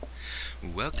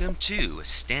Welcome to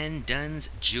Stan Dunn's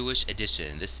Jewish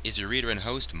Edition. This is your reader and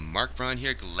host, Marc Braun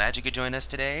here. Glad you could join us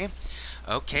today.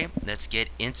 Okay, let's get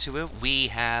into it. We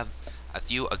have a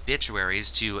few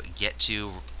obituaries to get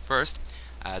to first.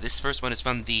 This first one is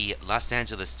from the Los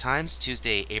Angeles Times,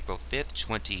 Tuesday, April 5th,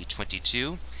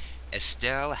 2022.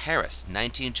 Estelle Harris,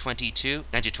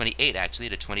 1928 actually,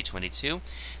 to 2022.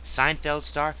 Seinfeld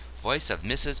star, voice of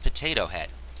Mrs. Potato Head.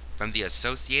 From the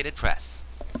Associated Press.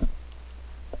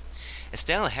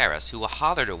 Estelle Harris, who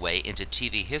hollered her way into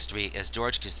TV history as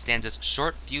George Costanza's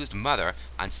short-fused mother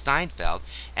on Seinfeld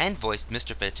and voiced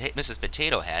Mrs.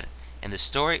 Potato Head in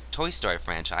the Toy Story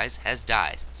franchise, has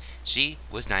died. She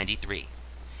was 93.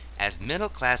 As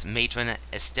middle-class matron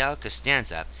Estelle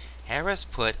Costanza, Harris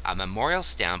put a memorial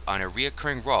stamp on her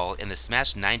recurring role in the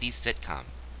smash 90s sitcom.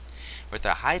 With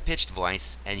a high-pitched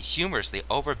voice and humorously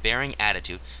overbearing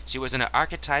attitude, she was an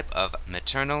archetype of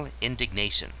maternal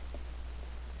indignation.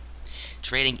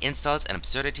 Trading insults and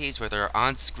absurdities with her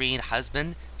on-screen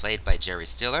husband, played by Jerry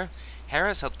Stiller,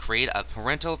 Harris helped create a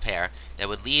parental pair that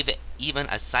would leave even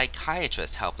a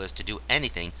psychiatrist helpless to do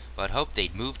anything but hope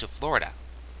they'd move to Florida,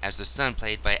 as their son,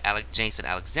 played by Jason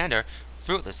Alexander,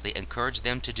 fruitlessly encouraged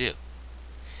them to do.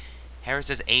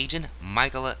 Harris's agent,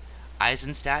 Michael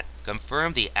Eisenstadt,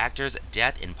 confirmed the actor's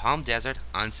death in Palm Desert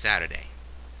on Saturday.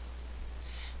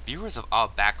 Viewers of all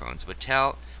backgrounds would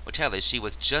tell us she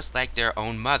was just like their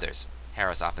own mothers,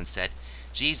 Harris often said.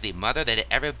 She's the mother that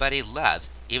everybody loves,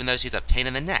 even though she's a pain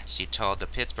in the neck, she told the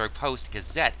Pittsburgh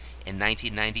Post-Gazette in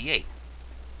 1998.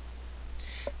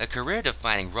 The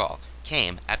career-defining role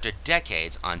came after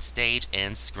decades on stage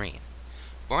and screen.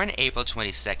 Born April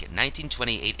 22,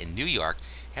 1928 in New York,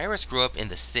 Harris grew up in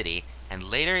the city and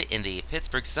later in the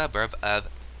Pittsburgh suburb of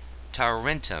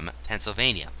Tarentum,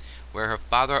 Pennsylvania, where her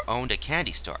father owned a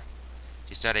candy store.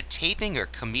 She started taping her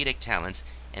comedic talents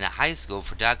in high school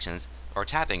productions,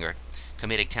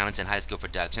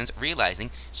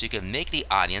 realizing she could make the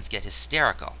audience get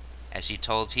hysterical, as she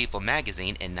told People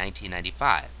magazine in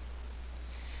 1995.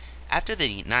 After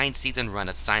the nine-season run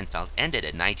of Seinfeld ended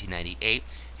in 1998,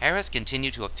 Harris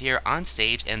continued to appear on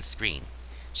stage and screen.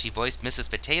 She voiced Mrs.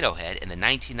 Potato Head in the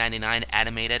 1999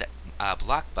 animated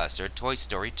blockbuster Toy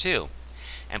Story 2,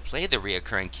 and played the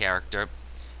recurring character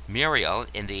Muriel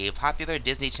in the popular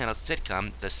Disney Channel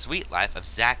sitcom The Suite Life of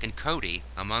Zack and Cody,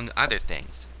 among other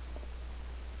things.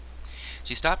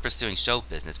 She stopped pursuing show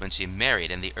business when she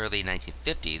married in the early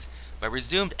 1950s, but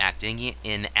resumed acting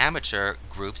in amateur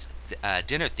groups,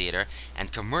 dinner theater,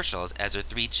 and commercials as her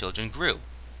three children grew.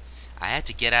 I had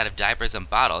to get out of diapers and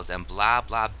bottles and blah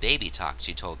blah baby talk,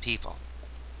 she told People.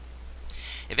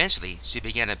 Eventually, she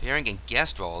began appearing in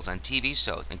guest roles on TV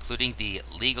shows, including the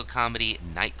legal comedy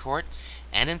Night Court,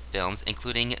 and in films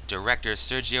including director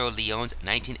Sergio Leone's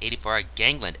 1984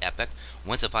 gangland epic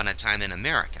Once Upon a Time in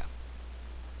America.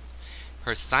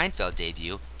 Her Seinfeld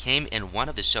debut came in one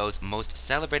of the show's most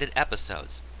celebrated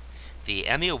episodes, the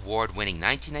Emmy Award-winning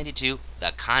 1992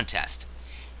 The Contest,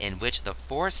 in which the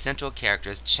four central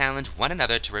characters challenge one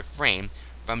another to refrain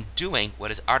from doing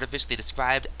what is artificially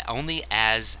described only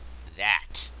as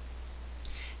that.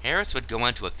 Harris would go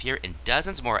on to appear in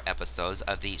dozens more episodes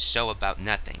of the Show About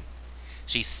Nothing.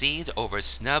 She seethed over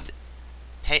snubbed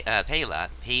Paella,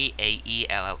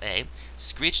 Paella,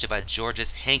 screeched about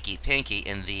George's hanky-panky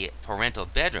in the parental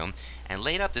bedroom, and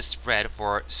laid out the spread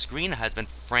for screen husband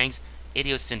Frank's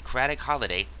idiosyncratic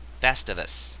holiday,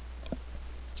 Festivus.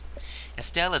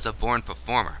 Estelle is a born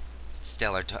performer,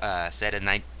 Steller said in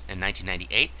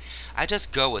 1998. I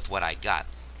just go with what I got,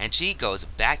 and she goes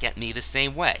back at me the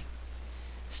same way.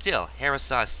 Still, Harris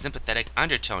saw a sympathetic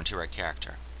undertone to her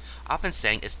character, often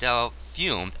saying Estelle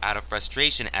fumed out of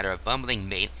frustration at her bumbling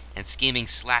mate and scheming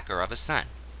slacker of a son.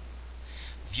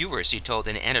 Viewers, she told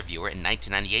an interviewer in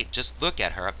 1998, just look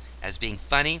at her as being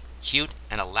funny, cute,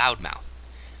 and a loudmouth.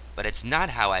 But it's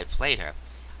not how I played her.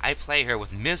 I play her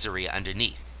with misery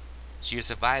underneath. She is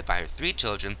survived by her three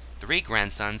children, three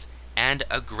grandsons, and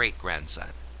a great-grandson.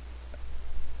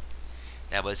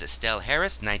 That was Estelle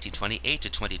Harris, 1928 to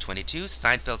 2022,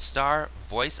 Seinfeld star,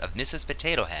 voice of Mrs.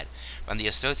 Potato Head, from the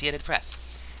Associated Press,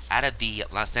 out of the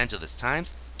Los Angeles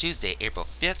Times, Tuesday, April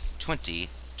 5th,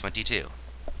 2022. All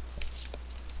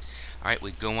right,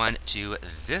 we go on to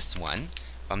this one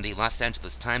from the Los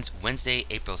Angeles Times, Wednesday,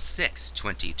 April 6,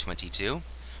 2022.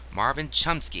 Marvin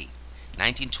Chomsky,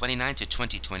 1929 to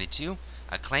 2022,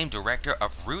 acclaimed director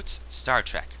of Roots, Star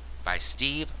Trek, by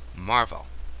Steve Marvel.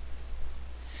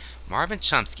 Marvin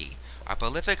Chomsky, a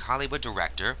prolific Hollywood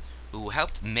director who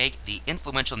helped make the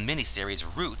influential miniseries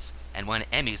Roots and won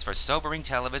Emmys for sobering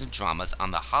television dramas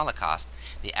on the Holocaust,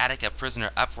 the Attica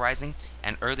prisoner uprising,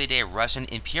 and early-day Russian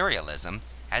imperialism,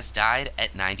 has died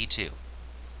at 92.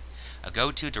 A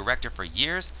go-to director for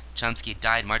years, Chomsky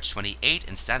died March 28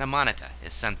 in Santa Monica,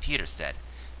 his son Peter said.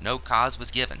 No cause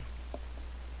was given.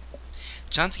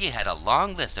 Chomsky had a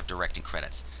long list of directing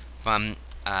credits, from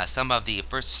some of the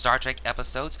first Star Trek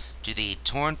episodes to the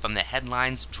torn from the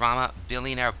headlines drama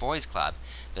Billionaire Boys Club,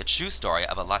 the true story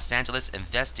of a Los Angeles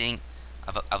investing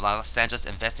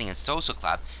and social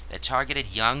club that targeted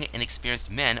young,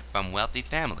 inexperienced men from wealthy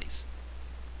families.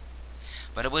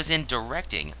 But it was in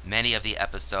directing many of the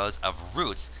episodes of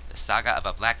Roots, the saga of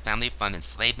a black family from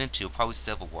enslavement to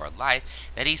post-Civil War life,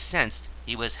 that he sensed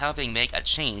he was helping make a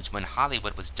change when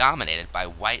Hollywood was dominated by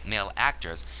white male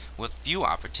actors with few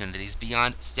opportunities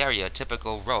beyond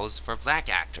stereotypical roles for black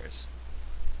actors.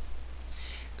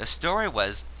 The story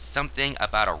was something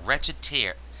about a wretched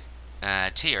tear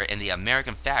in the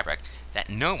American fabric that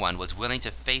no one was willing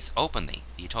to face openly,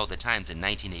 he told the Times in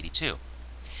 1982.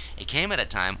 It came at a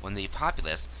time when the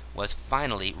populace was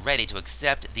finally ready to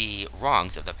accept the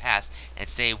wrongs of the past and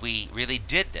say, we really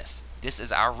did this. This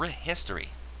is our history.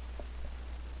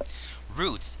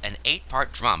 Roots, an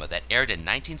 8-part drama that aired in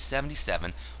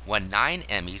 1977, won 9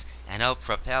 Emmys and helped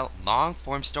propel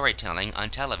long-form storytelling on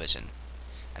television.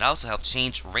 It also helped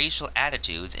change racial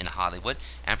attitudes in Hollywood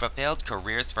and propelled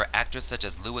careers for actors such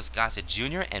as Louis Gossett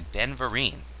Jr. and Ben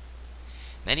Vereen.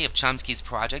 Many of Chomsky's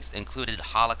projects included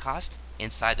Holocaust,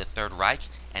 Inside the Third Reich,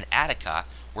 and Attica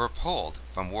were pulled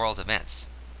from world events.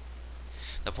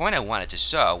 The point I wanted to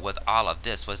show with all of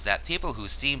this was that people who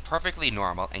seem perfectly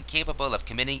normal and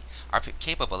are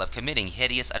capable of committing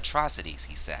hideous atrocities,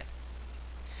 he said.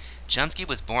 Chomsky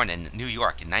was born in New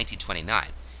York in 1929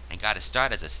 and got his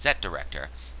start as a set director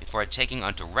before taking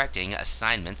on directing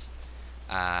assignments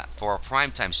for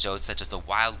primetime shows such as The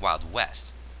Wild Wild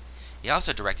West. He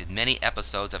also directed many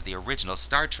episodes of the original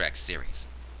Star Trek series.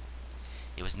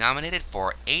 He was nominated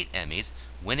for 8 Emmys,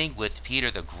 winning with Peter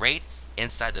the Great,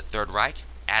 Inside the Third Reich,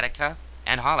 Attica,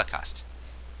 and Holocaust.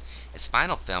 His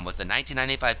final film was the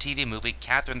 1995 TV movie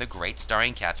Catherine the Great,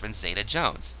 starring Catherine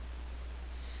Zeta-Jones.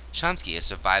 Chomsky is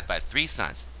survived by 3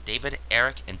 sons, David,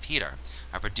 Eric, and Peter,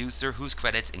 a producer whose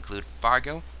credits include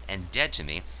Fargo and Dead to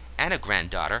Me, and a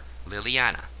granddaughter,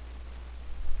 Liliana.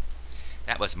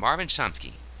 That was Marvin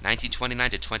Chomsky,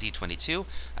 1929 to 2022,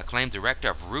 acclaimed director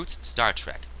of Roots Star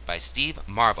Trek, by Steve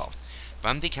Marvel,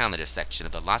 from the calendar section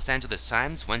of the Los Angeles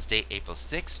Times, Wednesday, April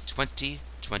 6,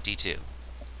 2022.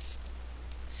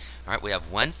 All right, we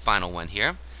have one final one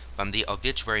here from the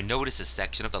obituary notices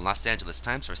section of the Los Angeles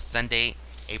Times for Sunday,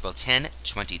 April 10,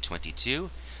 2022.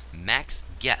 Max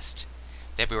Guest,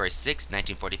 February 6,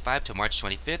 1945 to March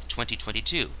 25,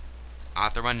 2022.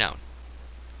 Author unknown.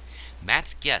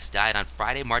 Max Guest died on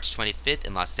Friday, March 25th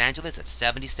in Los Angeles at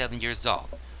 77 years old.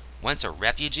 Once a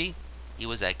refugee, he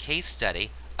was a case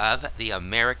study of the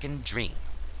American dream.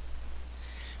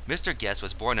 Mr. Guest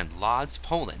was born in Lodz,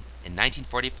 Poland in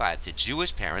 1945 to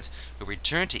Jewish parents who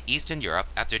returned to Eastern Europe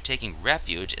after taking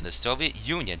refuge in the Soviet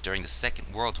Union during the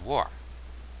Second World War.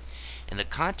 In the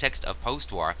context of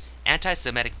post-war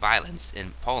anti-Semitic violence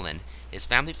in Poland, his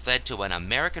family fled to an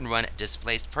American-run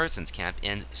displaced persons camp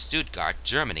in Stuttgart,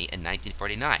 Germany in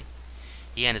 1949.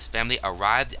 He and his family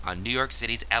arrived on New York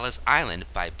City's Ellis Island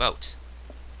by boat.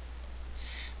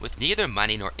 With neither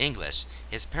money nor English,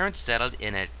 his parents settled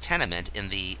in a tenement in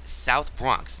the South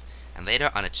Bronx and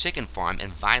later on a chicken farm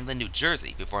in Vineland, New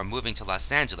Jersey before moving to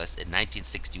Los Angeles in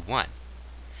 1961.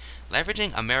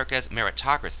 Leveraging America's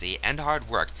meritocracy and hard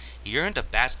work, he earned a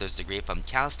bachelor's degree from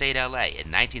Cal State LA in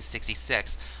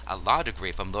 1966, a law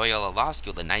degree from Loyola Law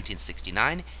School in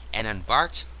 1969, and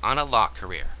embarked on a law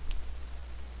career.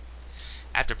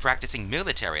 After practicing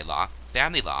military law,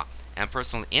 family law, and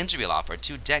personal injury law for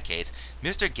 2 decades,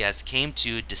 Mr. Guest came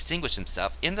to distinguish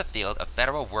himself in the field of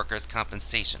federal workers'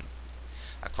 compensation.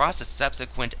 Across the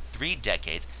subsequent 3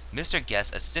 decades, Mr.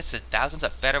 Guest assisted thousands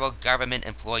of federal government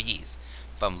employees,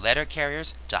 from letter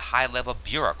carriers to high-level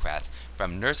bureaucrats,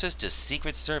 from nurses to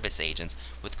Secret Service agents,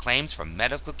 with claims for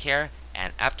medical care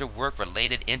and after-work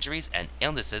related injuries and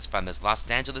illnesses from his Los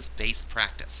Angeles-based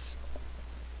practice.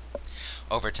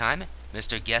 Over time,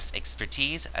 Mr. Guest's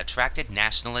expertise attracted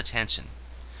national attention.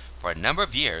 For a number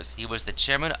of years, he was the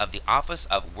chairman of the Office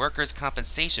of Workers'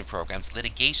 Compensation Programs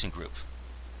Litigation Group,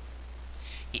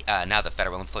 now the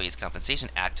Federal Employees Compensation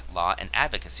Act Law and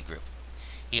Advocacy Group.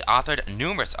 He authored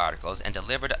numerous articles and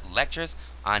delivered lectures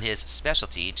on his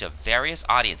specialty to various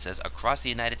audiences across the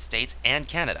United States and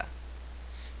Canada.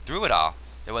 Through it all,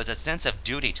 there was a sense of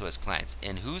duty to his clients,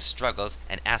 in whose struggles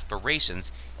and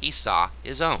aspirations he saw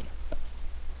his own.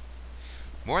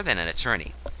 More than an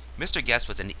attorney, Mr. Guest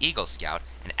was an Eagle Scout,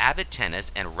 an avid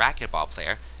tennis and racquetball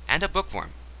player, and a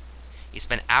bookworm. He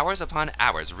spent hours upon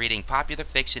hours reading popular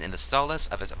fiction in the solace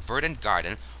of his verdant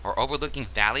garden or overlooking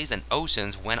valleys and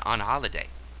oceans when on holiday.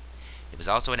 He was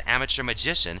also an amateur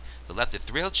magician who loved to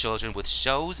thrill children with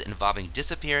shows involving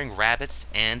disappearing rabbits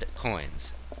and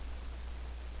coins.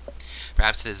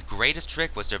 Perhaps his greatest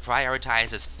trick was to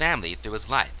prioritize his family through his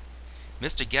life.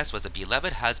 Mr. Guest was a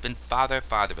beloved husband, father,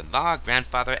 father-in-law,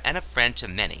 grandfather, and a friend to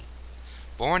many.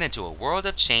 Born into a world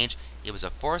of change, he was a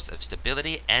force of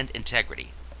stability and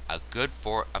integrity, a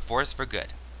force for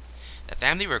good. The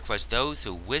family requests those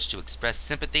who wish to express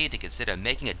sympathy to consider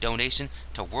making a donation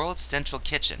to World Central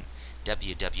Kitchen,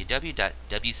 www.wck.org,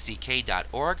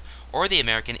 or the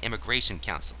American Immigration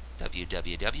Council,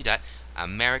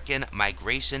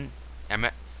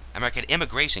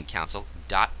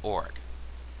 www.americanimmigrationcouncil.org.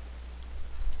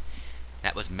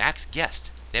 That was Max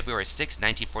Guest, February 6,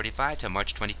 1945 to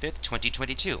March 25,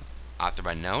 2022. Author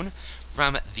unknown.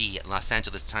 From the Los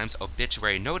Angeles Times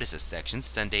Obituary Notices section,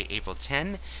 Sunday, April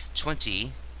 10,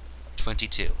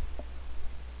 2022.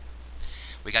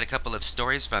 We got a couple of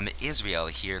stories from Israel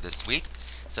here this week,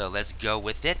 so let's go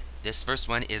with it. This first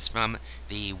one is from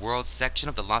the World section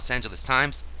of the Los Angeles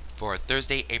Times for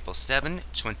Thursday, April 7,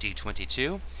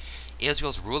 2022.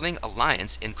 Israel's ruling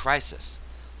alliance in crisis.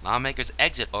 Lawmakers'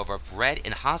 exit over bread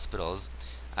in hospitals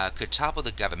could topple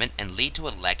the government and lead to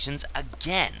elections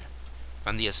again.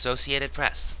 From the Associated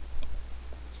Press.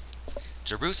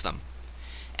 Jerusalem.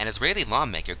 An Israeli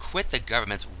lawmaker quit the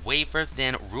government's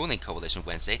wafer-thin ruling coalition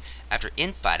Wednesday after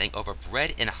infighting over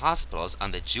bread in hospitals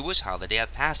on the Jewish holiday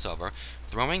of Passover,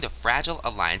 throwing the fragile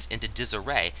alliance into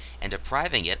disarray and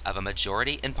depriving it of a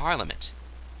majority in parliament.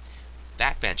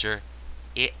 Backbencher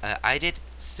Idit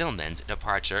Silman's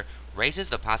departure raises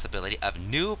the possibility of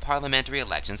new parliamentary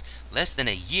elections less than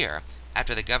a year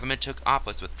after the government took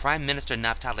office with Prime Minister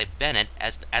Naftali Bennett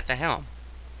at the helm.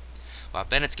 While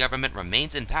Bennett's government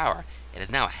remains in power, it is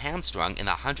now hamstrung in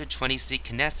the 120-seat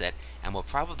Knesset and will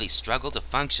probably struggle to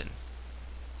function.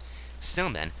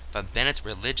 Silman, from Bennett's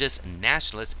religious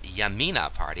nationalist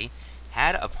Yamina party,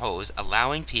 had opposed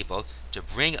allowing people to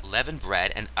bring leavened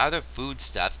bread and other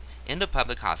foodstuffs into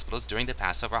public hospitals during the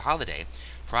Passover holiday,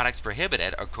 products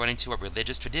prohibited according to a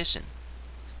religious tradition.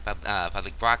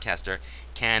 Public broadcaster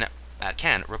can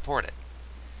report it.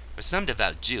 For some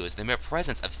devout Jews, the mere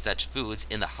presence of such foods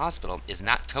in the hospital is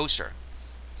not kosher.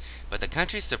 But the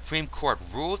country's Supreme Court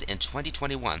ruled in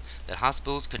 2021 that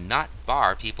hospitals could not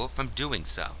bar people from doing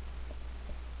so.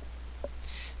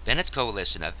 Bennett's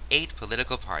coalition of 8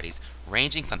 political parties,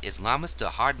 ranging from Islamists to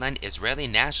hardline Israeli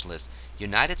nationalists,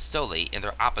 united solely in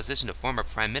their opposition to former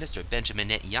Prime Minister Benjamin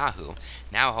Netanyahu,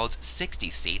 now holds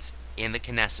 60 seats in the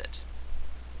Knesset.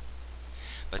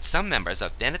 But some members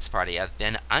of Bennett's party have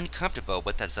been uncomfortable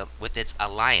with its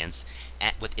alliance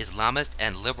with Islamist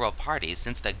and liberal parties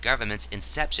since the government's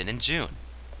inception in June.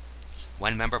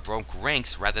 One member broke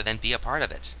ranks rather than be a part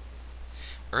of it.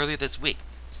 Earlier this week,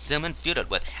 Silman feuded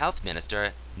with Health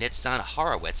Minister Nitzan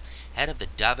Horowitz, head of the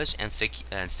dovish and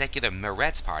secular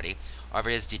Meretz party, over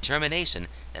his determination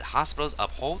that hospitals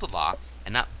uphold the law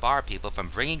and not bar people from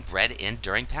bringing bread in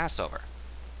during Passover.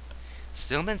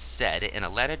 Silman said in a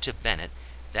letter to Bennett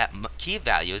that key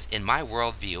values in my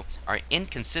worldview are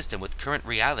inconsistent with current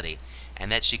reality,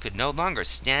 and that she could no longer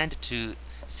stand to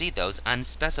see those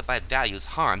unspecified values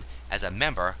harmed as a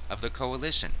member of the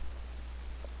coalition.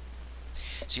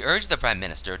 She urged the Prime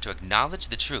Minister to acknowledge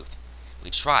the truth.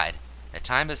 We tried. The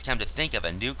time has come to think of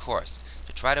a new course,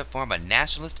 to try to form a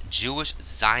nationalist Jewish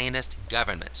Zionist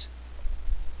government.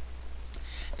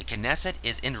 The Knesset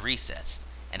is in recess,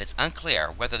 and it's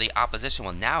unclear whether the opposition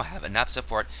will now have enough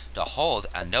support to hold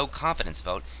a no-confidence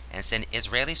vote and send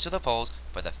Israelis to the polls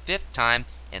for the 5th time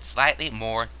in slightly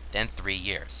more than 3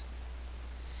 years.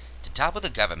 To topple the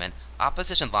government,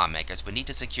 opposition lawmakers would need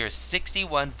to secure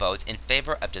 61 votes in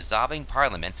favor of dissolving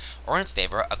parliament or in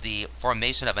favor of the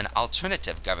formation of an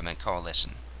alternative government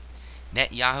coalition.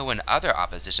 Netanyahu and other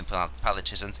opposition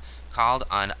politicians called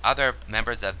on other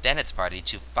members of Bennett's party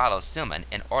to follow Silman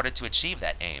in order to achieve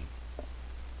that aim.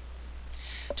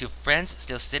 To friends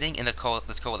still sitting in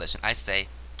this coalition, I say,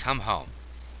 come home,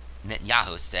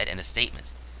 Netanyahu said in a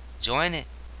statement. Join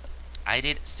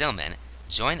Idit Silman,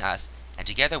 join us, and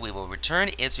together we will return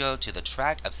Israel to the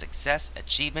track of success,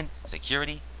 achievement,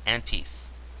 security, and peace.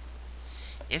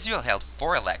 Israel held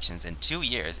 4 elections in 2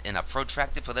 years in a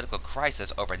protracted political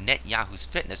crisis over Netanyahu's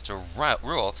fitness to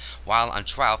rule while on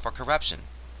trial for corruption.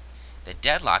 The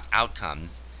deadlock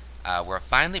outcomes were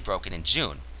finally broken in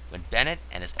June, when Bennett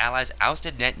and his allies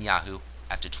ousted Netanyahu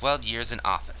after 12 years in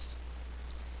office.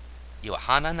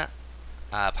 Yohanan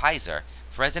Pfizer,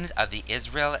 president of the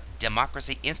Israel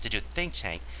Democracy Institute think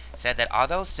tank, said that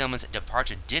although Silman's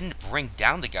departure didn't bring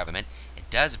down the government, it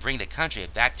does bring the country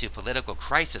back to political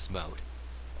crisis mode.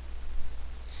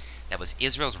 That was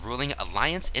Israel's ruling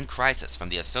alliance in crisis from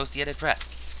the Associated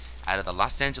Press, out of the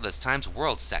Los Angeles Times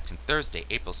World section, Thursday,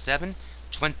 April 7,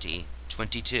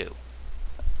 2022.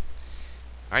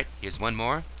 Alright, here's one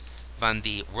more from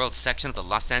the World section of the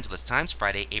Los Angeles Times,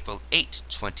 Friday, April 8,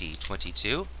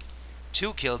 2022.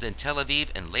 Two killed in Tel Aviv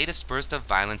in latest burst of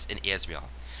violence in Israel,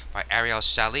 by Ariel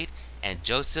Shalit and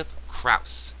Joseph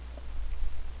Kraus.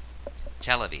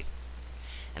 Tel Aviv.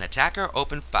 An attacker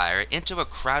opened fire into a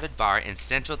crowded bar in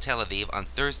central Tel Aviv on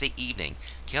Thursday evening,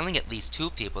 killing at least 2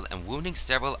 people and wounding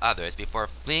several others before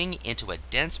fleeing into a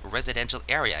dense residential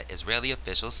area, Israeli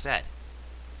officials said.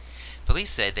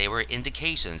 Police said there were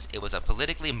indications it was a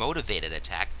politically motivated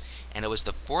attack, and it was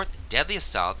the 4th deadly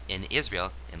assault in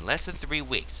Israel in less than 3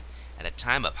 weeks, at a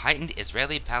time of heightened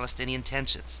Israeli-Palestinian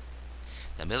tensions.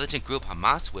 The militant group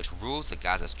Hamas, which rules the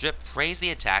Gaza Strip, praised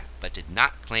the attack but did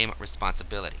not claim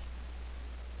responsibility.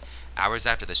 Hours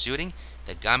after the shooting,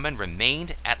 the gunman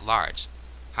remained at large.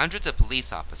 Hundreds of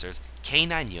police officers,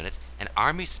 K-9 units, and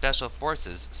Army Special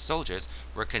Forces soldiers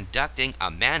were conducting a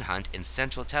manhunt in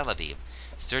central Tel Aviv,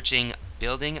 searching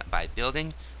building by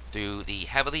building through the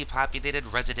heavily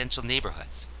populated residential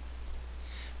neighborhoods.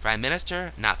 Prime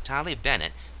Minister Naftali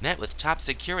Bennett met with top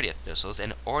security officials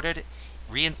and ordered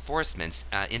reinforcements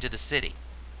into the city.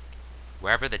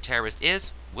 Wherever the terrorist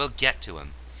is, we'll get to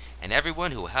him, and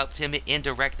everyone who helped him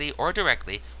indirectly or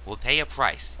directly will pay a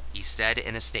price, he said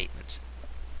in a statement.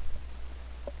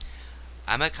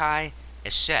 Amichai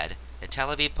Eshed, the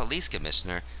Tel Aviv police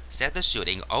commissioner, said the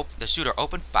shooter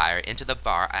opened fire into the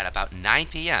bar at about 9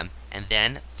 p.m. and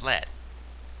then fled.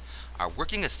 Our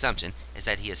working assumption is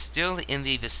that he is still in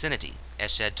the vicinity,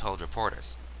 Eshed told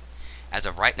reporters. As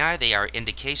of right now, there are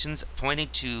indications pointing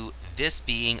to this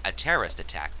being a terrorist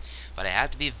attack, but I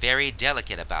have to be very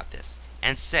delicate about this,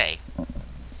 and say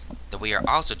that we are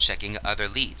also checking other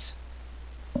leads.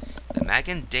 The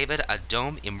Magen David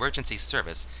Adom Emergency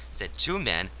Service said 2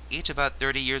 men, each about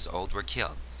 30 years old, were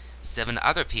killed. 7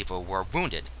 other people were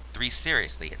wounded, 3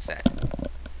 seriously, it said.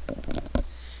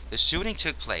 The shooting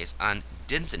took place on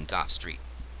Dizengoff Street,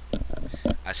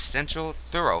 a central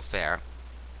thoroughfare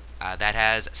that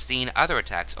has seen other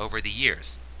attacks over the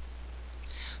years.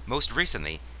 Most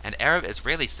recently, an Arab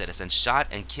Israeli citizen shot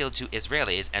and killed 2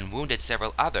 Israelis and wounded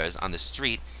several others on the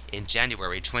street in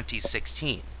January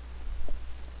 2016.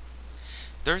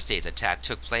 Thursday's attack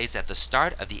took place at the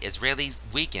start of the Israeli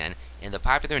weekend in the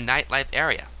popular nightlife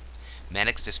area.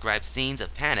 Medics described scenes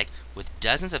of panic, with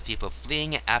dozens of people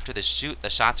fleeing after the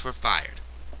shots were fired.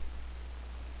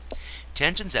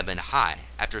 Tensions have been high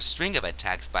after a string of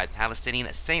attacks by Palestinian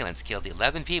assailants killed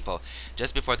 11 people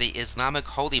just before the Islamic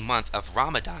holy month of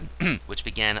Ramadan, which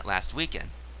began last weekend.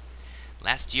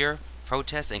 Last year,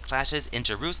 protests and clashes in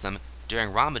Jerusalem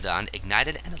during Ramadan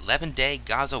ignited an 11-day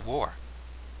Gaza war.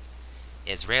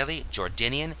 Israeli,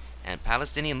 Jordanian, and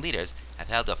Palestinian leaders have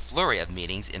held a flurry of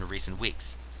meetings in recent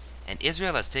weeks, and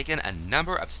Israel has taken a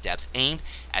number of steps aimed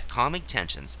at calming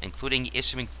tensions, including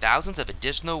issuing thousands of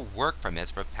additional work permits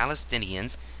for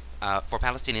Palestinians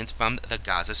from the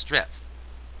Gaza Strip.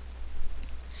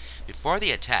 Before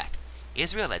the attack,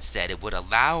 Israel had said it would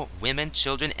allow women,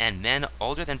 children, and men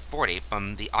older than 40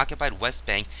 from the occupied West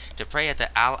Bank to pray at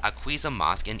the Al-Aqsa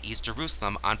Mosque in East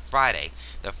Jerusalem on Friday,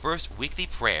 the first weekly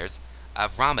prayers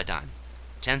of Ramadan.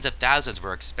 Tens of thousands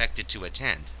were expected to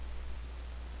attend.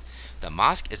 The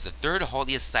mosque is the 3rd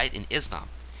holiest site in Islam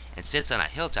and sits on a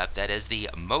hilltop that is the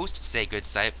most sacred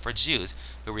site for Jews,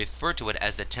 who refer to it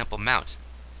as the Temple Mount.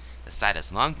 The site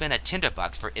has long been a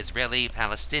tinderbox for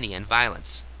Israeli-Palestinian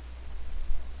violence.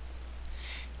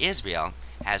 Israel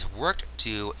has worked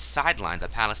to sideline the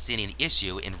Palestinian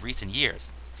issue in recent years,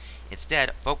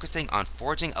 instead focusing on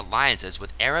forging alliances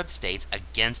with Arab states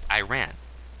against Iran.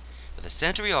 But the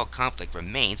century-old conflict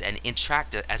remains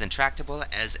as intractable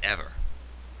as ever.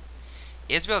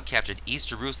 Israel captured East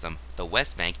Jerusalem, the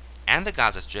West Bank, and the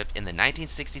Gaza Strip in the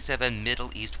 1967 Middle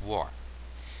East War.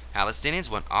 Palestinians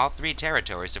want all 3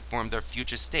 territories to form their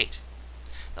future state.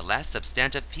 The last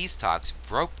substantive peace talks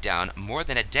broke down more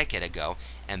than a decade ago,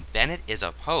 and Bennett is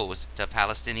opposed to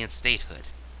Palestinian statehood.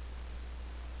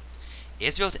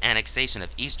 Israel's annexation of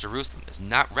East Jerusalem is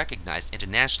not recognized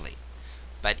internationally,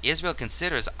 but Israel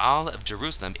considers all of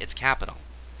Jerusalem its capital.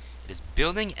 It is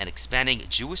building and expanding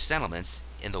Jewish settlements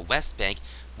in the West Bank,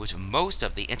 which most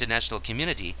of the international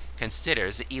community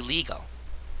considers illegal.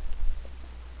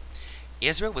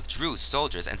 Israel withdrew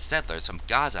soldiers and settlers from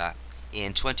Gaza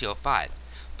in 2005,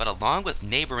 but along with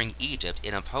neighboring Egypt,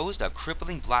 it imposed a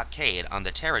crippling blockade on the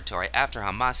territory after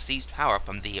Hamas seized power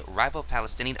from the rival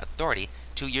Palestinian Authority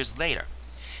 2 years later.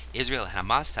 Israel and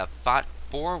Hamas have fought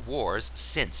 4 wars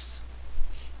since.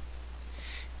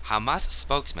 Hamas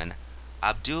spokesman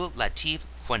Abdul Latif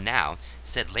Quanau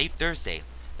said late Thursday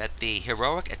that the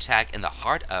heroic attack in the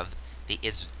heart of the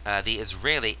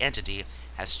Israeli entity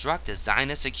has struck the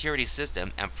Zionist security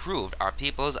system and proved our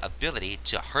people's ability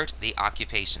to hurt the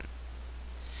occupation.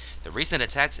 The recent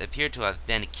attacks appear to have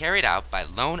been carried out by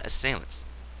lone assailants.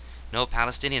 No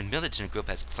Palestinian militant group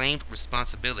has claimed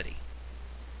responsibility.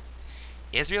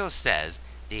 Israel says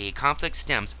the conflict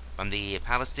stems from the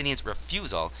Palestinians'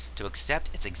 refusal to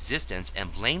accept its existence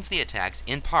and blames the attacks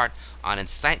in part on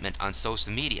incitement on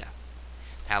social media.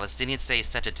 Palestinians say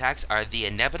such attacks are the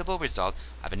inevitable result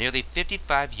of a nearly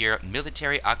 55-year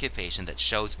military occupation that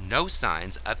shows no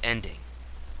signs of ending.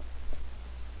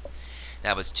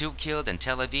 That was 2 killed in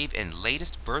Tel Aviv in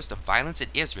latest burst of violence in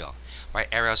Israel by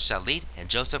Ariel Shalit and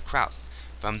Joseph Krauss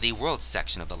from the World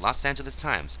section of the Los Angeles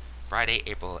Times, Friday,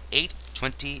 April 8,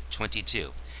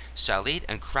 2022. Shalit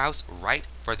and Krauss write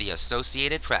for the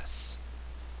Associated Press.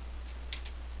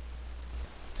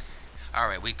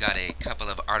 Alright, we've got a couple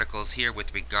of articles here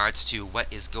with regards to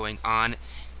what is going on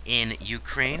in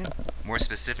Ukraine, more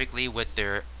specifically with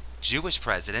their Jewish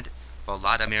president,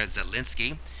 Volodymyr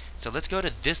Zelensky. So let's go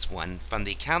to this one from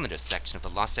the calendar section of the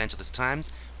Los Angeles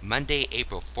Times, Monday,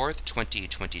 April 4th,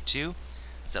 2022.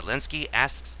 Zelensky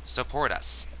asks, support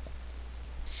us.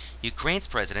 Ukraine's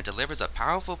president delivers a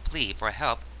powerful plea for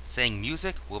help, saying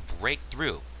music will break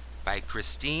through, by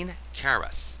Christy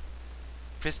Karas.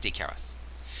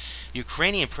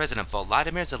 Ukrainian President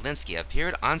Volodymyr Zelensky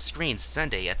appeared on screen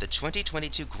Sunday at the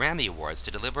 2022 Grammy Awards to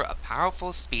deliver a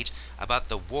powerful speech about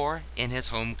the war in his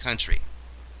home country.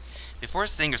 Before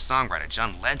singer-songwriter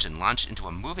John Legend launched into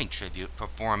a moving tribute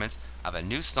performance of a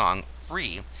new song,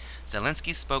 Free,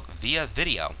 Zelensky spoke via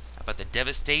video about the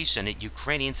devastation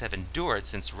Ukrainians have endured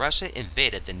since Russia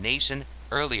invaded the nation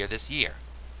earlier this year.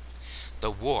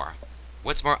 The war.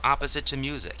 What's more opposite to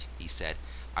music, he said.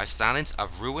 Our silence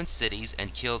of ruined cities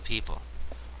and killed people.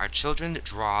 Our children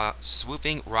draw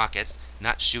swooping rockets,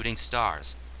 not shooting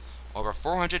stars. Over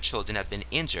 400 children have been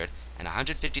injured and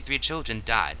 153 children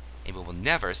died, and we will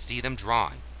never see them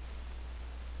drawn.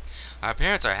 Our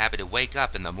parents are happy to wake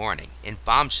up in the morning, in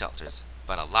bomb shelters,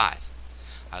 but alive.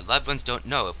 Our loved ones don't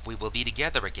know if we will be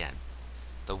together again.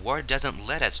 The war doesn't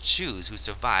let us choose who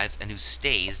survives and who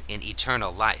stays in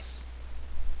eternal life.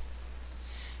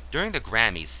 During the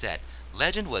Grammys set,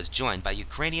 Legend was joined by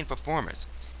Ukrainian performers,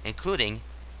 including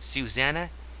Susanna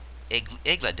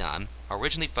Igladon,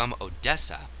 originally from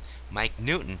Odessa, Mike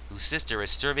Newton, whose sister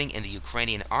is serving in the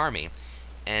Ukrainian army,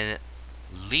 and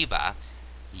Liba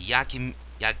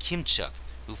Yakimchuk,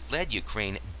 who fled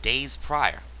Ukraine days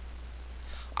prior.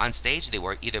 On stage they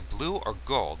wore either blue or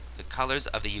gold, the colors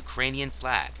of the Ukrainian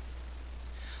flag.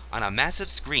 On a massive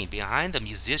screen behind the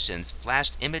musicians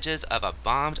flashed images of a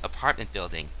bombed apartment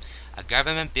building, a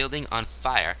government building on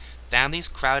fire, families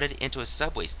crowded into a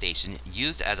subway station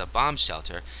used as a bomb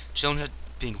shelter, children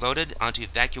being loaded onto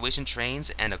evacuation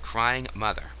trains, and a crying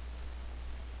mother.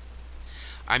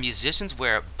 Our musicians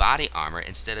wear body armor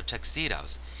instead of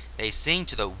tuxedos. They sing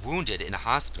to the wounded in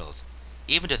hospitals,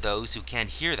 even to those who can't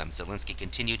hear them, Zelensky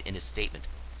continued in his statement.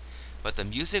 But the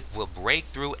music will break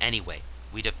through anyway.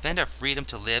 We defend our freedom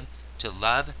to live, to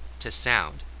love, to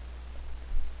sound.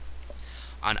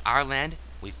 On our land,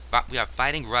 we are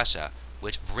fighting Russia,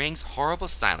 which brings horrible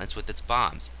silence with its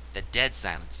bombs, the dead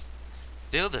silence.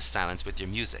 Fill this silence with your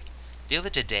music. Fill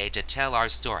it today to tell our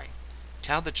story.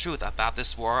 Tell the truth about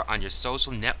this war on your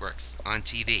social networks, on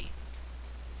TV.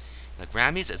 The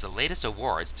Grammys is the latest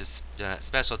awards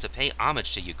special to pay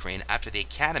homage to Ukraine after the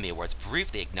Academy Awards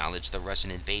briefly acknowledged the Russian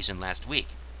invasion last week.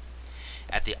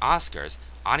 At the Oscars,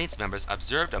 audience members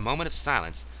observed a moment of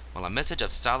silence while a message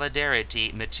of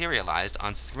solidarity materialized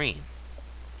on screen.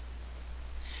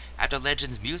 After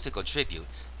Legend's musical tribute,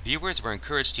 viewers were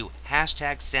encouraged to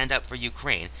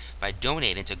 #StandUpForUkraine by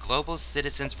donating to Global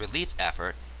Citizens Relief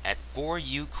Effort at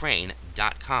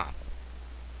forukraine.com.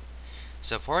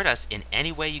 Support us in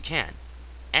any way you can.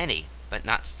 Any, but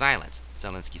not silence,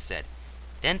 Zelensky said.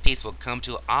 Then peace will come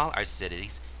to all our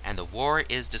cities, and the war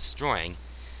is destroying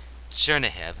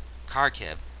Chernihiv,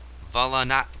 Kharkiv,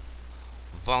 Volnovaka,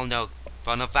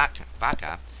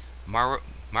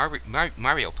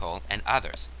 Mariupol, and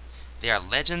others. They are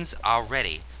legends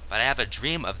already, but I have a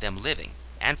dream of them living,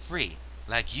 and free,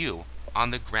 like you, on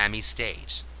the Grammy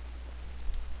stage.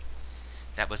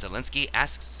 That was Zelensky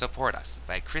Asks Support Us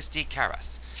by Christy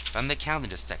Karas from the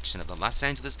calendar section of the Los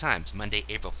Angeles Times, Monday,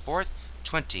 April 4th,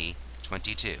 2022.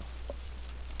 2022.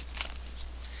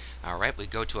 All right, we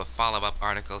go to a follow-up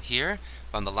article here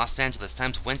from the Los Angeles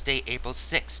Times, Wednesday, April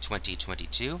 6,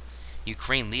 2022.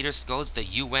 Ukraine leader scolds the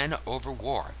UN over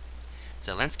war.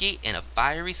 Zelensky, in a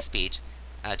fiery speech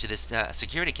to the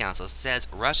Security Council, says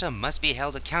Russia must be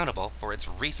held accountable for its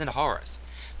recent horrors.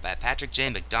 By Patrick J.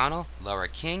 McDonnell, Laura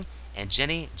King, and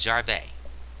Jenny Jarvet.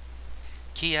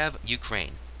 Kiev,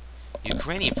 Ukraine.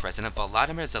 Ukrainian President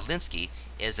Volodymyr Zelensky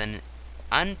is in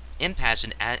an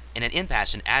impassioned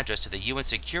address to the UN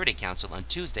Security Council on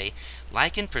Tuesday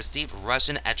likened perceived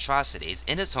Russian atrocities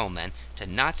in his homeland to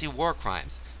Nazi war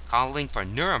crimes, calling for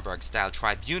Nuremberg-style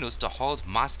tribunals to hold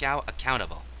Moscow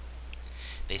accountable.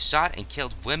 They shot and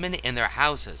killed women in their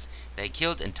houses. They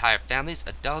killed entire families,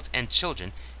 adults, and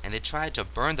children, and they tried to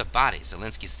burn the bodies,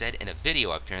 Zelensky said in a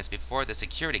video appearance before the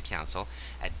Security Council,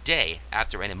 a day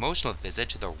after an emotional visit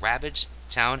to the ravaged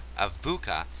town of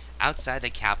Bucha outside the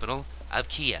capital of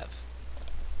Kiev.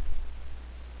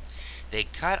 They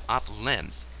cut off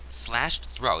limbs, slashed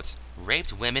throats,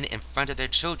 raped women in front of their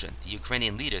children, the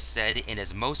Ukrainian leader said in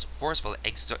his most forceful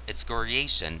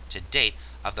excoriation to date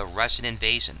of the Russian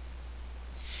invasion.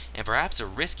 And perhaps a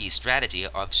risky strategy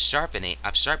of sharply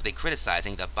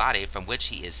criticizing the body from which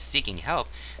he is seeking help,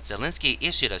 Zelensky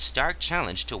issued a stark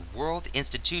challenge to world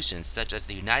institutions such as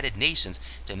the United Nations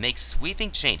to make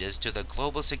sweeping changes to the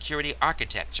global security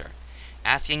architecture,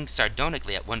 asking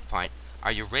sardonically at one point,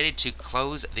 "Are you ready to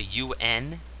close the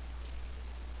UN?"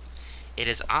 It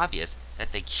is obvious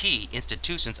that the key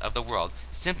institutions of the world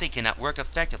simply cannot work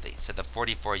effectively, said the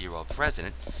 44-year-old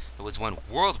president, who has won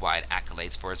worldwide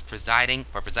accolades for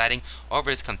presiding over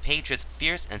his compatriots'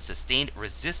 fierce and sustained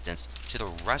resistance to the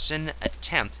Russian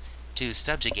attempt to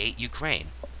subjugate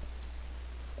Ukraine.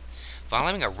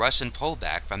 Following a Russian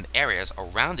pullback from areas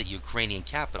around the Ukrainian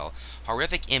capital,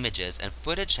 horrific images and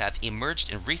footage have emerged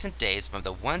in recent days from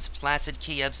the once placid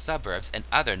Kiev suburbs and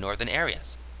other northern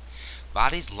areas.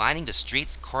 Bodies lining the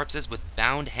streets, corpses with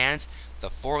bound hands, the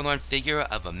forlorn figure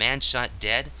of a man shot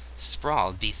dead,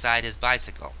 sprawled beside his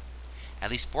bicycle. At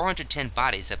least 410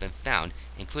 bodies have been found,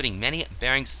 including many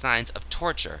bearing signs of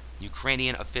torture,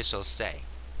 Ukrainian officials say.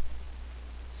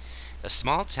 The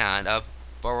small town of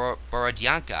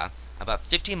Borodyanka, about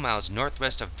 15 miles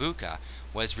northwest of Bucha,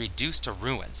 was reduced to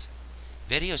ruins.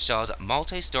 Video showed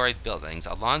multi-story buildings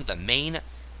along the main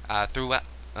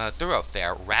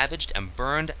thoroughfare ravaged and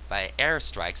burned by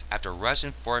airstrikes after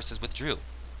Russian forces withdrew.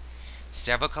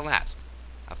 Several collapsed.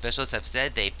 Officials have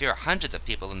said they fear hundreds of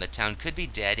people in the town could be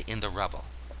dead in the rubble.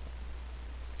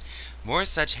 More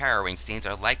such harrowing scenes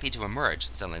are likely to emerge,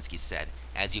 Zelensky said,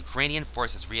 as Ukrainian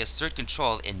forces reassert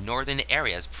control in northern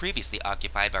areas previously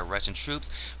occupied by Russian troops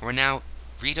who are now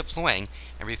redeploying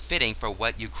and refitting for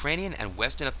what Ukrainian and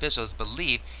Western officials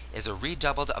believe is a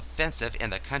redoubled offensive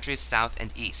in the country's south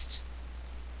and east.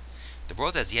 The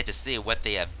world has yet to see what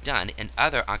they have done in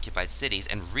other occupied cities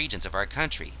and regions of our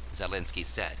country, Zelensky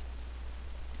said.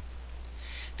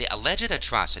 The alleged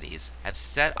atrocities have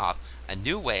set off a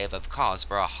new wave of calls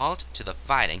for a halt to the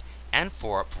fighting and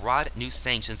for broad new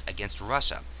sanctions against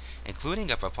Russia, including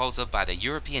a proposal by the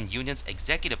European Union's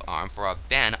executive arm for a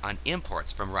ban on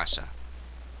imports from Russia.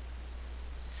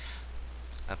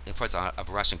 Imports of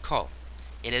Russian coal.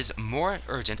 It is more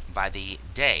urgent by the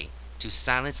day to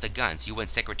silence the guns, UN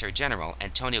Secretary General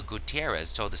Antonio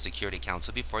Guterres told the Security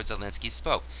Council before Zelensky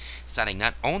spoke, citing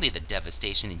not only the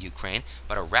devastation in Ukraine,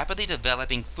 but a rapidly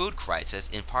developing food crisis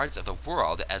in parts of the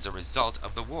world as a result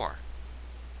of the war.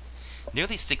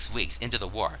 Nearly 6 weeks into the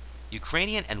war,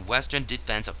 Ukrainian and Western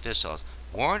defense officials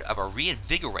warned of a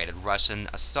reinvigorated Russian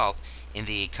assault in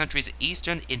the country's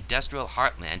eastern industrial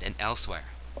heartland and elsewhere.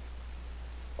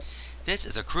 This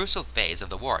is a crucial phase of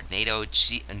the war, NATO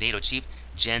chief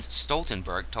Jens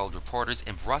Stoltenberg told reporters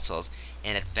in Brussels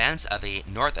in advance of a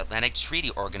North Atlantic Treaty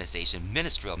Organization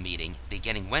ministerial meeting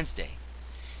beginning Wednesday.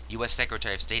 U.S.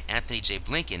 Secretary of State Anthony J.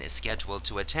 Blinken is scheduled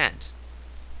to attend.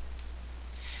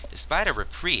 Despite a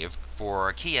reprieve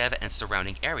for Kiev and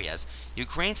surrounding areas,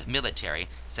 Ukraine's military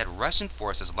said Russian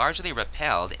forces largely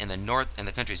repelled in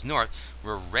the country's north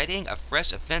were readying a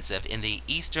fresh offensive in the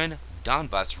eastern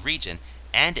Donbas region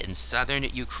and in southern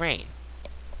Ukraine,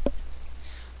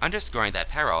 underscoring the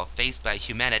peril faced by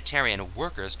humanitarian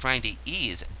workers trying to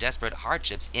ease desperate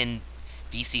hardships in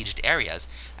besieged areas.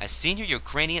 A senior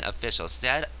Ukrainian official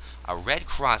said a Red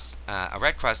Cross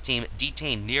team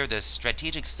detained near the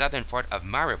strategic southern port of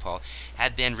Mariupol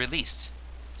had been released,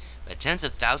 but tens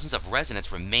of thousands of residents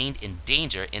remained in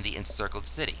danger in the encircled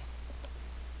city.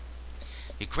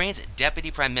 Ukraine's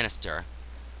Deputy Prime Minister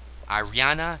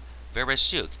Iryna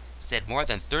Vereshchuk said more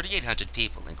than 3,800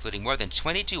 people, including more than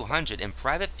 2,200 in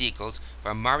private vehicles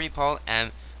from Mariupol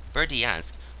and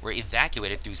Berdyansk were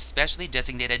evacuated through specially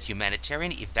designated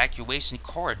humanitarian evacuation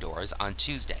corridors on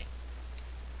Tuesday.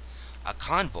 A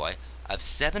convoy of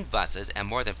 7 buses and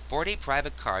more than 40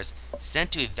 private cars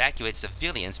sent to evacuate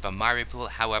civilians from Mariupol,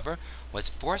 however, was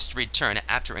forced to return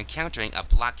after encountering a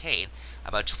blockade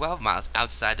about 12 miles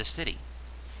outside the city.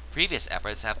 Previous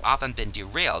efforts have often been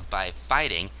derailed by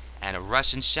fighting and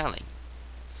Russian shelling.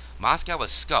 Moscow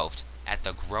was scoffed at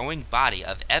the growing body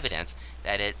of evidence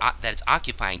that its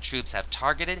occupying troops have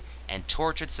targeted and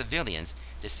tortured civilians,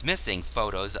 dismissing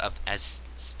photos as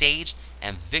staged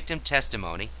and victim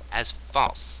testimony as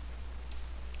false.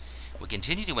 We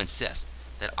continue to insist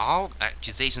that all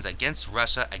accusations against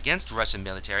Russian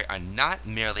military, are not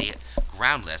merely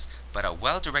groundless, but a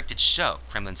well-directed show,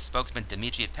 Kremlin spokesman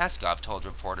Dmitry Peskov told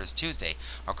reporters Tuesday,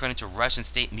 according to Russian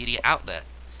state media outlet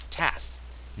TASS.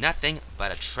 Nothing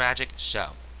but a tragic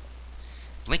show.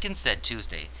 Blinken said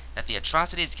Tuesday that the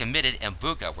atrocities committed in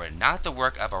Bucha were not the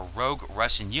work of a rogue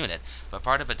Russian unit, but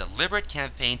part of a deliberate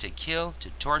campaign to kill,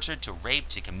 to torture, to rape,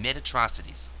 to commit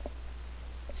atrocities.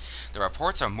 The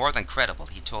reports are more than credible,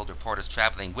 he told reporters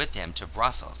traveling with him to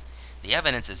Brussels. The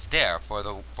evidence is there for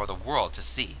the world to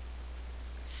see.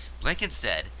 Blinken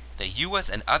said the U.S.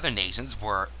 and other nations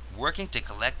were working to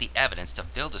collect the evidence to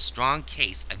build a strong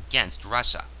case against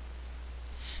Russia.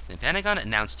 The Pentagon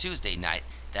announced Tuesday night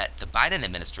that the Biden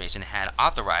administration had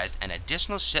authorized an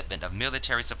additional shipment of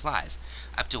military supplies,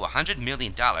 up to $100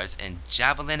 million in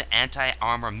Javelin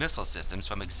anti-armor missile systems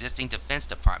from existing Defense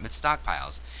Department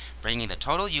stockpiles, bringing the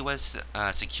total U.S.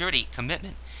 Security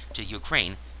commitment to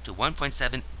Ukraine to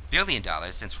 $1.7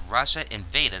 billion since Russia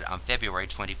invaded on February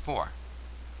 24.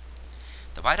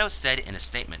 The White House said in a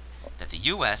statement that the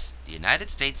U.S., the United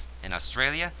States, and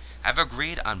Australia have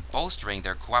agreed on bolstering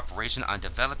their cooperation on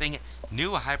developing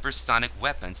new hypersonic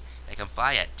weapons that can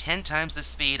fly at 10 times the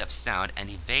speed of sound and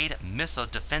evade missile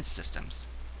defense systems.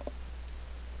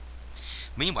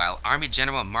 Meanwhile, Army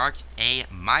General Marc A.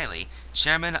 Miley,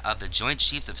 chairman of the Joint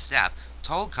Chiefs of Staff,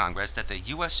 told Congress that the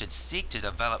U.S. should seek to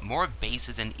develop more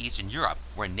bases in Eastern Europe,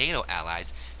 where NATO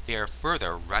allies fear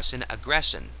further Russian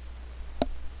aggression.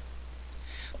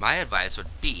 My advice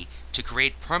would be to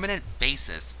create permanent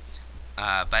bases,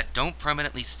 but don't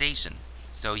permanently station.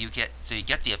 So you get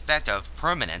the effect of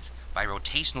permanence by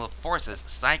rotational forces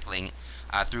cycling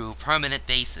through permanent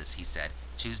bases, he said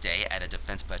Tuesday at a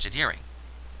defense budget hearing.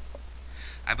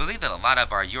 I believe that a lot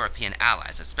of our European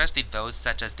allies, especially those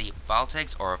such as the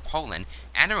Baltics or Poland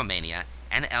and Romania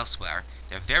and elsewhere,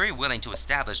 they're very willing to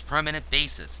establish permanent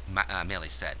bases, Milley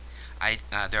said.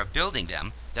 They're building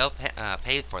them, they'll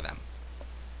pay for them.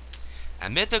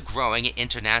 Amid the growing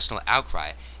international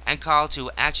outcry and call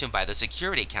to action by the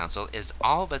Security Council is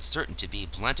all but certain to be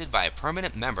blunted by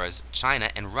permanent members China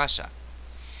and Russia.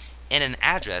 In an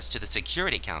address to the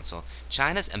Security Council,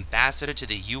 China's ambassador to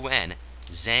the UN,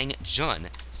 Zhang Jun,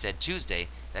 said Tuesday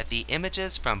that the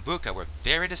images from Bucha were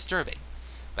very disturbing,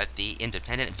 but the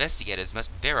independent investigators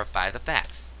must verify the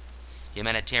facts.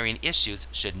 Humanitarian issues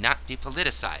should not be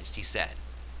politicized, he said.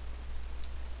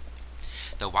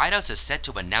 The White House is set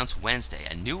to announce Wednesday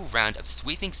a new round of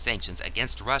sweeping sanctions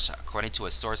against Russia, according to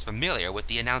a source familiar with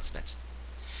the announcement.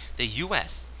 The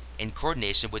U.S., in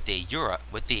coordination with the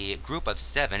Group of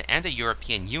Seven and the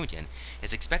European Union,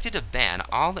 is expected to ban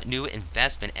all new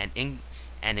investment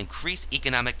and increase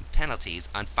economic penalties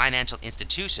on financial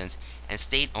institutions and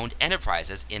state-owned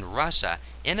enterprises in Russia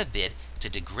in a bid to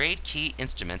degrade key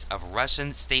instruments of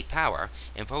Russian state power,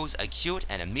 impose acute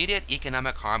and immediate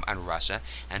economic harm on Russia,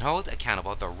 and hold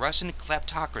accountable the Russian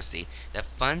kleptocracy that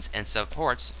funds and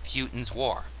supports Putin's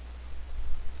war.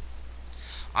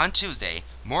 On Tuesday,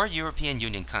 more European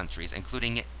Union countries,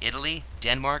 including Italy,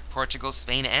 Denmark, Portugal,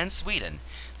 Spain, and Sweden,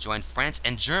 joined France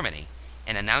and Germany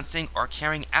in announcing or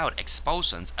carrying out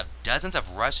expulsions of dozens of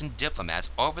Russian diplomats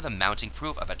over the mounting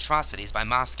proof of atrocities by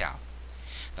Moscow.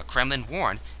 The Kremlin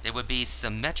warned there would be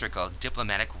symmetrical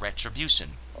diplomatic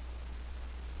retribution.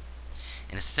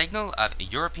 In a signal of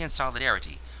European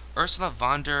solidarity, Ursula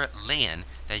von der Leyen,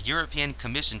 the European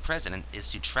Commission president, is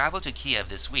to travel to Kiev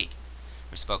this week,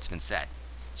 her spokesman said.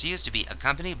 She is to be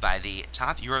accompanied by the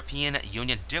top European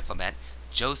Union diplomat,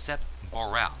 Josep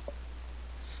Borrell.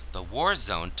 The war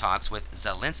zone talks with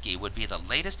Zelensky would be the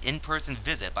latest in-person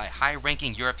visit by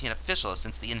high-ranking European officials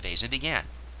since the invasion began.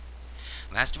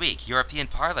 Last week, European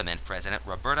Parliament President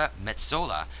Roberta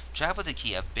Metsola traveled to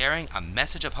Kiev bearing a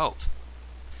message of hope.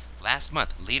 Last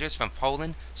month, leaders from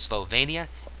Poland, Slovenia,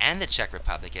 and the Czech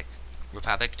Republic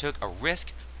took a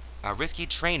risky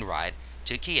train ride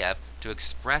to Kiev to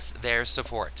express their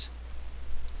support.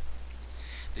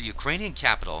 The Ukrainian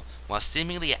capital, while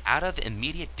seemingly out of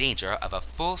immediate danger of a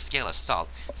full-scale assault,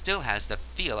 still has the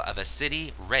feel of a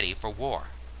city ready for war.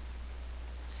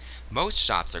 Most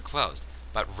shops are closed,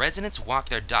 but residents walk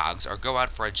their dogs or go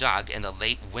out for a jog in the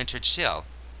late winter chill,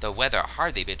 the weather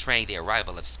hardly betraying the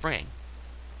arrival of spring.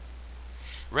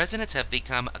 Residents have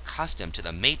become accustomed to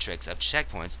the matrix of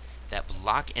checkpoints that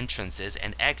block entrances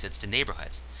and exits to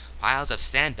neighborhoods, piles of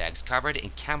sandbags covered in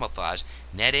camouflage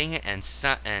netting, and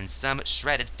some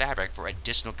shredded fabric for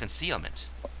additional concealment.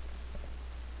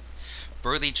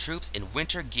 Burly troops in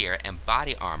winter gear and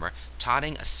body armor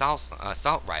toting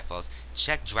assault rifles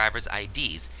check drivers'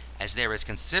 IDs, as there is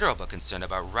considerable concern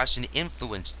about Russian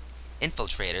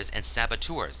infiltrators and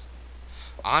saboteurs.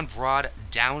 On broad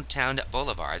downtown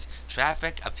boulevards,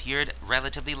 traffic appeared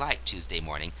relatively light Tuesday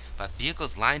morning, but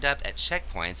vehicles lined up at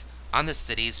checkpoints on the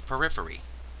city's periphery.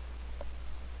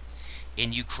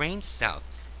 In Ukraine's south,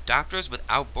 Doctors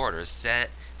Without Borders said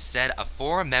a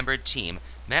four-member team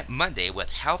met Monday with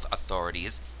health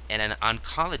authorities in an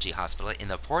oncology hospital in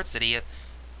the port city of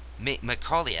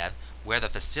Mykolaiv, where the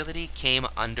facility came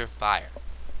under fire.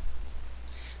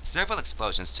 Several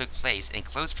explosions took place in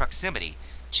close proximity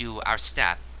to our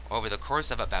staff over the course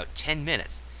of about 10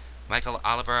 minutes, Michael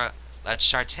Oliver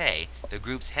Lacharte, the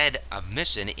group's head of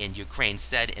mission in Ukraine,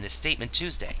 said in a statement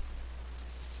Tuesday.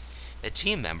 The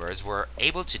team members were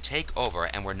able to take over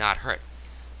and were not hurt,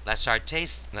 Lacharte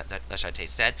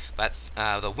said, but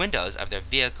the windows of their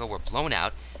vehicle were blown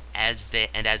out, as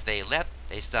they left,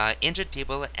 they saw injured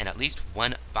people and at least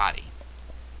one body.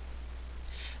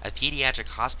 A pediatric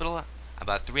hospital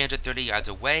about 330 yards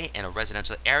away in a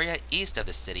residential area east of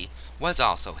the city was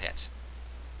also hit.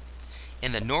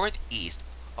 In the northeast,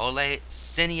 Ole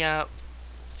Sinyahubov,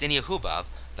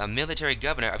 the military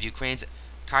governor of Ukraine's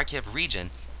Kharkiv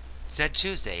region, said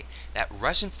Tuesday that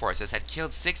Russian forces had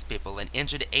killed 6 people and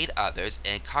injured 8 others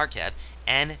in Kharkiv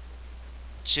and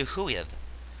Chuhuiv.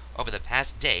 Over the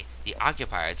past day, the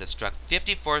occupiers have struck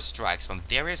 54 strikes from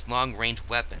various long-range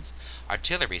weapons,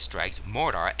 artillery strikes,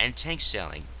 mortar, and tank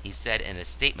shelling, he said in a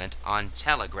statement on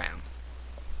Telegram.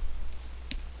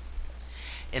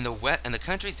 In the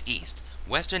country's east,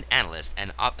 Western analysts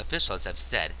and officials have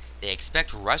said they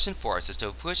expect Russian forces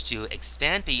to push to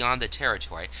expand beyond the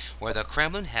territory where the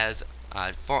Kremlin has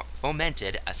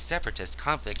fomented a separatist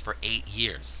conflict for 8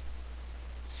 years.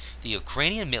 The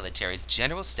Ukrainian military's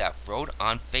general staff wrote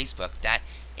on Facebook that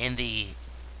in the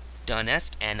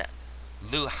Donetsk and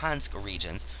Luhansk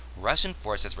regions, Russian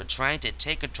forces were trying to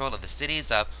take control of the cities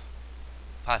of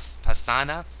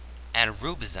Pasana and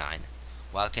Rubizan,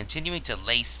 while continuing to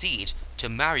lay siege to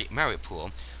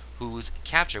Mariupol, whose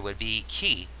capture would be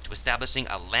key to establishing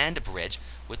a land bridge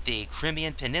with the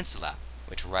Crimean Peninsula,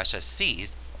 which Russia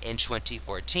seized in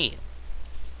 2014.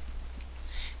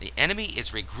 The enemy is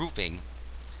regrouping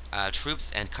troops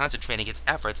and concentrating its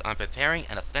efforts on preparing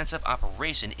an offensive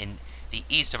operation in the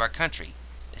east of our country,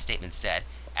 the statement said,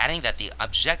 adding that the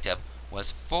objective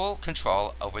was full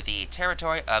control over the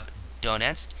territory of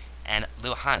Donetsk and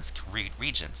Luhansk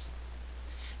regions.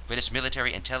 British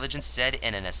military intelligence said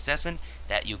in an assessment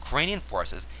that Ukrainian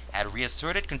forces had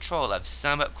reasserted control of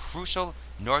some crucial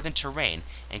northern terrain,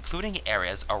 including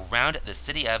areas around the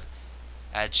city of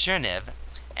Cherniv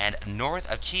and north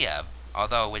of Kiev,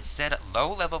 although it said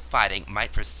low-level fighting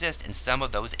might persist in some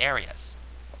of those areas.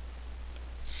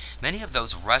 Many of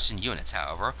those Russian units,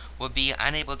 however, will be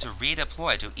unable to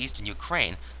redeploy to eastern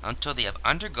Ukraine until they have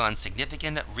undergone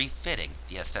significant refitting,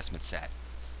 the assessment said.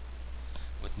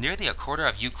 With nearly a quarter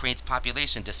of Ukraine's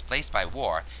population displaced by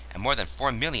war and more than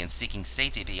 4 million seeking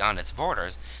safety beyond its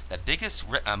borders, the biggest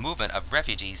movement of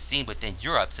refugees seen within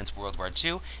Europe since World War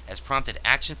II has prompted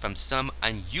action from some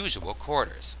unusual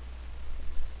quarters.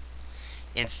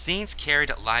 In scenes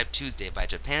carried live Tuesday by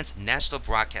Japan's national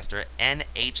broadcaster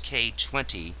NHK,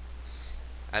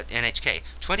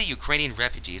 20 Ukrainian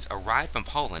refugees arrived from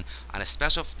Poland on a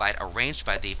special flight arranged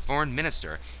by the foreign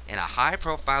minister in a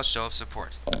high-profile show of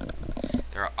support.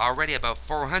 There are already about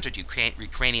 400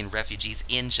 Ukrainian refugees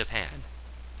in Japan.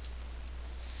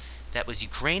 That was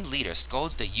Ukraine leader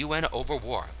scolds the UN over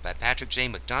war by Patrick J.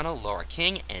 McDonald, Laura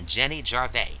King, and Jenny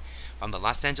Jarve from the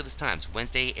Los Angeles Times,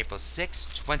 Wednesday, April 6,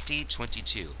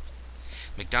 2022.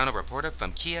 McDonald reported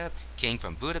from Kiev, King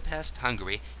from Budapest,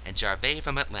 Hungary, and Jarve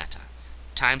from Atlanta.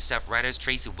 Times staff writers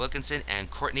Tracy Wilkinson and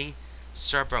Courtney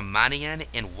Subramanian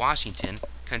in Washington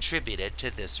contributed to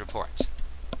this report.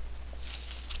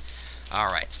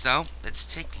 Alright, so let's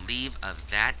take leave of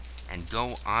that and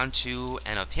go on to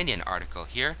an opinion article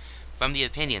here from the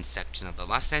opinion section of the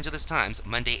Los Angeles Times,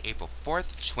 Monday, April 4th,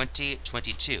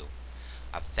 2022.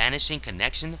 A vanishing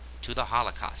connection to the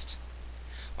Holocaust.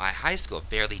 My high school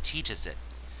barely teaches it.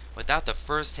 Without the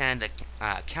first-hand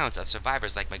accounts of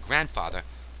survivors like my grandfather,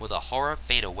 will the horror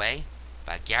fade away?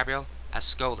 By Gabriel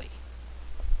Ascoli.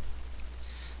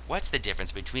 What's the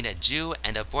difference between a Jew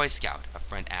and a Boy Scout? A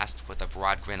friend asked with a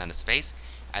broad grin on his face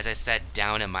as I sat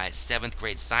down in my 7th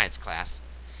grade science class.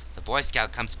 The Boy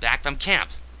Scout comes back from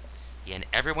camp! He and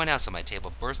everyone else on my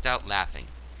table burst out laughing.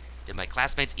 Did my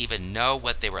classmates even know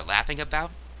what they were laughing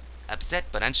about? Upset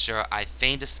but unsure, I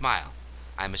feigned a smile.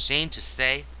 I am ashamed to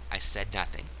say I said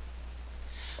nothing.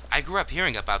 I grew up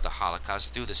hearing about the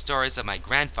Holocaust through the stories of my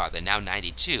grandfather, now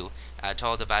 92,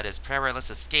 told about his perilous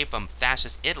escape from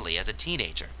fascist Italy as a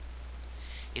teenager.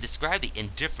 He described the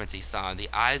indifference he saw in the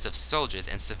eyes of soldiers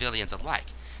and civilians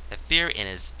alike, the fear in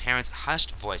his parents'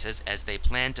 hushed voices as they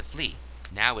planned to flee.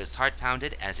 Now his heart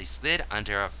pounded as he slid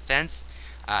under a fence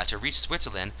to reach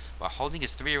Switzerland while holding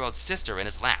his 3-year-old sister in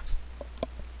his lap.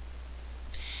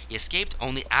 He escaped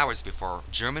only hours before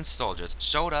German soldiers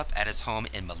showed up at his home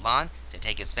in Milan to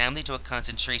take his family to a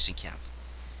concentration camp.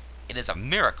 It is a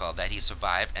miracle that he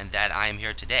survived and that I am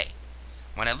here today.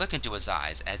 When I look into his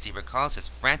eyes as he recalls his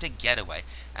frantic getaway,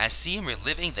 I see him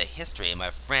reliving the history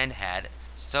my friend had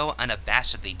so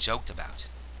unabashedly joked about.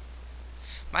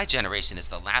 My generation is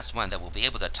the last one that will be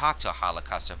able to talk to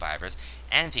Holocaust survivors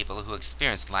and people who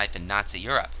experienced life in Nazi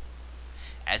Europe.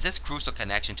 As this crucial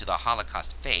connection to the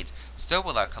Holocaust fades, so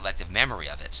will our collective memory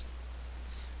of it.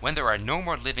 When there are no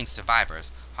more living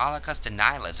survivors, Holocaust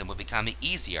denialism will become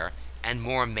easier and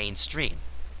more mainstream.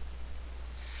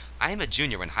 I am a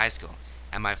junior in high school,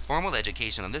 and my formal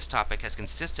education on this topic has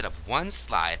consisted of one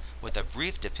slide with a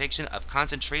brief depiction of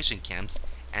concentration camps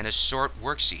and a short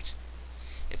worksheet.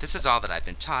 If this is all that I've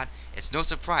been taught, it's no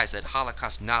surprise that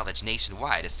Holocaust knowledge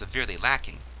nationwide is severely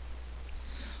lacking.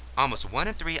 Almost 1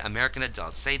 in 3 American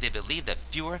adults say they believe that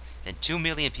fewer than 2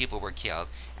 million people were killed,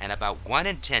 and about 1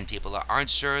 in 10 people aren't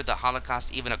sure the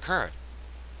Holocaust even occurred.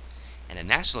 In a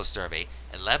national survey,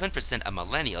 11% of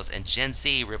millennials and Gen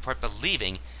Z report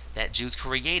believing that Jews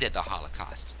created the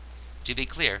Holocaust. To be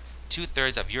clear,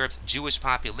 2/3 of Europe's Jewish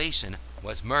population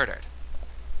was murdered.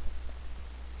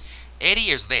 80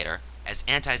 years later, as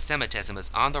anti-Semitism is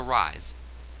on the rise,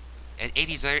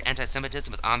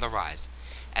 anti-Semitism is on the rise.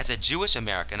 As a Jewish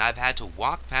American, I've had to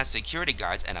walk past security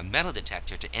guards and a metal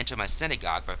detector to enter my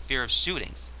synagogue for fear of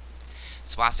shootings.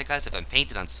 Swastikas have been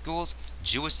painted on schools,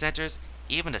 Jewish centers,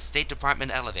 even a State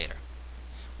Department elevator.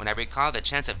 When I recall the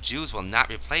chance of Jews will not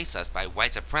replace us by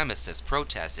white supremacist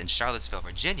protests in Charlottesville,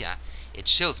 Virginia, it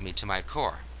chills me to my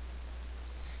core.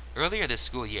 Earlier this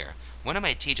school year, one of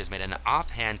my teachers made an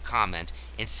offhand comment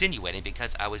insinuating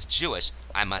because I was Jewish,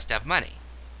 I must have money.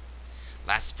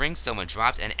 Last spring, someone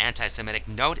dropped an anti-Semitic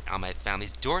note on my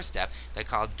family's doorstep that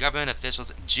called government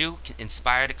officials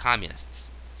Jew-inspired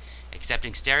communists.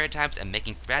 Accepting stereotypes and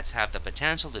making threats have the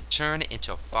potential to turn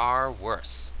into far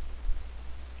worse.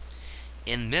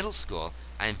 In middle school,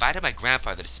 I invited my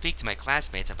grandfather to speak to my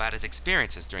classmates about his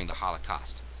experiences during the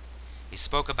Holocaust. He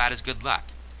spoke about his good luck.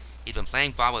 He'd been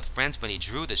playing ball with friends when he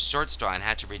drew the short straw and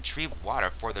had to retrieve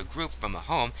water for the group from a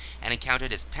home and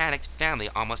encountered his panicked family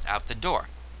almost out the door.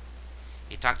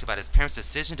 He talked about his parents'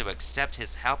 decision to accept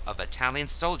his help of Italian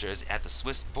soldiers at the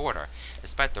Swiss border,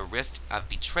 despite the risk of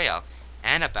betrayal,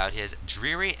 and about his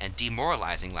dreary and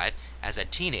demoralizing life as a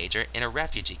teenager in a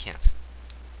refugee camp.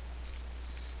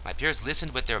 My peers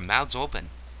listened with their mouths open,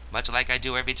 much like I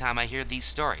do every time I hear these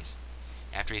stories.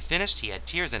 After he finished, he had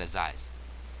tears in his eyes.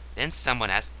 Then someone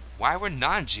asked, what were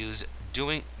non-Jews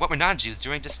doing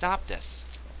to stop this?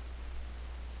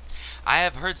 I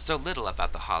have heard so little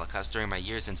about the Holocaust during my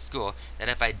years in school that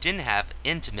if I didn't have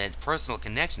intimate personal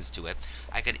connections to it,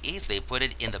 I could easily put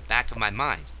it in the back of my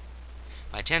mind.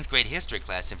 My 10th grade history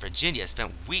class in Virginia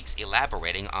spent weeks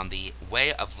elaborating on the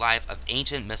way of life of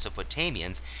ancient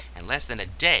Mesopotamians and less than a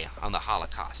day on the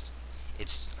Holocaust.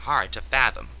 It's hard to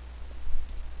fathom.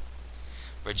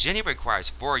 Virginia requires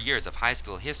 4 years of high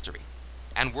school history,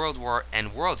 and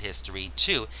world history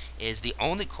too is the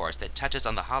only course that touches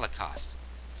on the Holocaust.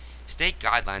 State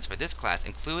guidelines for this class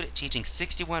include teaching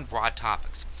 61 broad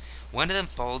topics. One of them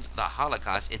folds the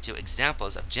Holocaust into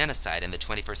examples of genocide in the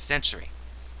 21st century.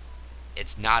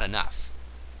 It's not enough.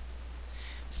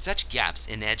 Such gaps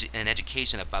in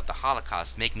education about the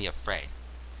Holocaust make me afraid.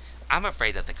 I'm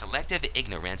afraid that the collective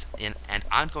ignorance and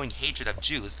ongoing hatred of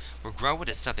Jews will grow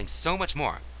into something so much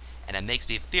more, and it makes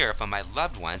me fear for my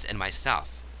loved ones and myself.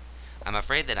 I'm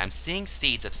afraid that I'm seeing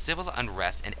seeds of civil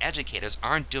unrest and educators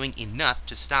aren't doing enough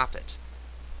to stop it.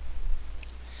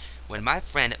 When my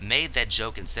friend made that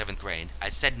joke in 7th grade, I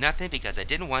said nothing because I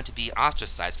didn't want to be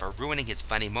ostracized for ruining his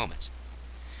funny moment.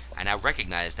 I now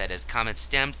recognize that his comment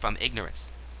stemmed from ignorance.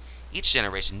 Each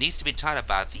generation needs to be taught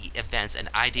about the events and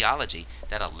ideology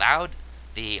that allowed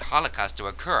the Holocaust to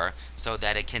occur, so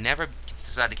that it can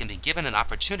be given an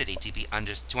opportunity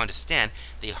to understand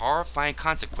the horrifying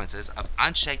consequences of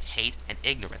unchecked hate and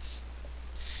ignorance.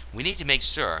 We need to make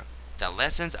sure the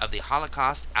lessons of the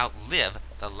Holocaust outlive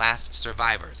the last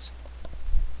survivors.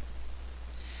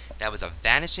 That was A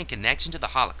Vanishing Connection to the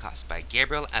Holocaust by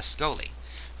Gabriel Ascoli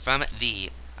from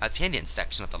the opinion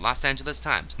section of the Los Angeles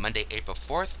Times, Monday, April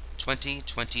 4th,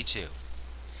 2022.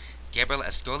 Gabriel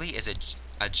Ascoli is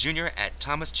a junior at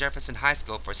Thomas Jefferson High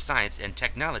School for Science and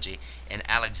Technology in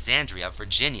Alexandria,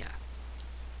 Virginia.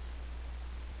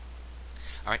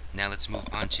 All right, now let's move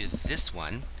on to this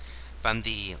one from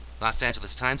the Los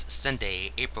Angeles Times,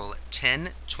 Sunday, April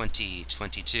 10,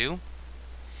 2022.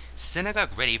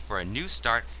 Synagogue ready for a new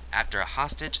start after a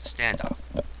hostage standoff.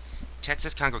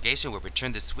 Texas congregation will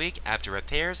return this week after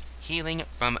repairs healing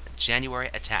from January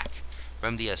attack.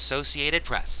 From the Associated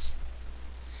Press.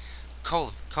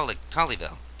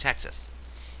 Colleyville, Texas.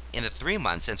 In the 3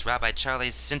 months since Rabbi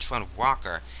Charlie Cintron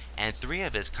Walker and 3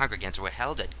 of his congregants were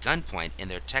held at gunpoint in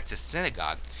their Texas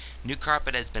synagogue, new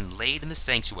carpet has been laid in the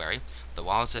sanctuary, the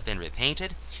walls have been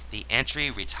repainted, the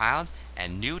entry retiled,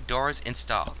 and new doors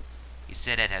installed. He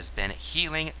said it has been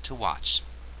healing to watch.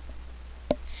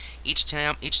 Each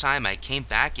time I came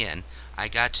back in, I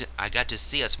got to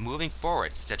see us moving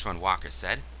forward, Citron Walker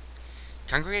said.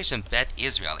 Congregation Beth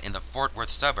Israel in the Fort Worth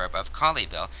suburb of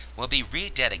Colleyville will be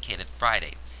rededicated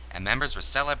Friday, and members will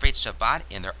celebrate Shabbat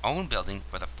in their own building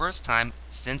for the first time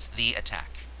since the attack.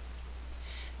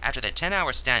 After the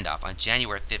 10-hour standoff on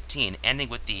January 15, ending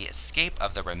with the escape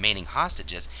of the remaining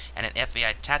hostages and an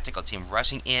FBI tactical team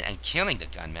rushing in and killing the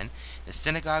gunmen, the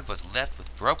synagogue was left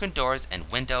with broken doors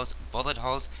and windows, bullet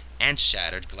holes, and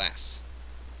shattered glass.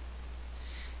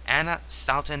 Anna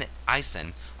Salton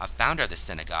Eisen, a founder of the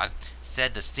synagogue,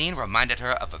 said the scene reminded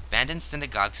her of abandoned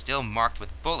synagogues still marked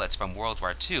with bullets from World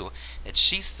War II that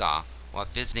she saw while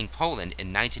visiting Poland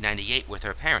in 1998 with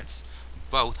her parents,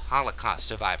 both Holocaust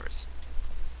survivors.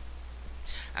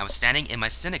 I was standing in my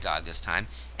synagogue this time,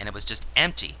 and it was just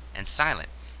empty and silent,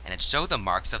 and it showed the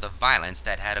marks of the violence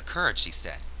that had occurred, she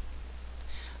said.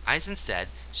 Eisen said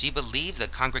she believes the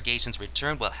congregation's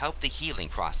return will help the healing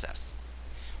process.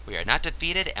 We are not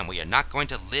defeated, and we are not going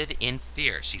to live in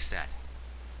fear, she said.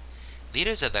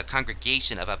 Leaders of the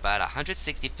congregation of about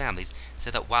 160 families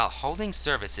said that while holding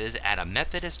services at a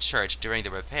Methodist church during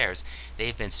the repairs,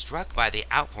 they've been struck by the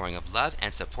outpouring of love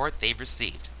and support they've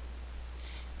received.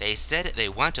 They said they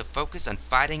want to focus on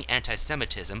fighting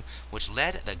anti-Semitism, which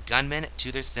led the gunmen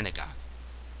to their synagogue.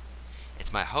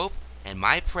 It's my hope and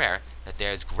my prayer that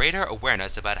there is greater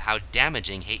awareness about how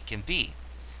damaging hate can be,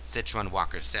 Citron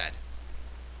Walker said,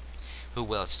 who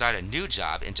will start a new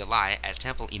job in July at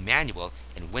Temple Emmanuel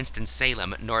in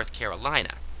Winston-Salem, North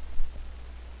Carolina.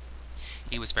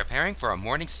 He was preparing for a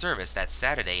morning service that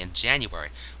Saturday in January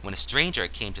when a stranger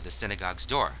came to the synagogue's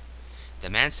door. The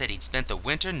man said he'd spent the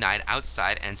winter night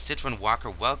outside, and Citron Walker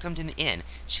welcomed him in,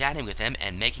 chatting with him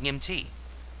and making him tea.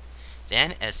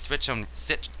 Then, as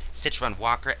Citron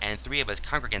Walker and 3 of his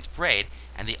congregants prayed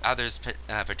and the others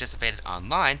participated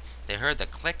online, they heard the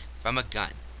click from a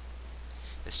gun.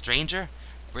 The stranger,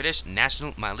 British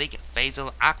national Malik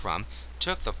Faisal Akram,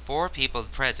 took the 4 people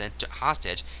present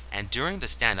hostage and during the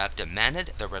standoff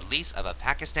demanded the release of a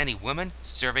Pakistani woman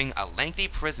serving a lengthy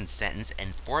prison sentence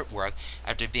in Fort Worth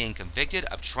after being convicted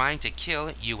of trying to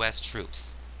kill U.S.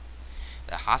 troops.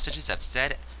 The hostages have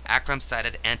said Akram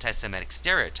cited anti-Semitic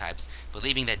stereotypes,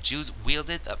 believing that Jews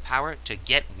wielded the power to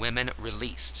get women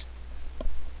released.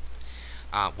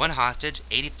 One hostage,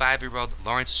 85-year-old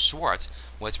Lawrence Schwartz,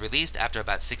 was released after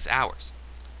about 6 hours.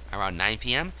 Around 9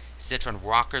 p.m., Citron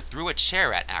Walker threw a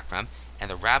chair at Akram, and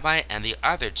the rabbi and the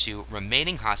other 2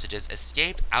 remaining hostages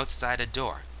escaped outside a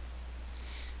door.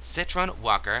 Citron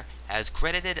Walker has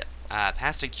credited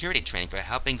past security training for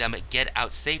helping them get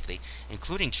out safely,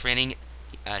 including training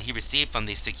he received from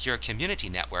the Secure Community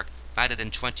Network, founded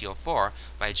in 2004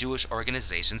 by Jewish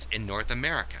organizations in North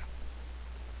America.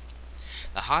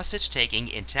 The hostage-taking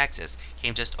in Texas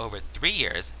came just over 3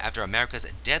 years after America's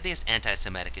deadliest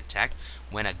anti-Semitic attack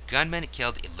when a gunman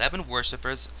killed 11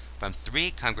 worshippers from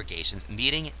 3 congregations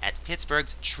meeting at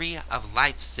Pittsburgh's Tree of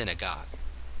Life Synagogue.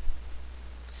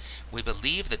 We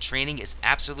believe the training is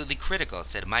absolutely critical,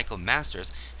 said Michael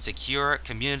Masters, Secure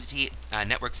Community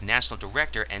Network's National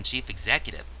Director and Chief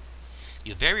Executive.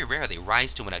 You very rarely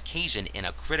rise to an occasion in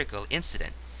a critical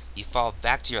incident. You fall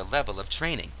back to your level of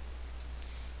training.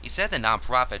 He said the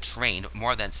nonprofit trained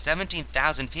more than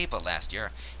 17,000 people last year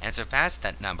and surpassed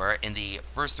that number in the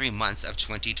first 3 months of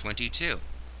 2022.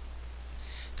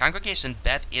 Congregation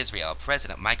Beth Israel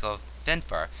President Michael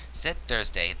Finfer said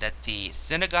Thursday that the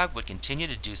synagogue would continue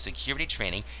to do security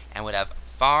training and would have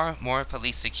far more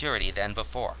police security than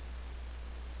before.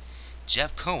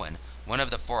 Jeff Cohen, one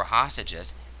of the four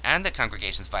hostages, and the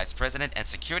congregation's vice president and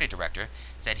security director,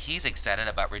 said he's excited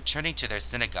about returning to their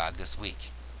synagogue this week.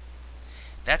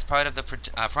 That's part of the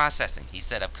processing, he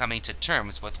said, of coming to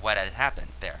terms with what had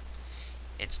happened there.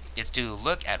 It's to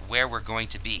look at where we're going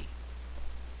to be.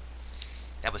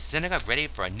 That was synagogue ready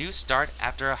for a new start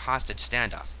after a hostage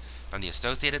standoff. From the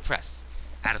Associated Press,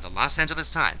 out of the Los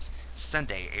Angeles Times,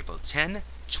 Sunday, April 10,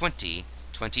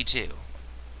 2022.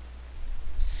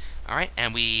 All right,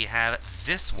 and we have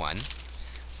this one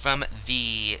from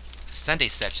the Sunday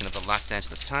section of the Los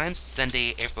Angeles Times,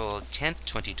 Sunday, April 10th,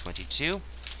 2022.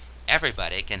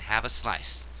 Everybody can have a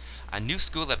slice. A new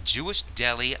school of Jewish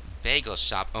deli bagel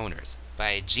shop owners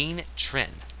by Jean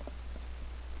Trin.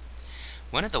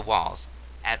 One of the walls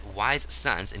at Wise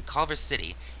Sons in Culver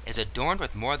City is adorned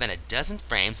with more than a dozen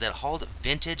frames that hold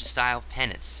vintage-style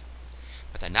pennants.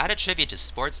 But they're not a tribute to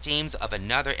sports teams of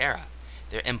another era.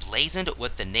 They're emblazoned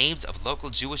with the names of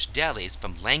local Jewish delis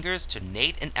from Langer's to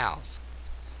Nate and Al's.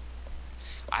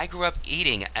 I grew up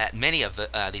eating at many of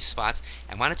these spots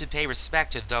and wanted to pay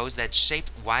respect to those that shaped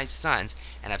Wise Sons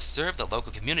and have served the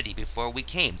local community before we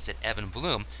came, said Evan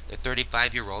Bloom, the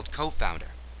 35-year-old co-founder.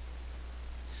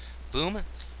 Bloom,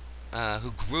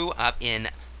 who grew up in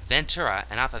Ventura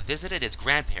and often visited his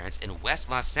grandparents in West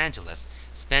Los Angeles,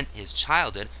 spent his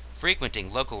childhood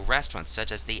frequenting local restaurants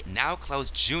such as the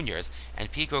now-closed Junior's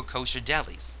and Pico Kosher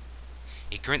Delis.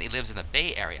 He currently lives in the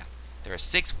Bay Area. There are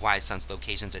 6 Wise Sons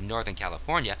locations in Northern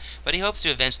California, but he hopes to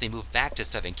eventually move back to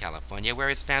Southern California where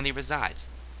his family resides.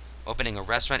 Opening a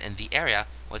restaurant in the area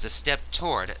was a step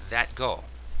toward that goal.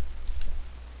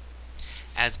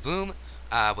 As Bloom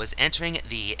was entering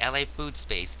the LA food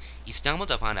space, he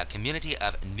stumbled upon a community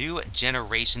of new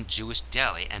generation Jewish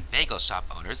deli and bagel shop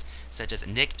owners, such as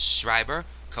Nick Schreiber,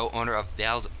 co-owner of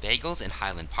Bell's Bagels in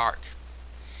Highland Park.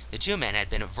 The two men had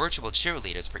been virtual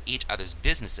cheerleaders for each other's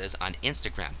businesses on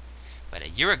Instagram, but a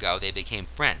year ago they became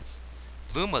friends.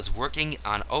 Bloom was working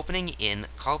on opening in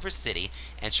Culver City,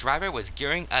 and Schreiber was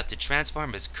gearing up to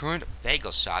transform his current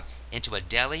bagel shop into a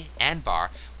deli and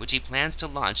bar, which he plans to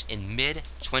launch in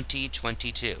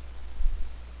mid-2022.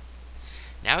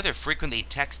 Now they frequently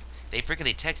text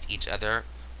each other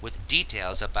with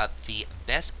details about the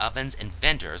best ovens and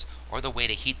vendors or the way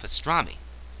to heat pastrami.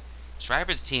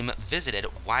 Schreiber's team visited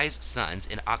Wise Sons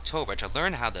in October to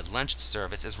learn how the lunch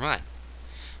service is run.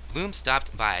 Bloom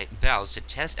stopped by Bell's to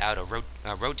test out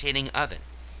a rotating oven.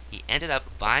 He ended up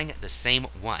buying the same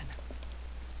one.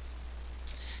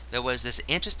 There was this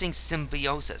interesting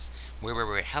symbiosis where we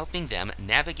were helping them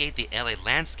navigate the LA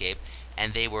landscape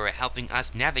and they were helping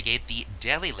us navigate the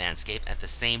deli landscape at the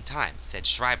same time, said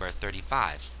Schreiber,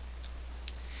 35.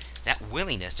 That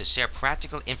willingness to share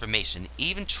practical information,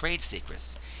 even trade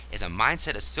secrets, is a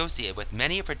mindset associated with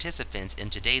many participants in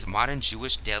today's modern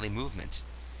Jewish deli movement.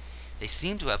 They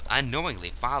seem to have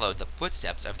unknowingly followed the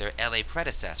footsteps of their LA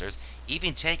predecessors,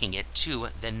 even taking it to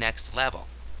the next level.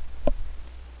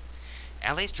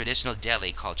 LA's traditional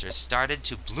deli culture started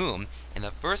to bloom in the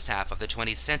first half of the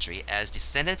 20th century as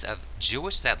descendants of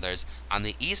Jewish settlers on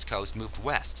the East Coast moved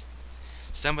west.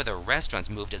 Some of the restaurants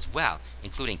moved as well,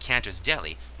 including Cantor's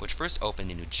Deli, which first opened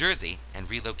in New Jersey and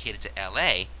relocated to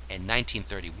LA in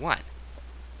 1931.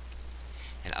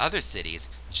 In other cities,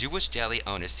 Jewish deli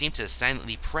owners seem to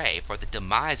silently pray for the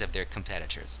demise of their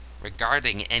competitors,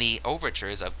 regarding any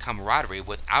overtures of camaraderie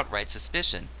with outright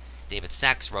suspicion. David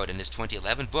Sachs wrote in his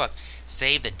 2011 book,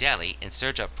 Save the Deli, in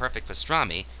Search of Perfect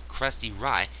Pastrami, Crusty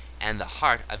Rye, and the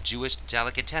Heart of Jewish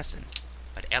Delicatessen.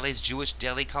 But LA's Jewish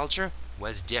deli culture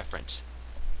was different.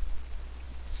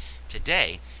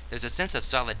 Today, there's a sense of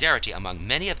solidarity among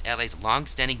many of LA's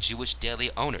long-standing Jewish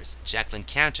deli owners. Jacqueline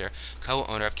Cantor,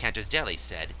 co-owner of Cantor's Deli,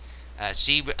 said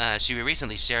she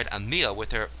recently shared a meal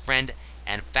with her friend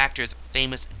and Factor's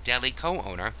famous deli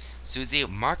co-owner, Susie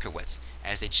Markowitz,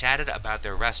 as they chatted about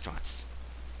their restaurants.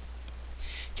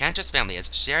 Cantor's family has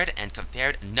shared and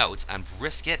compared notes on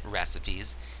brisket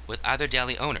recipes with other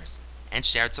deli owners and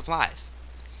shared supplies.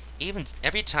 Even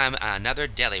every time another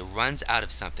deli runs out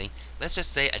of something, let's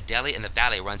just say a deli in the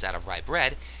valley runs out of rye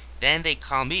bread, then they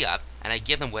call me up and I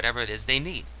give them whatever it is they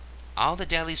need. All the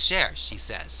delis share, she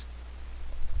says.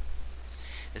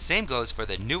 The same goes for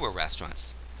the newer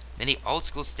restaurants. Many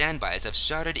old-school standbys have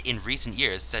shuttered in recent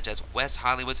years, such as West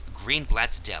Hollywood's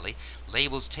Greenblatt's Deli,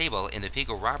 Label's Table in the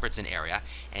Pico Robertson area,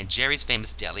 and Jerry's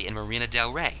Famous Deli in Marina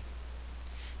del Rey.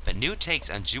 But new takes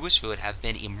on Jewish food have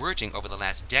been emerging over the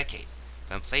last decade.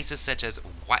 from places such as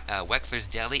Wexler's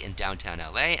Deli in downtown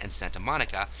LA and Santa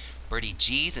Monica, Bertie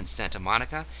G's in Santa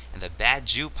Monica, and the Bad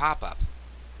Jew Pop-Up.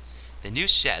 The new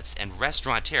chefs and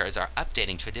restaurateurs are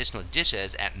updating traditional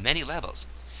dishes at many levels.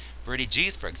 Bertie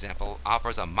G's, for example,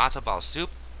 offers a matzo ball soup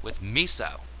with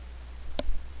miso.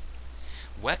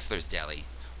 Wexler's Deli,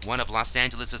 one of Los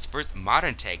Angeles' first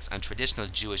modern takes on traditional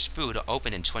Jewish food,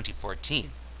 opened in 2014.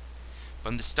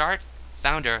 From the start,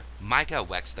 founder Micah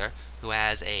Wexler, who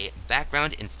has a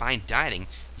background in fine dining,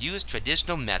 used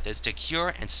traditional methods to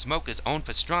cure and smoke his own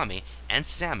pastrami and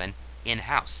salmon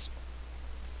in-house.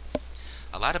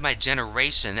 A lot of my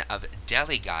generation of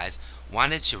deli guys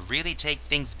wanted to really take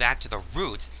things back to the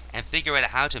roots and figure out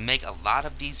how to make a lot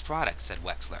of these products, said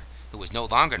Wexler, who was no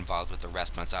longer involved with the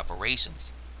restaurant's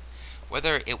operations.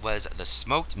 Whether it was the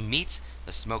smoked meats,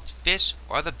 the smoked fish,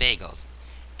 or the bagels,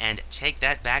 and take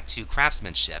that back to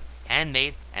craftsmanship,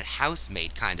 handmade and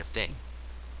house-made kind of thing.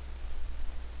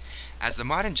 As the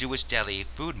modern Jewish deli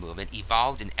food movement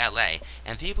evolved in LA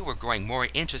and people were growing more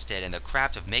interested in the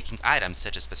craft of making items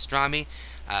such as pastrami,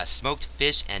 smoked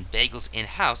fish, and bagels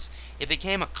in-house, it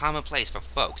became a commonplace for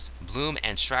folks, Bloom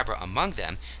and Schreiber among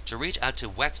them, to reach out to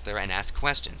Wexler and ask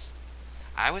questions.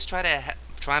 I always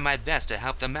try my best to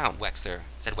help them out,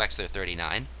 said Wexler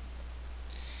 39.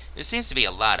 There seems to be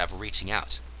a lot of reaching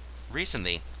out.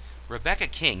 Recently, Rebecca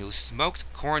King, who smokes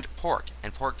corned pork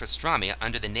and pork pastrami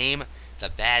under the name The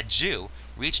Bad Jew,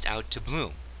 reached out to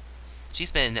Bloom.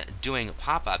 She's been doing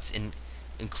pop-ups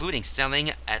including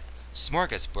selling at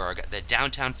Smorgasburg, the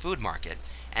downtown food market,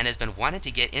 and has been wanting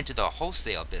to get into the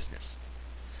wholesale business.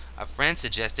 A friend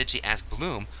suggested she ask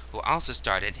Bloom, who also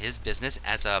started his business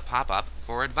as a pop-up,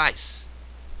 for advice.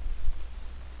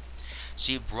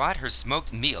 She brought her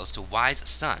smoked meals to Wise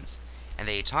Sons, and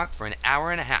they talked for an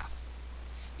hour and a half.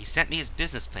 He sent me his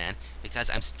business plan because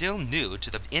I'm still new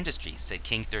to the industry, said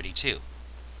King 32.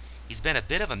 He's been a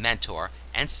bit of a mentor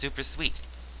and super sweet.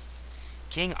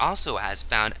 King also has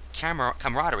found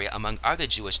camaraderie among other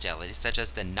Jewish delis, such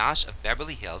as the Nosh of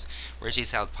Beverly Hills, where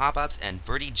she's held pop-ups, and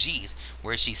Bertie G's,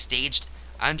 where she staged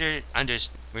under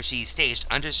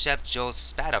Chef Joel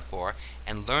Spatafor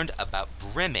and learned about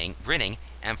brinning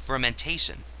and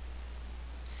fermentation.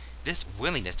 This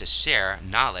willingness to share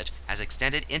knowledge has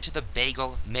extended into the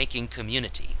bagel making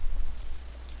community.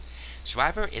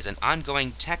 Schreiber is an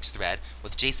ongoing text thread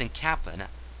with Jason Kaplan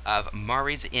of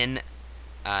Murray's in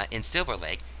Silver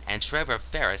Lake and Trevor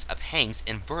Ferris of Hank's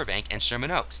in Burbank and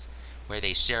Sherman Oaks, where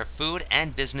they share food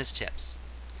and business tips.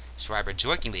 Schreiber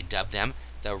jokingly dubbed them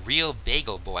the real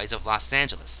bagel boys of Los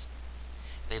Angeles.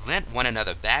 They lent one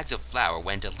another bags of flour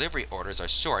when delivery orders are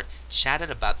short,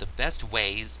 chatted about the best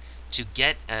ways to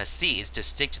get seeds to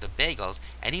stick to the bagels,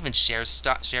 and even shared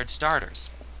starters.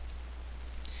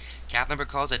 Kaplan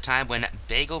recalls a time when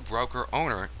bagel broker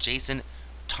owner Jason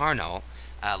Tarnall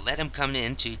let him come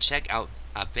in to check out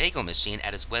a bagel machine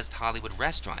at his West Hollywood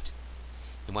restaurant.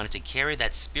 He wanted to carry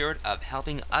that spirit of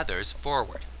helping others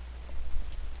forward.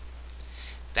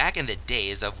 Back in the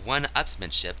days of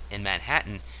one-upsmanship in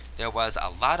Manhattan, there was a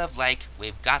lot of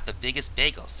we've got the biggest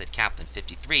bagels, said Kaplan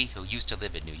 53, who used to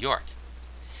live in New York.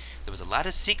 There was a lot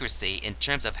of secrecy in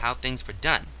terms of how things were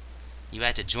done. You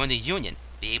had to join the union,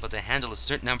 be able to handle a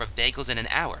certain number of bagels in an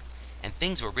hour, and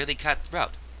things were really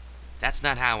cutthroat. That's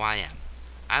not how I am.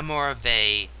 I'm more of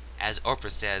a, as Oprah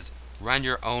says, run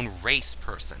your own race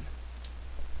person.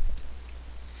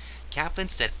 Kaplan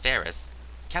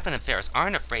and Ferris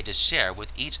aren't afraid to share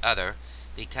with each other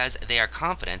because they are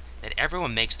confident that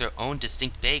everyone makes their own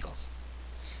distinct bagels.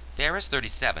 Ferris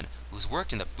 37, who's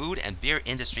worked in the food and beer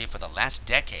industry for the last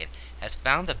decade, has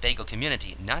found the bagel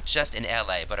community, not just in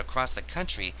LA but across the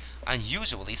country,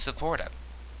 unusually supportive.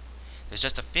 There's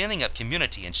just a feeling of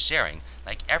community and sharing,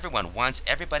 like everyone wants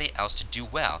everybody else to do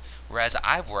well, whereas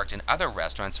I've worked in other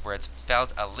restaurants where it's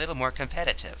felt a little more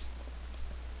competitive.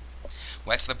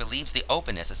 Wexler believes the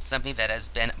openness is something that has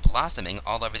been blossoming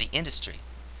all over the industry,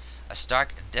 a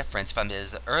stark difference from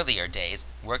his earlier days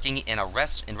working in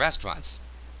restaurants.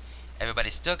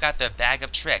 Everybody's still got their bag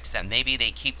of tricks that maybe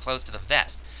they keep close to the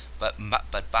vest, but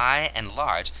by and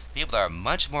large, people are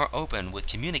much more open with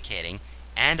communicating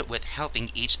and with helping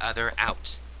each other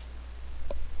out.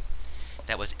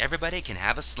 That was Everybody Can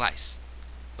Have a Slice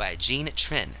by Gene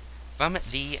Trin from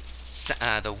the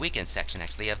weekend section,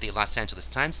 actually, of the Los Angeles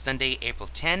Times, Sunday, April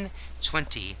 10,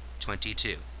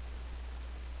 2022.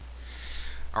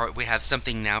 All right, we have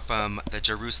something now from the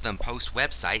Jerusalem Post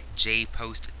website,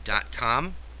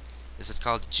 jpost.com. This is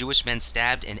called Jewish Men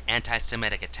Stabbed in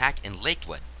Anti-Semitic Attack in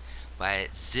Lakewood by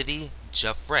Zivi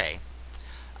Joffre,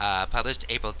 published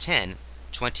April 10,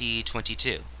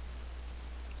 2022.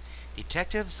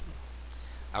 Detectives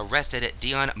arrested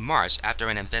Dion March after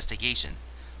an investigation.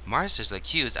 March is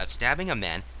accused of stabbing a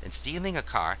man, then stealing a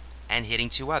car, and hitting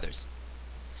two others.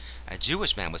 A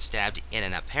Jewish man was stabbed in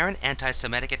an apparent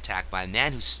anti-Semitic attack by a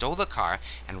man who stole a car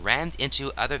and rammed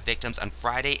into other victims on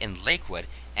Friday in Lakewood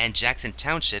and Jackson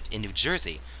Township in New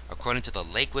Jersey, according to the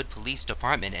Lakewood Police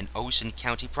Department and Ocean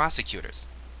County prosecutors.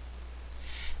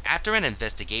 After an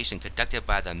investigation conducted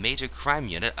by the Major Crime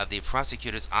Unit of the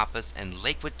Prosecutor's Office and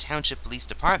Lakewood Township Police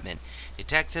Department,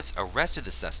 detectives arrested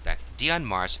the suspect, Dion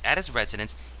March, at his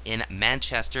residence in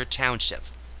Manchester Township.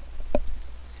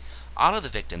 All of the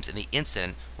victims in the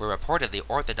incident were reportedly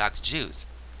Orthodox Jews.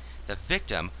 The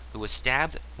victim, who was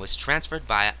stabbed, was transferred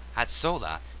by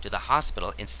Hatzolah to the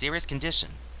hospital in serious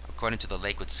condition, according to the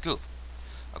Lakewood Scoop.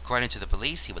 According to the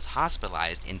police, he was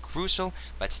hospitalized in crucial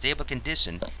but stable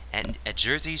condition at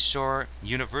Jersey Shore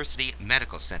University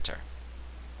Medical Center.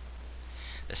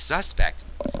 The suspect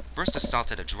first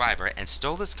assaulted a driver and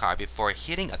stole his car before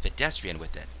hitting a pedestrian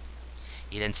with it.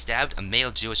 He then stabbed a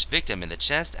male Jewish victim in the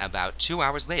chest. About 2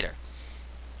 hours later,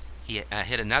 he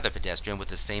hit another pedestrian with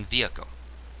the same vehicle.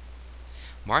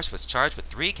 March was charged with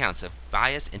 3 counts of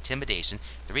bias intimidation,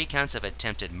 3 counts of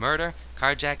attempted murder,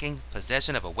 carjacking,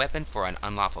 possession of a weapon for an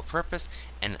unlawful purpose,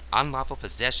 and unlawful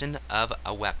possession of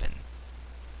a weapon.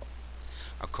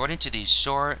 According to the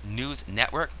Shore News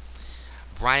Network,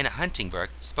 Brian Huntingberg,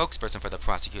 spokesperson for the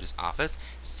prosecutor's office,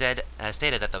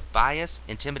 stated that the bias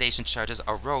intimidation charges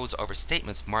arose over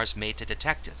statements March made to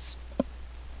detectives.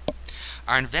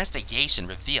 Our investigation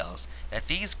reveals that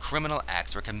these criminal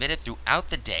acts were committed throughout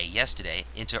the day yesterday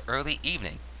into early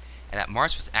evening, and that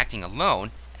March was acting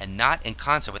alone and not in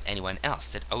concert with anyone else,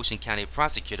 said Ocean County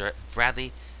Prosecutor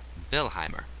Bradley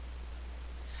Billheimer.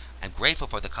 I'm grateful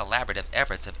for the collaborative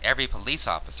efforts of every police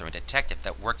officer and detective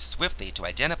that worked swiftly to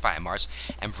identify March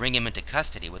and bring him into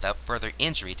custody without further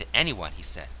injury to anyone, he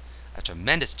said. A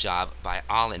tremendous job by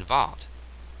all involved.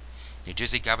 New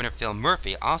Jersey Governor Phil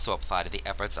Murphy also applauded the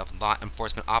efforts of law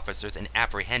enforcement officers in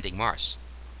apprehending March.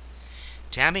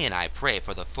 Tammy and I pray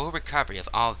for the full recovery of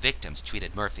all victims,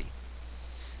 tweeted Murphy.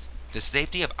 The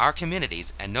safety of our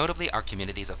communities, and notably our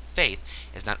communities of faith,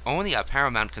 is not only a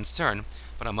paramount concern,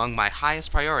 but among my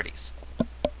highest priorities.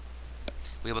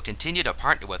 We will continue to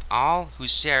partner with all who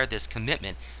share this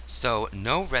commitment so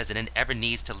no resident ever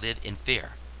needs to live in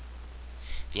fear.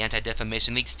 The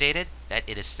Anti-Defamation League stated that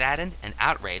it is saddened and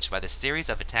outraged by the series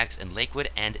of attacks in Lakewood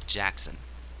and Jackson.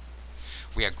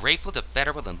 We are grateful to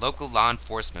federal and local law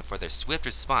enforcement for their swift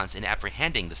response in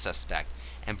apprehending the suspect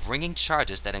and bringing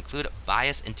charges that include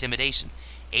bias intimidation,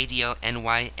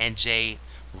 ADL-NYNJ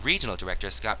Regional Director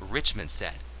Scott Richmond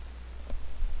said.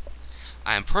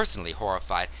 I am personally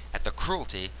horrified at the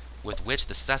cruelty with which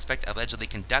the suspect allegedly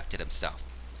conducted himself.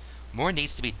 More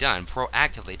needs to be done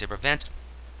proactively to prevent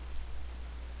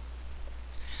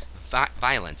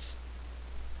violence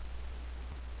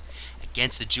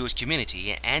against the Jewish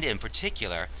community, and in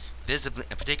particular,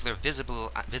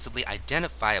 visibly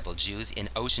identifiable Jews in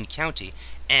Ocean County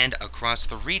and across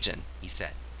the region, he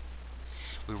said.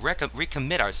 We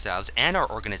recommit ourselves and our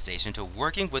organization to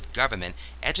working with government,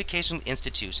 educational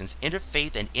institutions,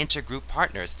 interfaith and intergroup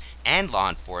partners, and law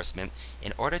enforcement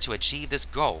in order to achieve this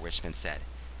goal, Richmond said.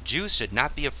 Jews should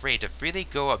not be afraid to freely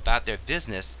go about their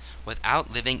business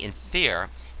without living in fear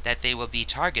that they will be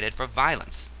targeted for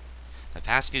violence. The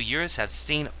past few years have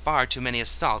seen far too many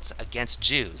assaults against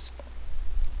Jews.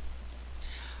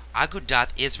 Agudath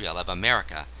Israel of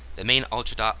America, the main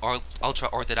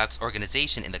ultra-Orthodox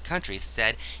organization in the country,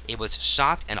 said it was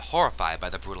shocked and horrified by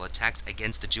the brutal attacks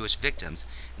against the Jewish victims,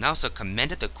 and also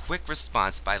commended the quick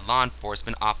response by law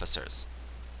enforcement officers.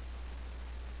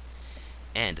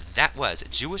 And that was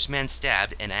Jewish Men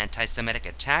Stabbed in Anti-Semitic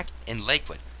Attack in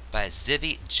Lakewood by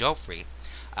Zivi Joffrey,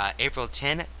 April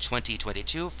 10,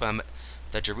 2022, from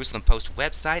the Jerusalem Post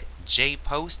website,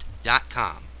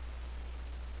 jpost.com.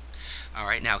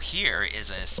 Alright, now here is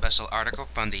a special article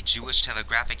from the Jewish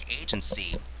Telegraphic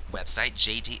Agency website,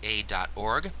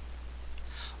 jda.org.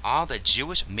 All the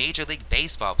Jewish Major League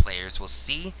Baseball players will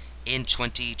see in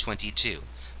 2022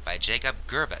 by Jacob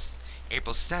Gervas,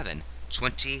 April 7,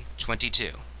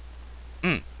 2022.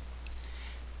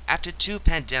 After two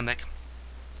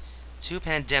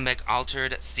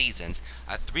pandemic-altered seasons,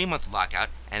 a 3-month lockout,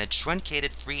 and a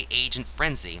truncated free agent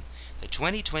frenzy, the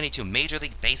 2022 Major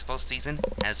League Baseball season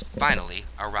has finally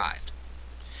arrived.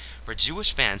 For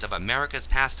Jewish fans of America's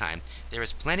pastime, there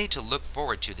is plenty to look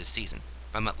forward to this season.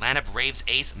 From Atlanta Braves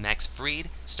ace Max Fried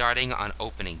starting on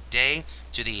opening day,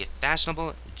 to the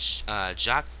fashionable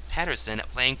Jock Pederson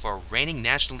playing for reigning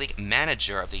National League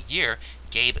Manager of the Year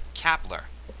Gabe Kapler.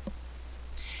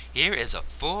 Here is a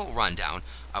full rundown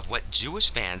of what Jewish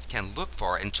fans can look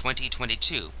for in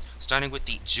 2022, starting with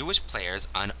the Jewish players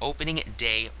on opening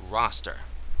day roster.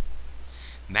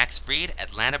 Max Fried,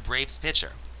 Atlanta Braves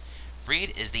pitcher.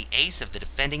 Fried is the ace of the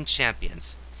defending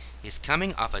champions. He's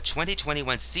coming off a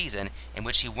 2021 season in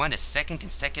which he won his second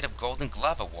consecutive Golden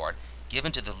Glove Award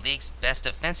given to the league's best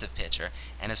offensive pitcher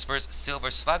and his first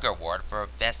Silver Slugger Award for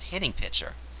best hitting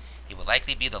pitcher. He will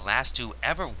likely be the last to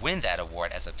ever win that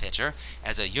award as a pitcher,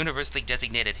 as a universally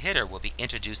designated hitter will be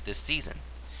introduced this season.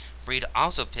 Fried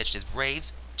also pitched his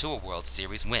Braves to a World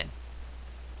Series win.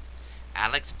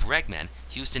 Alex Bregman,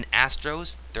 Houston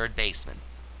Astros third baseman.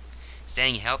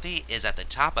 Staying healthy is at the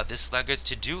top of this slugger's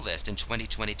to-do list in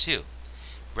 2022.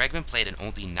 Bregman played in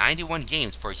only 91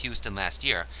 games for Houston last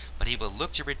year, but he will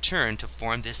look to return to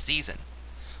form this season.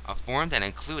 A form that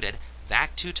included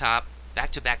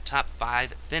back-to-back top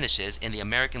 5 finishes in the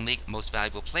American League Most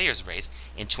Valuable Players race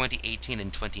in 2018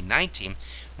 and 2019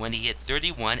 when he hit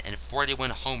 31 and 41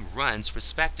 home runs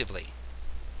respectively.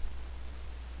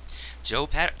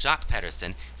 Jock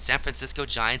Pederson, San Francisco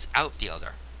Giants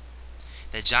outfielder.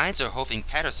 The Giants are hoping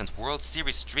Pederson's World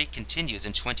Series streak continues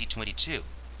in 2022.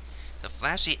 The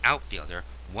flashy outfielder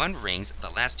won rings the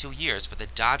last 2 years for the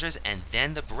Dodgers and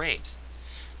then the Braves.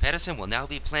 Pederson will now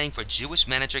be playing for Jewish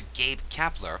manager Gabe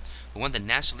Kapler, who won the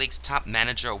National League's Top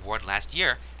Manager Award last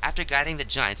year after guiding the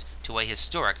Giants to a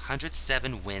historic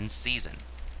 107-win season.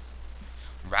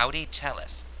 Rowdy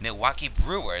Tellez, Milwaukee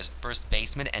Brewers first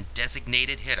baseman and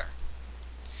designated hitter.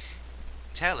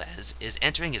 Tellez is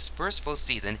entering his first full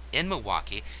season in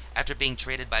Milwaukee after being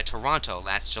traded by Toronto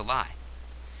last July.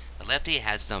 The lefty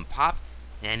has some pop,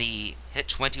 and he hit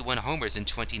 21 homers in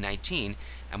 2019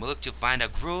 and will look to find a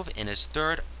groove in his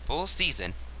third full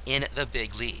season in the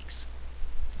big leagues.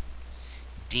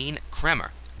 Dean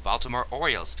Kremer, Baltimore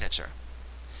Orioles pitcher.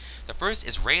 The first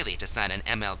Israeli to sign an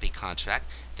MLB contract,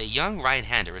 the young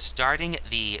right-hander is starting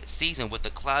the season with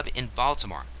the club in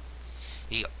Baltimore.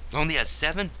 He only has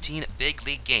 17 big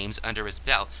league games under his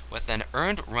belt with an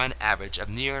earned run average of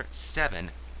near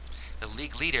 7. The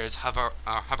league leaders hover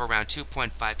around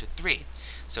 2.5 to 3,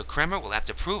 so Kremer will have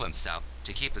to prove himself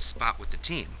to keep his spot with the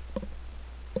team.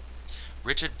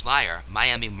 Richard Bleier,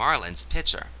 Miami Marlins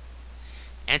pitcher.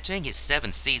 Entering his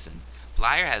 7th season,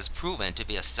 Bleier has proven to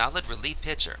be a solid relief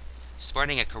pitcher,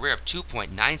 sporting a career of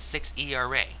 2.96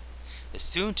 ERA. The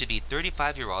soon-to-be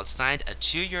 35-year-old signed a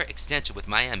 2-year extension with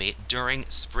Miami during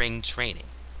spring training.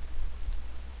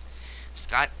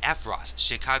 Scott Effross,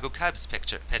 Chicago Cubs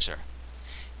pitcher.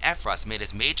 Effross made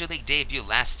his major league debut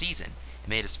last season and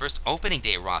made his first opening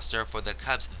day roster for the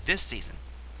Cubs this season.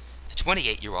 The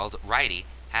 28-year-old righty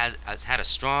has had a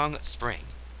strong spring.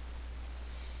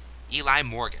 Eli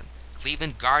Morgan,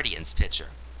 Cleveland Guardians pitcher.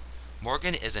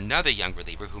 Morgan is another young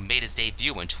reliever who made his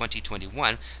debut in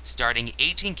 2021, starting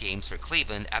 18 games for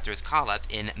Cleveland after his call-up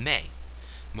in May.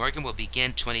 Morgan will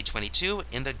begin 2022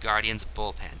 in the Guardians'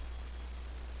 bullpen.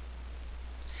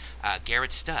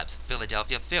 Garrett Stubbs,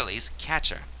 Philadelphia Phillies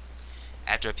catcher.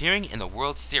 After appearing in the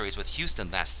World Series with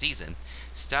Houston last season,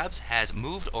 Stubbs has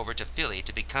moved over to Philly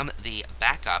to become the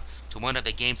backup to one of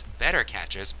the game's better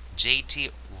catchers, JT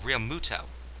Realmuto.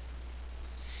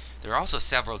 There are also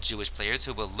several Jewish players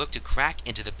who will look to crack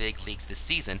into the big leagues this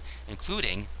season,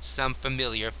 including some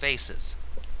familiar faces.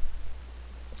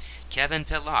 Kevin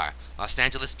Pillar, Los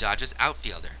Angeles Dodgers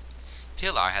outfielder.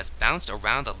 Pillar has bounced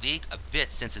around the league a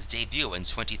bit since his debut in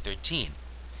 2013.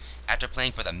 After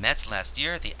playing for the Mets last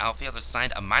year, the outfielder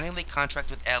signed a minor league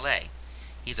contract with LA.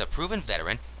 He's a proven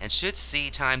veteran and should see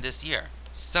time this year,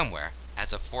 somewhere,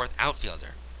 as a 4th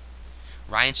outfielder.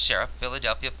 Ryan Sheriff,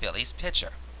 Philadelphia Phillies pitcher.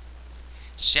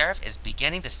 Sheriff is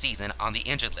beginning the season on the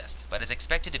injured list, but is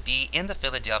expected to be in the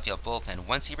Philadelphia bullpen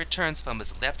once he returns from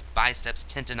his left biceps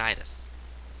tendonitis.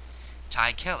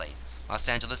 Ty Kelly, Los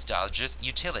Angeles Dodgers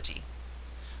utility.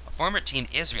 A former Team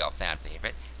Israel fan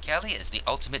favorite, Kelly is the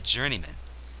ultimate journeyman.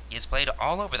 He has played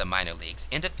all over the minor leagues,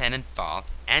 independent ball,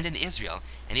 and in Israel,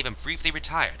 and even briefly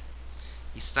retired.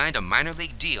 He signed a minor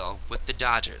league deal with the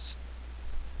Dodgers.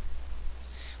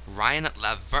 Ryan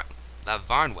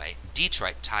Lavarnway,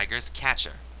 Detroit Tigers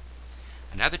catcher.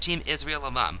 Another Team Israel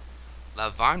alum,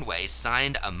 Lavarnway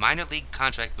signed a minor league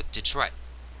contract with Detroit.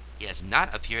 He has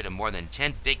not appeared in more than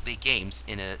 10 big league games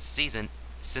in a season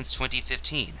since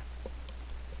 2015.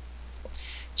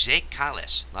 Jake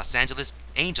Kalish, Los Angeles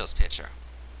Angels pitcher.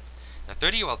 The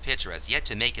 30-year-old pitcher has yet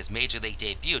to make his major league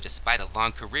debut despite a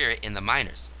long career in the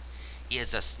minors. He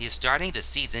is starting the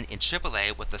season in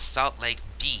AAA with the Salt Lake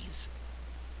Bees.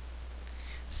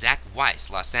 Zach Weiss,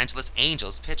 Los Angeles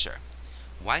Angels pitcher.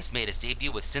 Weiss made his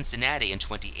debut with Cincinnati in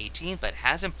 2018 but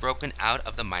hasn't broken out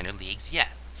of the minor leagues yet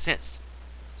since.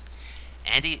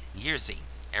 Andy Yearsey,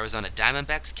 Arizona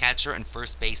Diamondbacks catcher and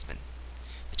first baseman.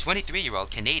 The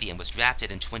 23-year-old Canadian was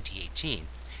drafted in 2018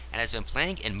 and has been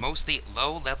playing in mostly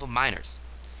low-level minors.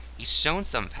 He's shown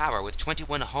some power with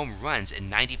 21 home runs in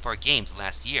 94 games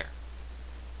last year.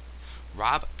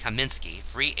 Rob Kaminsky,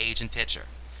 free agent pitcher.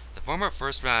 The former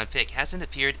first-round pick hasn't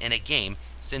appeared in a game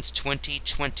since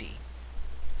 2020.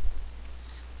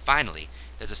 Finally,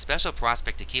 there's a special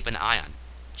prospect to keep an eye on,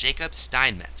 Jacob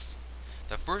Steinmetz.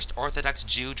 The first Orthodox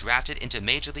Jew drafted into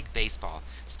Major League Baseball,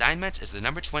 Steinmetz is the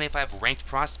number 25 ranked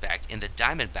prospect in the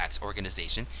Diamondbacks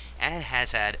organization and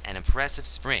has had an impressive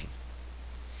spring.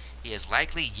 He is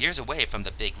likely years away from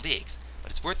the big leagues,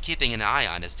 but it's worth keeping an eye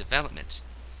on his development.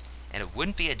 And it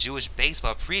wouldn't be a Jewish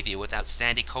baseball preview without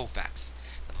Sandy Koufax.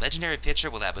 The legendary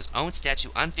pitcher will have his own statue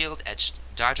unveiled at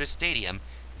Dodger Stadium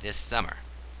this summer.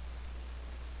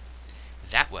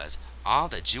 That was all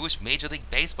the Jewish Major League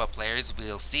Baseball players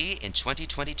we'll see in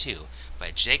 2022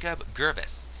 by Jacob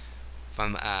Gervis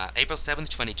from April 7th,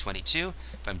 2022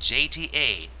 from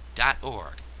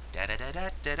jta.org. Da da da da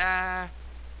da da.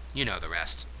 You know the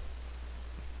rest.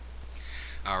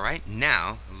 Alright,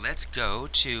 now let's go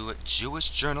to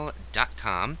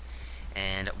jewishjournal.com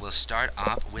and we'll start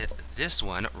off with this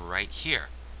one right here.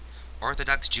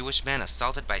 Orthodox Jewish man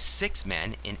assaulted by 6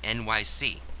 men in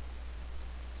NYC.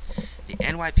 The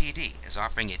NYPD is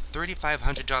offering a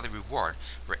 $3,500 reward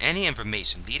for any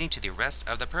information leading to the arrest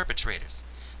of the perpetrators.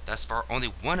 Thus far, only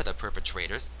one of the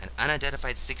perpetrators, an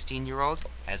unidentified 16-year-old,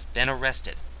 has been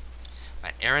arrested.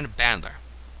 By Aaron Bandler.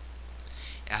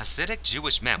 A Hasidic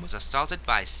Jewish man was assaulted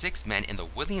by 6 men in the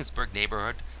Williamsburg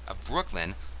neighborhood of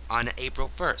Brooklyn on April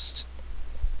 1st.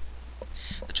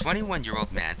 The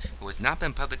 21-year-old man, who has not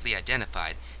been publicly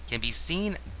identified, can be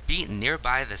seen beaten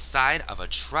nearby the side of a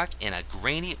truck in a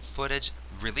grainy footage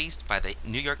released by the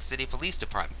New York City Police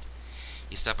Department.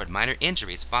 He suffered minor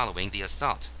injuries following the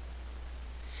assault.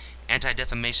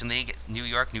 Anti-Defamation League New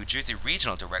York, New Jersey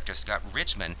Regional Director Scott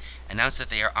Richmond announced that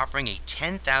they are offering a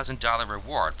 $10,000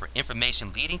 reward for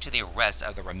information leading to the arrest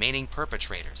of the remaining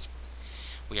perpetrators.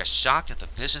 We are shocked at the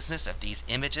viciousness of these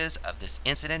images of this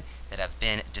incident that have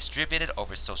been distributed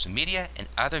over social media and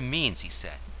other means, he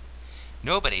said.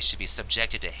 Nobody should be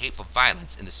subjected to hateful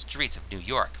violence in the streets of New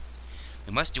York.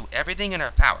 We must do everything in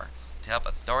our power to help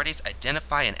authorities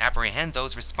identify and apprehend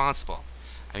those responsible,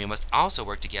 and we must also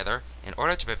work together in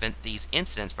order to prevent these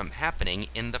incidents from happening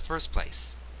in the first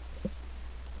place.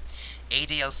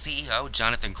 ADL CEO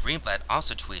Jonathan Greenblatt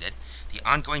also tweeted, "The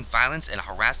ongoing violence and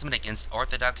harassment against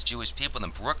Orthodox Jewish people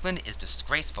in Brooklyn is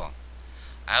disgraceful.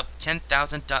 I hope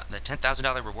the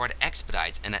 $10,000 reward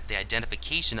expedites the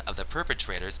identification of the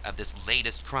perpetrators of this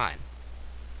latest crime."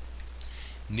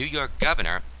 New York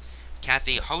Governor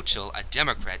Kathy Hochul, a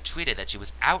Democrat, tweeted that she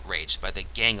was outraged by the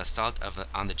gang assault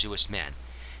on the Jewish man.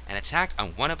 "An attack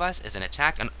on one of us is an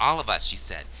attack on all of us," she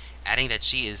said, adding that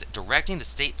she is directing the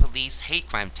state police hate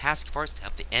crime task force to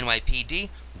help the NYPD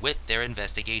with their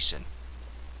investigation.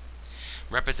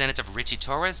 Representative Richie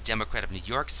Torres, Democrat of New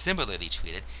York, similarly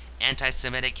tweeted,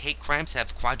 "Anti-Semitic hate crimes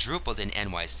have quadrupled in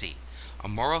NYC, a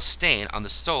moral stain on the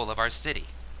soul of our city.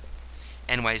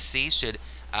 NYC should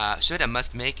and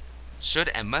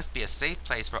must be a safe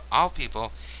place for all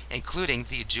people, including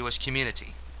the Jewish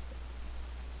community."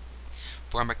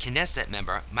 Former Knesset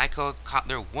member Michael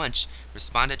Kotler-Wunsch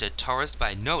responded to Torres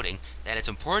by noting that it's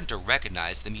important to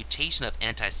recognize the mutation of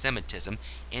anti-Semitism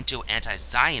into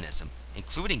anti-Zionism,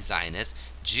 including Zionists,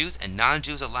 Jews, and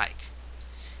non-Jews alike.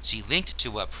 She linked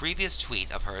to a previous tweet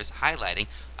of hers highlighting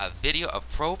a video of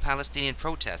pro-Palestinian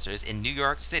protesters in New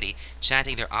York City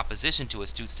chanting their opposition to a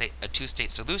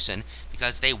two-state solution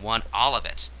because they want all of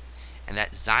it, and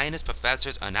that Zionist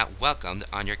professors are not welcomed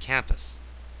on your campus.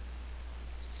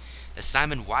 The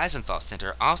Simon Wiesenthal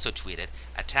Center also tweeted,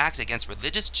 "Attacks against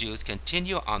religious Jews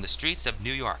continue on the streets of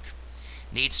New York.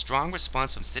 Need strong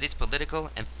response from city's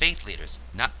political and faith leaders,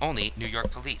 not only New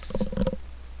York police."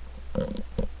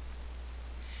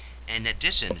 In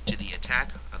addition to the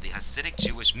attack of the Hasidic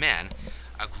Jewish man,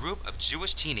 a group of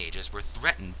Jewish teenagers were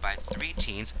threatened by 3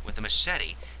 teens with a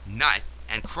machete, knife,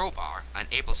 and crowbar on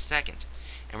April 2nd,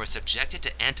 and were subjected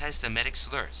to anti-Semitic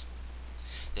slurs.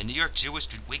 The New York Jewish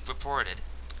Week reported.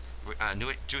 The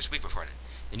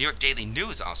New York Daily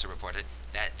News also reported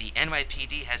that the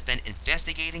NYPD has been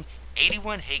investigating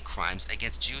 81 hate crimes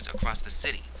against Jews across the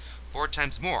city, 4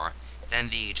 times more than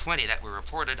the 20 that were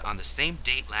reported on the same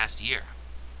date last year.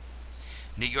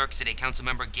 New York City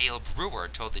Councilmember Gail Brewer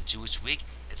told the Jewish Week,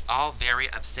 "It's all very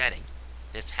upsetting.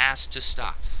 This has to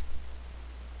stop."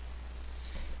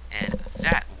 And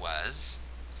that was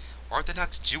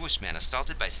Orthodox Jewish man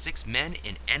assaulted by 6 men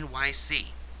in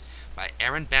NYC by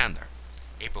Aaron Bandler,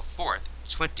 April 4th,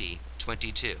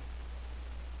 2022.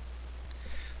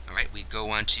 All right, we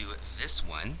go on to this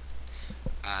one.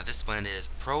 This one is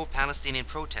pro-Palestinian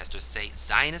protesters say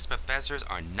Zionist professors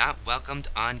are not welcomed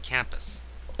on campus.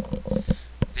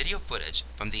 Video footage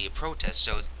from the protest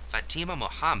shows Fatima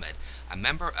Mohammed, a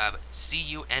member of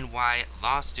CUNY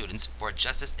Law Students for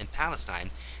Justice in Palestine,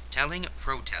 telling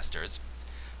protesters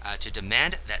to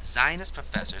demand that Zionist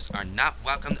professors are not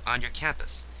welcomed on your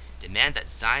campus. Demand that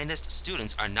Zionist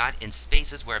students are not in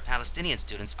spaces where Palestinian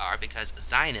students are because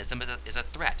Zionism is a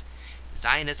threat.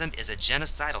 Zionism is a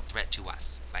genocidal threat to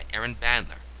us, by Aaron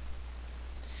Bandler.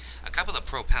 A couple of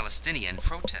pro-Palestinian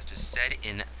protesters said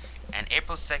in an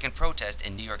April 2nd protest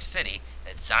in New York City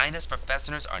that Zionist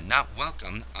professors are not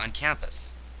welcome on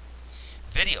campus.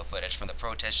 Video footage from the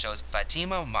protest shows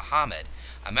Fatima Mohammed,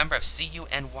 a member of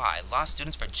CUNY Law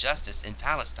Students for Justice in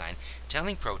Palestine,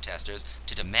 telling protesters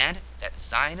to demand that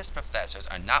Zionist professors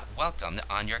are not welcomed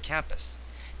on your campus.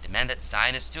 Demand that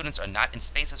Zionist students are not in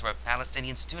spaces where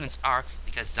Palestinian students are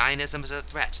because Zionism is a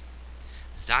threat.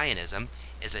 Zionism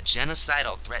is a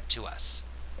genocidal threat to us.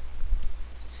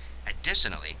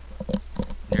 Additionally,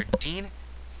 Nerdine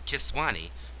Kiswani,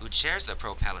 who chairs the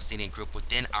pro-Palestinian group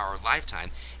Within Our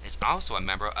Lifetime, is also a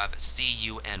member of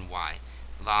CUNY.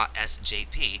 Law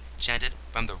SJP chanted,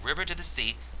 "From the river to the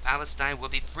sea, Palestine will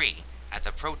be free," at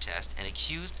the protest and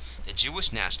accused the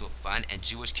Jewish National Fund and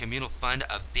Jewish Communal Fund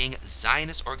of being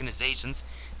Zionist organizations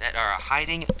that are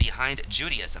hiding behind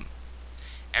Judaism.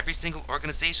 Every single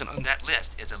organization on that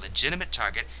list is a legitimate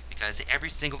target because every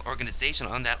single organization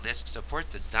on that list supports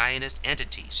the Zionist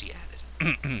entity, she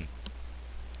added.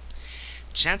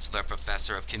 Chancellor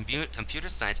Professor of Computer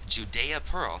Science Judea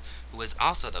Pearl, who is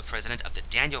also the president of the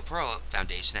Daniel Pearl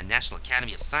Foundation and National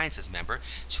Academy of Sciences member,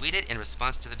 tweeted in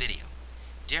response to the video,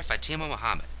 "Dear Fatima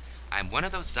Mohammed, I am one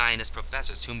of those Zionist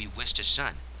professors whom you wish to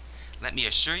shun. Let me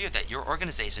assure you that your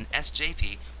organization,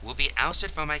 SJP, will be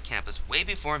ousted from my campus way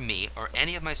before me or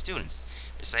any of my students,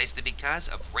 precisely because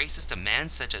of racist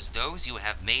demands such as those you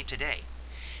have made today.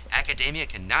 Academia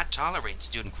cannot tolerate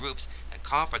student groups that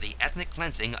call for the ethnic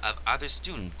cleansing of other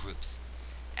student groups.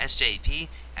 SJP,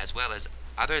 as well as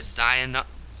other xenophobic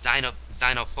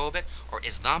or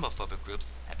Islamophobic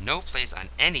groups, have no place on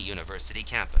any university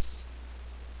campus."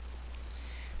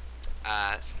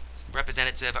 Uh,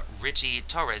 Representative Richie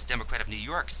Torres, Democrat of New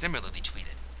York, similarly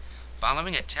tweeted,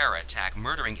 "Following a terror attack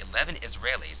murdering 11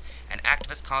 Israelis, an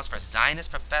activist calls for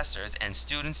Zionist professors and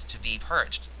students to be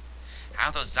purged. How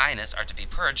those Zionists are to be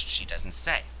purged, she doesn't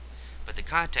say. But the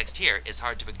context here is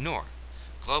hard to ignore.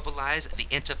 Globalize the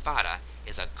Intifada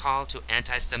is a call to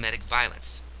anti-Semitic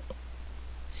violence."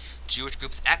 Jewish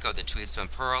groups echoed the tweets from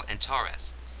Pearl and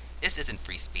Torres. "This isn't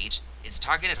free speech. It's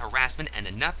targeted harassment and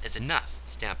enough is enough.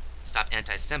 Stop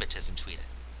anti-Semitism," tweeted.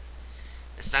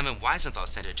 The Simon Wiesenthal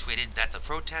Center tweeted that the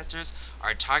protesters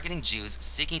are targeting Jews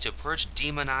seeking to purge,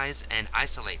 demonize, and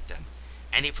isolate them.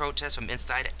 "Any protest from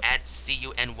inside at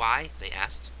CUNY?" they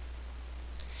asked.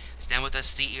 Stand With Us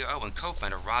CEO and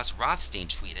co-founder Ross Rothstein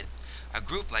tweeted, "A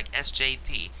group like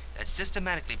SJP that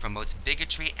systematically promotes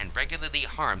bigotry and regularly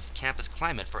harms campus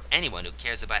climate for anyone who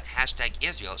cares about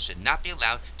 #Israel should not be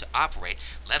allowed to operate,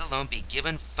 let alone be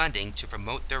given funding to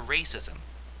promote their racism."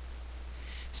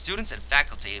 Students and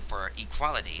Faculty for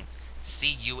Equality,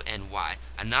 CUNY,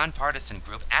 a nonpartisan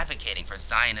group advocating for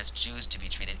Zionist Jews to be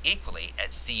treated equally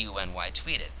at CUNY,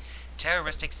 tweeted,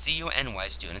 "Terroristic CUNY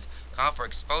students call for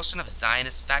expulsion of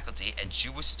Zionist faculty and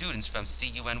Jewish students from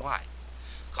CUNY.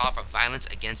 Call for violence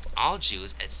against all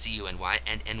Jews at CUNY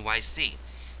and NYC.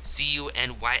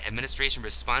 CUNY administration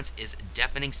response is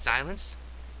deafening silence."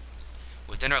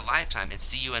 Within Our Lifetime and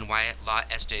CUNY Law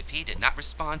SJP did not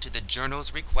respond to the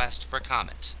journal's request for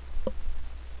comment.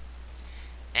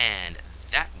 And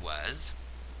that was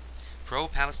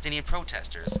Pro-Palestinian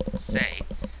Protesters Say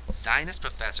Zionist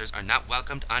Professors Are Not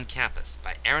Welcomed on Campus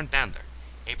by Aaron Bandler,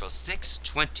 April 6,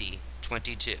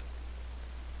 2022.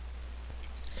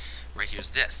 Right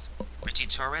here's this. Richie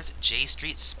Torres, J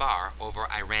Street spar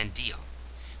over Iran deal.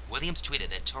 Williams tweeted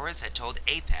that Torres had told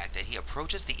AIPAC that he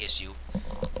approaches the issue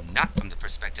not from the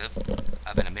perspective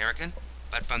of an American,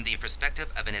 but from the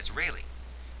perspective of an Israeli.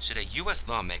 Should a U.S.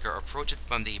 lawmaker approach it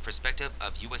from the perspective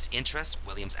of U.S. interests,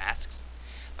 Williams asks,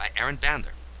 by Aaron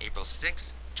Bandler, April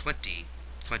 6,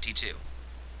 2022.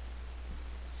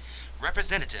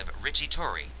 Representative Richie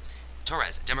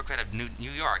Torres, Democrat of New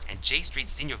York, and J Street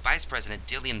Senior Vice President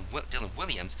Dylan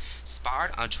Williams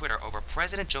sparred on Twitter over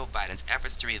President Joe Biden's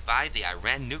efforts to revive the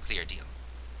Iran nuclear deal.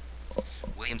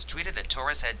 Williams tweeted that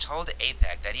Torres had told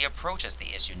AIPAC that he approaches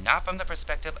the issue not from the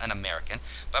perspective of an American,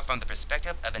 but from the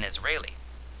perspective of an Israeli.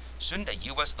 Shouldn't a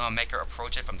U.S. lawmaker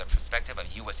approach it from the perspective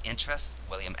of U.S. interests?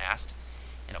 Williams asked.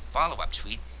 In a follow-up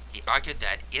tweet, he argued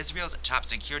that Israel's top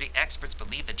security experts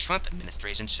believe the Trump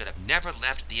administration should have never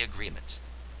left the agreement.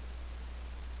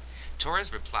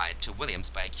 Torres replied to Williams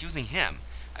by accusing him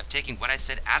of taking what I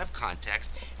said out of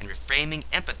context and reframing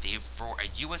empathy for a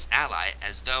U.S. ally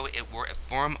as though it were a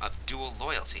form of dual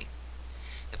loyalty.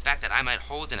 The fact that I might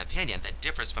hold an opinion that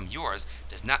differs from yours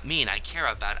does not mean I care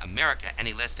about America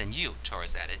any less than you,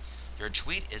 Torres added. Your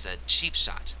tweet is a cheap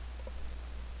shot.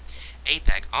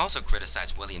 AIPAC also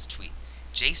criticized Williams' tweet.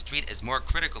 J Street is more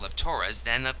critical of Torres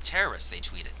than of terrorists, they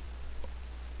tweeted.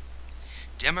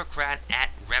 Democrat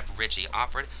at Rep. Ritchie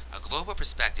offered a global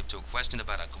perspective to a question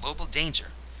about a global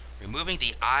danger, removing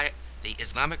the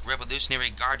Islamic Revolutionary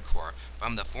Guard Corps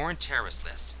from the foreign terrorist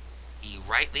list. He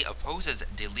rightly opposes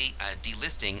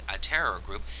delisting a terror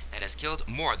group that has killed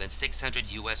more than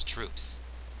 600 U.S. troops.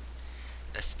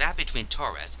 The spat between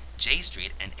Torres, J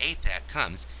Street, and AIPAC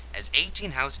comes as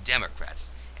 18 House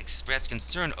Democrats expressed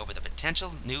concern over the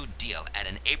potential New Deal at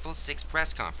an April 6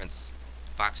 press conference,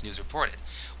 Fox News reported,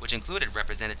 which included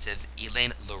Representatives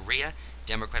Elaine Luria,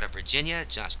 Democrat of Virginia,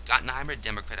 Josh Gottheimer,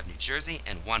 Democrat of New Jersey,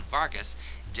 and Juan Vargas,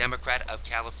 Democrat of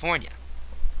California.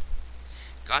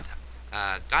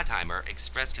 Gottheimer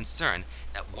expressed concern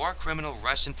that war criminal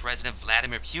Russian President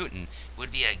Vladimir Putin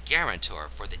would be a guarantor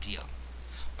for the deal.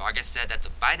 Vargas said that the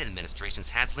Biden administration's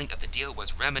handling of the deal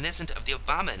was reminiscent of the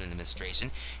Obama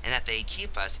administration and that they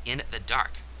keep us in the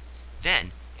dark.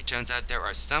 Then, it turns out there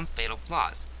are some fatal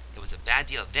flaws. It was a bad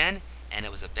deal then, and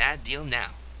it was a bad deal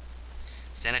now.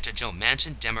 Senator Joe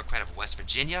Manchin, Democrat of West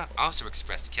Virginia, also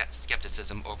expressed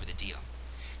skepticism over the deal,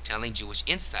 telling Jewish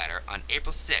Insider on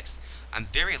April 6, "I'm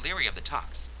very leery of the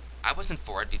talks. I wasn't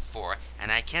for it before,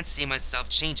 and I can't see myself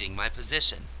changing my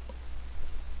position."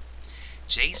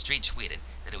 J Street tweeted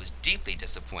that it was deeply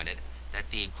disappointed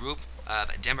that the group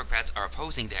of Democrats are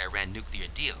opposing the Iran nuclear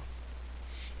deal.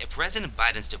 If President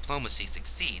Biden's diplomacy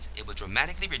succeeds, it will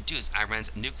dramatically reduce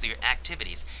Iran's nuclear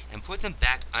activities and put them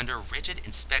back under rigid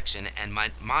inspection and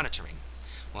monitoring,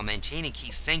 while maintaining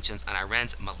key sanctions on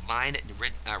Iran's malign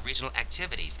regional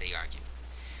activities, they argued.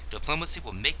 Diplomacy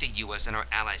will make the U.S. and our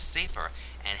allies safer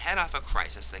and head off a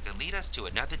crisis that could lead us to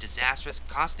another disastrous,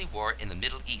 costly war in the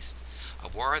Middle East, a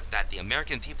war that the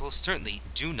American people certainly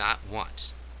do not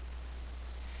want.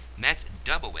 Max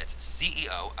Dubowitz,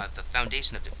 CEO of the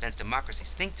Foundation of Defense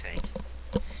Democracy's think tank,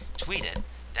 tweeted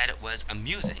that it was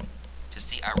amusing to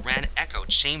see Iran echo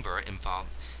chamber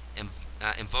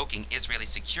invoking Israeli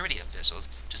security officials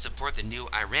to support the new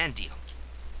Iran deal.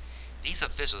 These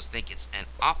officials think it's an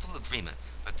awful agreement,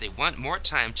 but they want more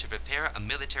time to prepare a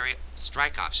military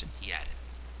strike option, he added.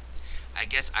 I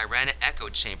guess Iran echo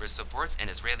chamber supports an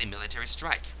Israeli military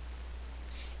strike.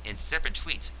 In separate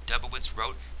tweets, Dubowitz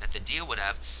wrote that the deal would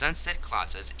have sunset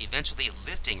clauses eventually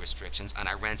lifting restrictions on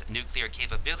Iran's nuclear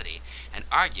capability, and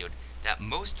argued that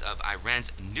most of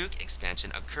Iran's nuke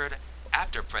expansion occurred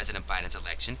after President Biden's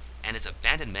election and his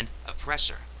abandonment of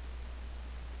pressure.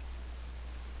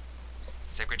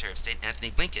 Secretary of State Anthony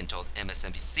Blinken told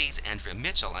MSNBC's Andrea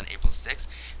Mitchell on April 6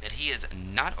 that he is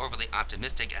not overly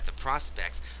optimistic at the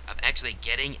prospects of actually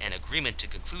getting an agreement to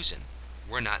conclusion.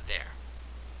 We're not there.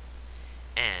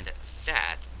 And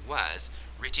that was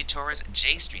Richie Torres'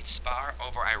 J Street Spar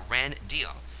over Iran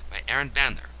Deal by Aaron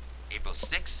Bandler, April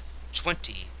 6,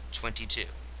 2022.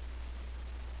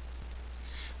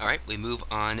 Alright, we move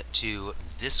on to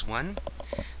this one.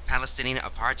 Palestinian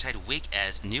Apartheid Week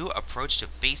as new approach to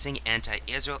facing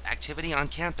anti-Israel activity on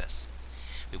campus.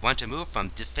 We want to move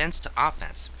from defense to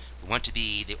offense. We want to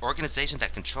be the organization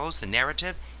that controls the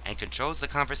narrative and controls the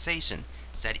conversation,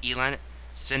 said Ilan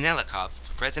Senelikov,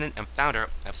 president and founder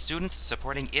of Students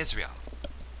Supporting Israel.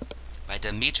 By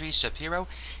Dmitry Shapiro,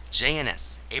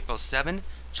 JNS, April 7,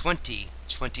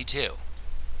 2022.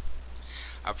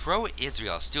 A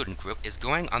pro-Israel student group is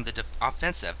going on the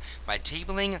offensive by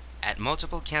tabling at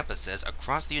multiple campuses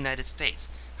across the United States,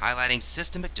 highlighting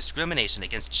systemic discrimination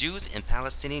against Jews in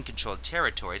Palestinian-controlled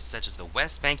territories such as the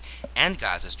West Bank and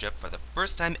Gaza Strip for the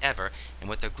first time ever in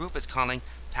what the group is calling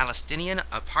Palestinian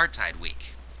Apartheid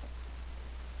Week.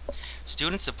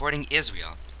 Students Supporting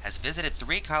Israel has visited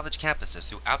 3 college campuses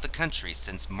throughout the country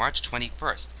since March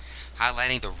 21st,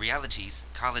 highlighting the realities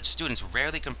college students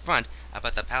rarely confront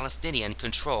about the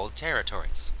Palestinian-controlled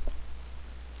territories.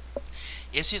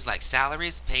 Issues like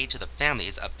salaries paid to the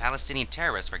families of Palestinian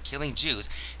terrorists for killing Jews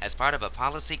as part of a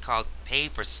policy called Pay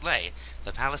for Slay,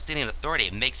 the Palestinian Authority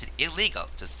makes it illegal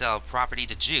to sell property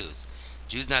to Jews.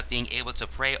 Jews not being able to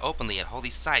pray openly at holy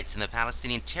sites in the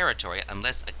Palestinian territory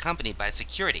unless accompanied by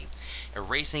security,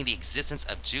 erasing the existence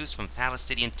of Jews from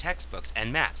Palestinian textbooks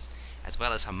and maps, as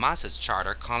well as Hamas's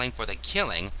charter calling for the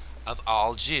killing of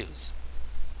all Jews.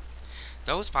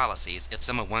 Those policies, if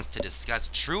someone wants to discuss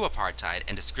true apartheid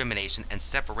and discrimination and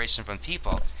separation from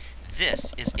people,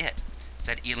 this is it,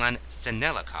 said Ilan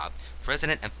Senelikov,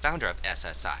 president and founder of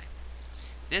SSI.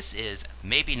 This is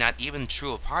maybe not even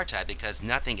true apartheid because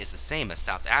nothing is the same as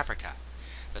South Africa,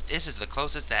 but this is the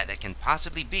closest that it can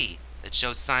possibly be that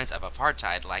shows signs of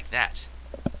apartheid like that.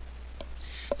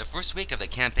 The first week of the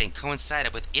campaign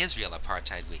coincided with Israel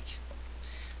Apartheid Week.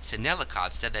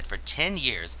 Senelikov said that for 10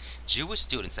 years, Jewish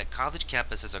students at college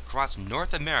campuses across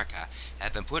North America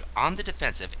have been put on the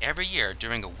defensive every year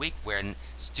during a week when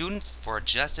Students for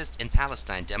Justice in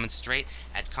Palestine demonstrate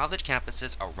at college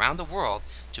campuses around the world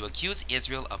to accuse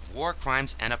Israel of war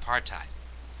crimes and apartheid.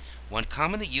 One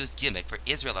commonly used gimmick for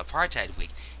Israel Apartheid Week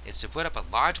is to put up a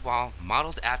large wall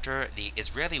modeled after the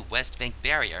Israeli West Bank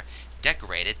barrier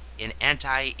decorated in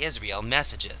anti-Israel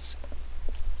messages.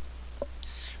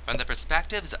 From the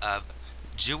perspectives of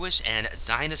Jewish and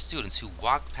Zionist students who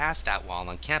walk past that wall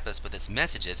on campus with its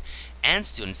messages and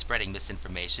students spreading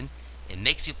misinformation, it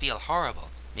makes you feel horrible,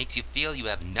 makes you feel you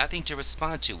have nothing to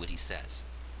respond to what he says.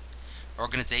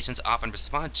 Organizations often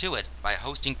respond to it by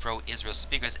hosting pro-Israel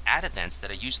speakers at events that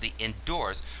are usually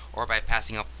indoors or by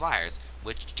passing out flyers,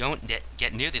 which don't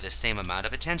get nearly the same amount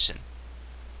of attention.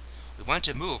 We want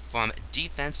to move from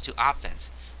defense to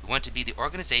offense. We want to be the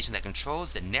organization that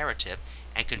controls the narrative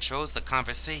and controls the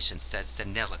conversation, said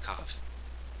Senelikov.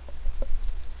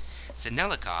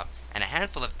 Senelikov and a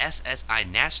handful of SSI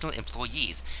national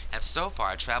employees have so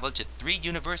far traveled to 3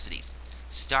 universities,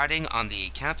 starting on the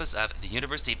campus of the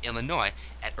University of Illinois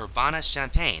at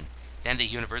Urbana-Champaign, then the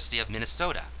University of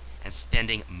Minnesota, and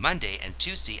spending Monday and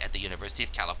Tuesday at the University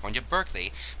of California,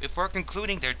 Berkeley, before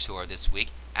concluding their tour this week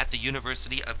at the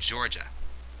University of Georgia.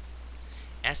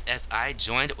 SSI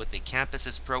joined with the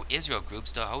campus's pro-Israel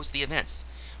groups to host the events,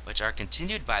 which are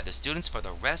continued by the students for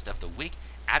the rest of the week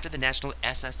after the national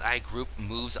SSI group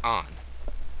moves on.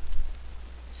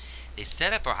 They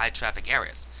set up for high-traffic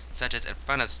areas, such as in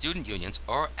front of student unions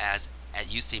or as at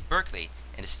UC Berkeley,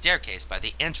 in a staircase by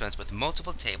the entrance with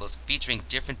multiple tables featuring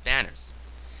different banners.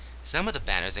 Some of the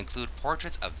banners include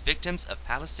portraits of victims of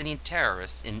Palestinian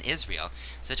terrorists in Israel,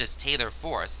 such as Taylor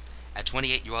Force, a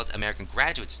 28-year-old American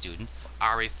graduate student,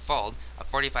 Ari Fold, a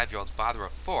 45-year-old father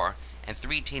of 4, and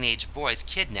 3 teenage boys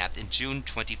kidnapped in June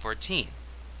 2014.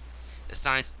 The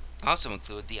signs also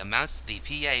include the amounts the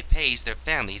PA pays their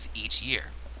families each year.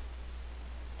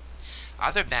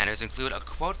 Other banners include a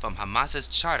quote from Hamas's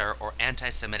charter or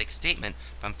anti-Semitic statement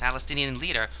from Palestinian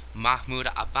leader Mahmoud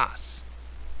Abbas.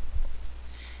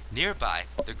 Nearby,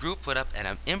 the group put up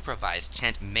an improvised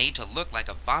tent made to look like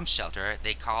a bomb shelter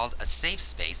they called a safe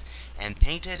space and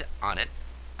painted on it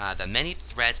the many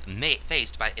threats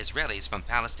faced by Israelis from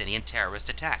Palestinian terrorist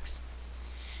attacks.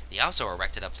 They also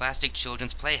erected a plastic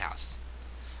children's playhouse.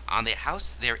 On the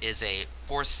house there is a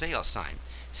for sale sign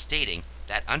stating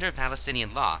that under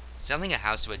Palestinian law, selling a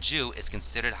house to a Jew is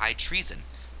considered high treason,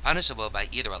 punishable by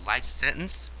either a life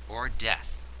sentence or death.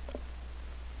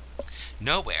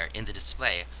 Nowhere in the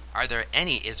display are there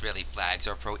any Israeli flags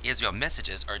or pro-Israel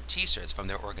messages or t-shirts from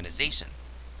their organization.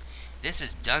 This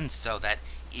is done so that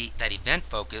the event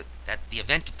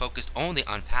focused only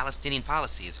on Palestinian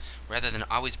policies rather than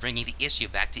always bringing the issue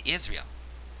back to Israel.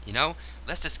 You know,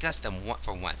 let's discuss them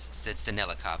for once, said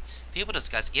Senelikov. People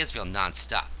discuss Israel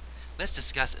non-stop. Let's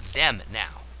discuss them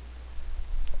now.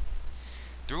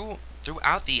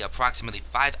 Throughout the approximately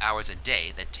 5 hours a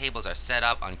day that tables are set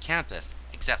up on campus,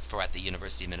 except for at the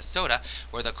University of Minnesota,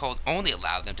 where the cold only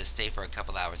allowed them to stay for a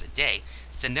couple hours a day,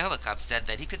 Senelikov said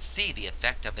that he could see the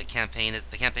effect of the campaign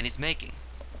is making.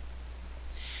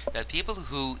 The people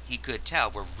who he could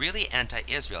tell were really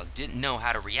anti-Israel didn't know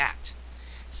how to react.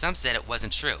 Some said it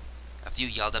wasn't true. A few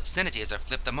yelled obscenities or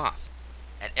flipped them off.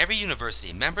 At every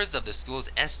university, members of the school's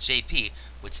SJP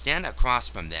would stand across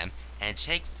from them and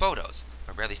take photos,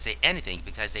 but rarely say anything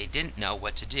because they didn't know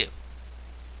what to do.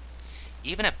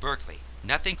 Even at Berkeley,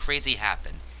 nothing crazy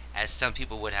happened, as some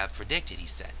people would have predicted, he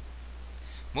said.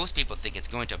 Most people think it's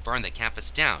going to burn the campus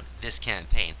down, this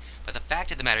campaign, but the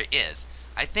fact of the matter is,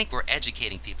 I think we're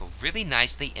educating people really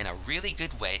nicely in a really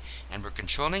good way, and we're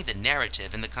controlling the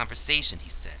narrative in the conversation, he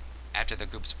said, after the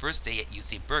group's first day at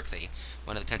UC Berkeley,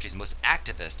 one of the country's most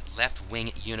activist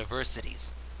left-wing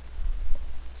universities.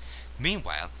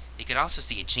 Meanwhile, he could also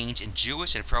see a change in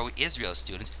Jewish and pro-Israel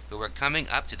students who were coming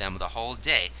up to them the whole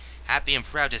day, happy and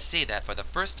proud to see that for the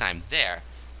first time there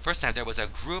was a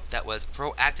group that was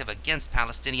proactive against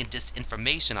Palestinian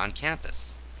disinformation on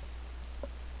campus.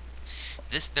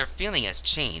 Their feeling has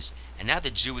changed, and now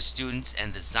the Jewish students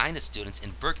and the Zionist students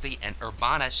in Berkeley and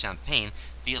Urbana-Champaign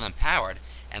feel empowered,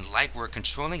 and like we're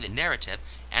controlling the narrative,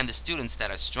 and the students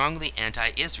that are strongly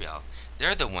anti-Israel,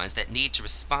 they're the ones that need to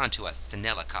respond to us,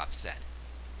 Snedelikov said.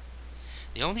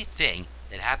 The only thing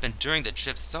that happened during the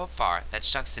trip so far that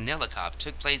shocked Snedelikov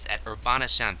took place at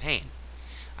Urbana-Champaign.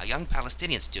 A young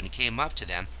Palestinian student came up to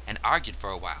them and argued for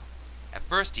a while. At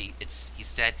first, he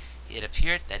said it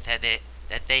appeared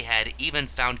that they had even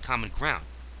found common ground.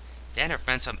 Then her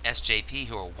friends from SJP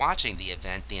who were watching the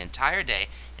event the entire day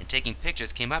and taking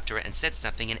pictures came up to her and said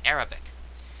something in Arabic.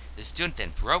 The student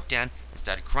then broke down and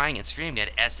started crying and screaming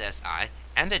at SSI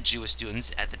and the Jewish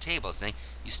students at the table, saying,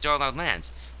 "You stole our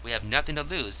lands. We have nothing to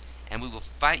lose, and we will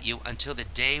fight you until the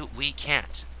day we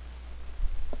can't."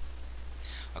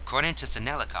 According to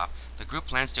Snedelikov, the group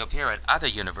plans to appear at other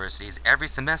universities every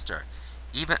semester,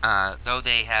 even though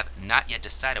they have not yet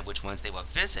decided which ones they will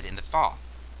visit in the fall.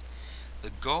 The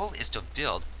goal is to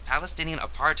build Palestinian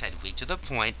Apartheid Week to the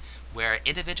point where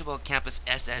individual campus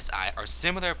SSI or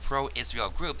similar pro-Israel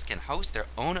groups can host their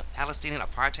own Palestinian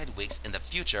Apartheid Weeks in the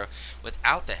future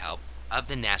without the help of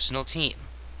the national team.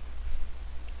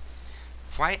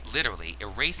 Quite literally,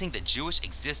 erasing the Jewish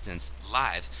existence,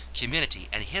 lives, community,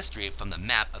 and history from the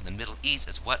map of the Middle East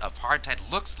is what apartheid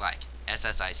looks like,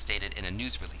 SSI stated in a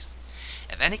news release.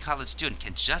 If any college student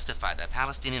can justify the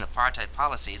Palestinian apartheid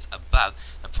policies above,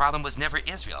 the problem was never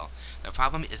Israel. The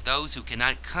problem is those who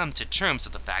cannot come to terms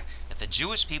with the fact that the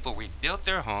Jewish people rebuilt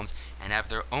their homes and have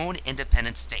their own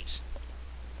independent state.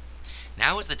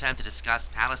 Now is the time to discuss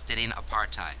Palestinian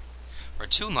apartheid. For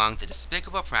too long, the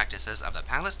despicable practices of the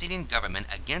Palestinian government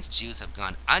against Jews have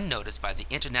gone unnoticed by the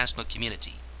international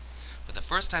community. For the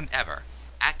first time ever,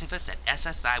 activists at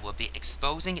SSI will be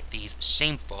exposing these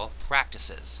shameful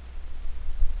practices.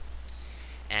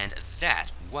 And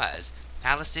that was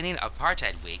Palestinian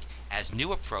Apartheid Week as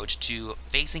New Approach to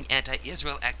Facing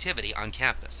Anti-Israel Activity on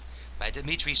Campus by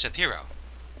Dmitry Shapiro.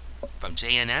 From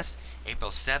JNS,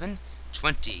 April 7,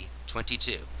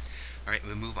 2022. All right,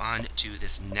 we move on to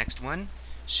this next one.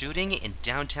 Shooting in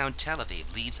downtown Tel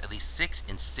Aviv leaves at least 6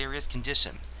 in serious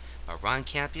condition. By Braun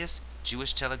Campus,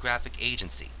 Jewish Telegraphic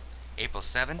Agency. April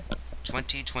 7,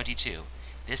 2022.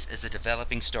 This is a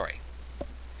developing story.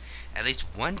 At least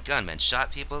one gunman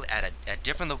shot people at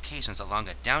different locations along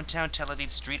a downtown Tel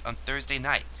Aviv street on Thursday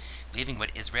night, leaving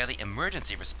what Israeli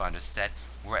emergency responders said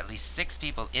were at least 6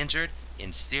 people injured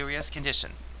in serious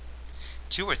condition.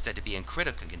 2 are said to be in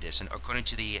critical condition, according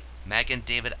to the Magen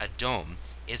David Adom,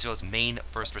 Israel's main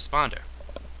first responder.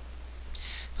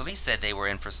 Police said they were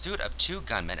in pursuit of 2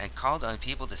 gunmen and called on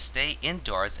people to stay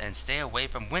indoors and stay away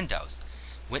from windows.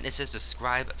 Witnesses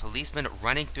describe policemen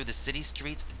running through the city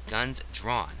streets, guns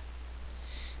drawn.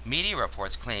 Media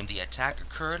reports claim the attack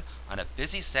occurred on a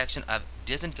busy section of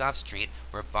Dizengoff Street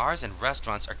where bars and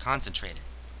restaurants are concentrated.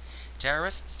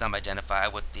 Terrorists, some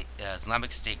identified with the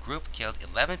Islamic State group, killed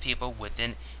 11 people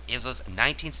within Israel's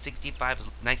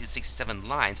 1965-1967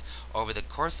 lines over the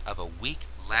course of a week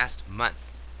last month.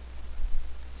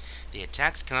 The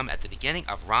attacks come at the beginning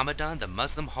of Ramadan, the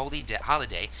Muslim holy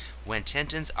holiday, when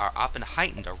tensions are often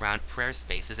heightened around prayer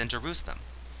spaces in Jerusalem.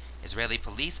 Israeli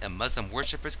police and Muslim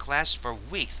worshippers clashed for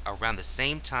weeks around the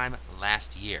same time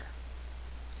last year.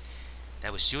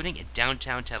 That was shooting in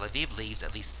downtown Tel Aviv leaves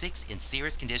at least 6 in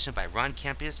serious condition by Braun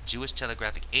Campus Jewish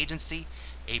Telegraphic Agency,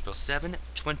 April 7,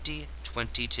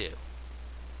 2022.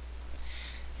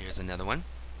 Here's another one.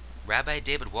 Rabbi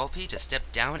David Wolpe to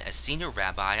step down as senior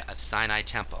rabbi of Sinai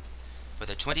Temple. For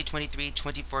the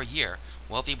 2023-24 year,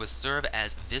 Wolpe will serve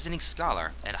as visiting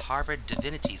scholar at Harvard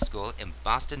Divinity School in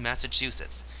Boston,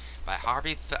 Massachusetts, by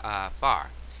Harvey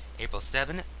Farr, April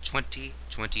 7,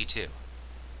 2022.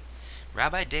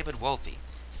 Rabbi David Wolpe,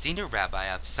 senior rabbi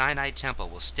of Sinai Temple,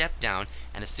 will step down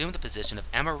and assume the position of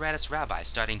emeritus rabbi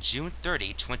starting June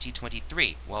 30,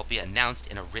 2023, Wolpe announced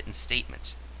in a written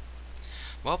statement.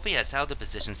 Wolpe has held the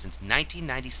position since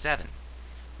 1997.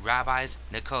 Rabbis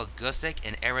Nicole Gusick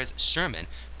and Erez Sherman,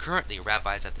 currently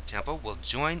rabbis at the temple, will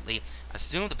jointly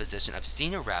assume the position of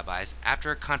senior rabbis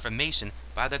after confirmation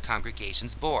by the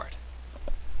congregation's board.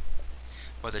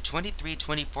 For the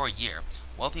 23-24 year,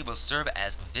 Wolpe will serve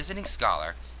as visiting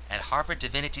scholar at Harvard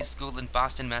Divinity School in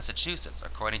Boston, Massachusetts,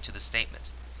 according to the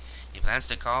statement. His plans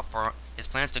to call for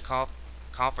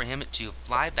him to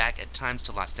fly back at times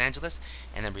to Los Angeles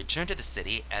and then return to the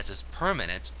city as his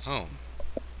permanent home.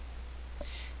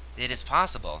 It is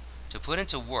impossible to put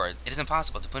into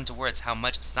words how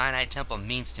much Sinai Temple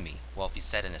means to me, Wolpe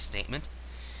said in a statement.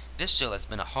 This shul has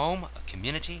been a home, a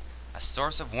community, a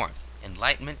source of warmth,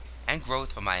 enlightenment, and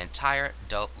growth for my entire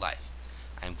adult life.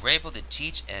 I am grateful to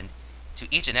each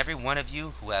and every one of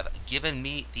you who have given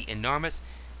me the enormous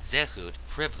zechut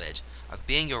privilege of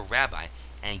being your rabbi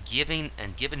and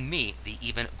given me the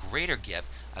even greater gift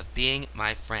of being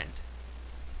my friend.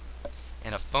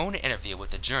 In a phone interview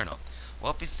with the Journal,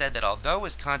 Wolpe said that although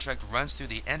his contract runs through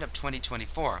the end of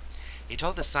 2024, he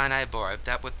told the Sinai board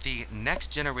that with the next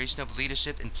generation of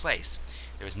leadership in place,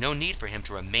 there is no need for him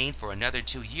to remain for another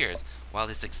 2 years while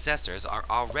his successors are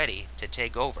all ready to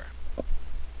take over.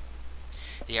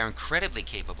 They are incredibly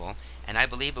capable, and I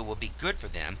believe it will be good for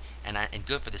them and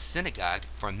good for the synagogue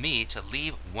for me to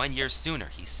leave 1 year sooner,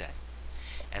 he said.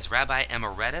 As Rabbi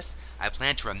Emeritus, I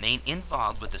plan to remain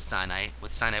involved with Sinai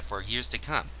for years to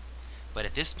come. But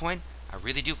at this point, I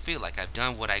really do feel like I've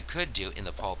done what I could do in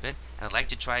the pulpit, and I'd like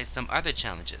to try some other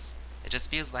challenges. It just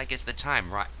feels like it's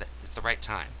the right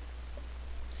time.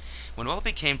 When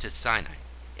Wolpe came to Sinai,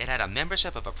 it had a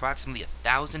membership of approximately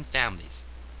 1,000 families.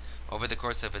 Over the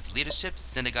course of his leadership,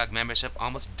 synagogue membership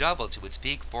almost doubled to its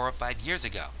peak 4 or 5 years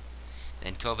ago.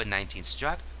 Then COVID-19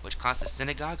 struck, which cost the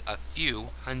synagogue a few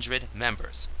hundred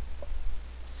members.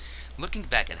 Looking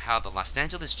back at how the Los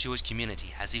Angeles Jewish community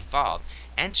has evolved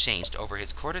and changed over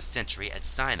his quarter century at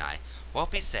Sinai,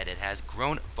 Wolpe said it has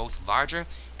grown both larger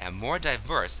and more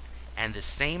diverse, and the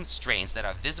same strains that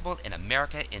are visible in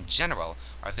America in general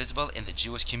are visible in the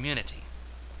Jewish community.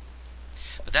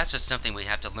 But that's just something we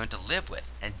have to learn to live with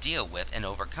and deal with and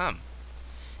overcome.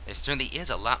 There certainly is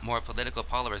a lot more political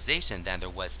polarization than there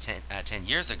was 10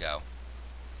 years ago.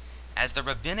 As the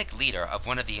rabbinic leader of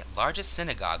one of the largest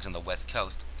synagogues on the West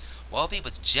Coast, Wolpe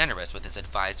was generous with his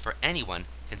advice for anyone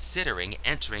considering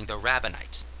entering the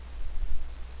rabbinate.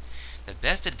 The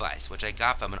best advice which I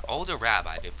got from an older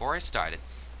rabbi before I started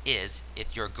is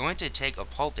if you're going to take a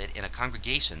pulpit in a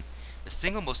congregation, the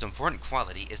single most important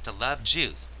quality is to love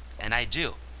Jews, and I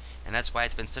do, and that's why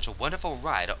it's been such a wonderful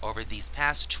ride over these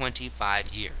past 25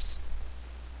 years.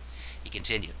 He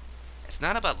continued, it's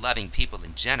not about loving people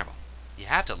in general. You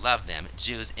have to love them,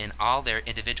 Jews, in all their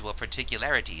individual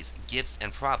particularities, gifts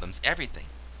and problems, everything.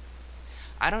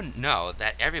 I don't know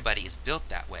that everybody is built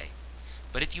that way,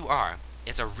 but if you are,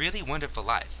 it's a really wonderful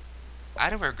life. I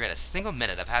don't regret a single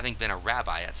minute of having been a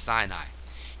rabbi at Sinai.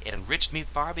 It enriched me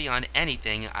far beyond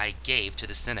anything I gave to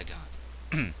the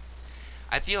synagogue.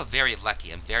 I feel very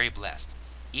lucky and very blessed.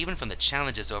 Even from the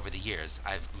challenges over the years,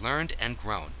 I've learned and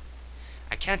grown.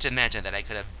 I can't imagine that I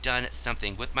could have done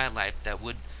something with my life that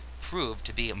would prove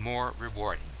to be more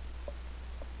rewarding.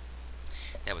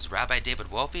 That was Rabbi David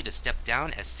Wolpe to step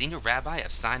down as Senior Rabbi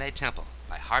of Sinai Temple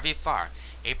by Harvey Farr,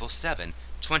 April 7,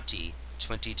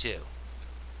 2022.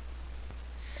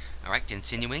 Alright,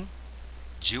 continuing.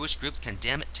 Jewish groups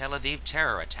condemn Tel Aviv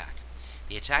terror attack.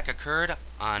 The attack occurred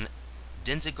on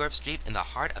Dizengoff Street in the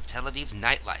heart of Tel Aviv's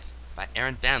nightlife by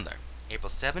Aaron Bandler, April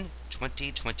 7,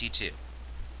 2022.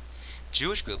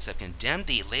 Jewish groups have condemned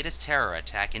the latest terror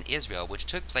attack in Israel which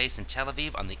took place in Tel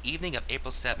Aviv on the evening of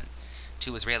April 7.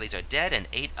 2 Israelis are dead and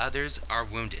 8 others are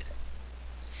wounded.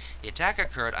 The attack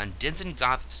occurred on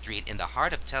Dizengoff Street in the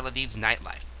heart of Tel Aviv's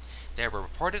nightlife. There were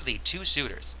reportedly 2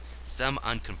 shooters. Some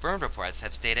unconfirmed reports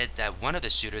have stated that one of the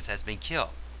shooters has been killed.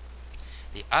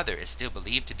 The other is still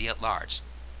believed to be at large.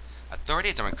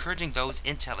 Authorities are encouraging those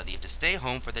in Tel Aviv to stay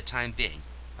home for the time being.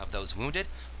 Of those wounded,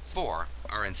 4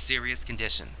 are in serious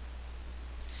condition.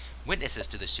 Witnesses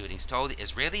to the shootings told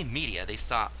Israeli media they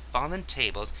saw fallen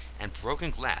tables and broken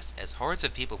glass as hordes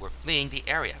of people were fleeing the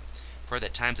area, per the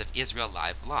Times of Israel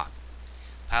Live blog.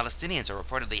 Palestinians are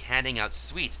reportedly handing out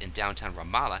sweets in downtown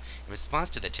Ramallah in response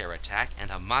to the terror attack, and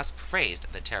Hamas praised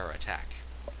the terror attack.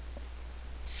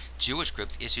 Jewish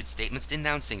groups issued statements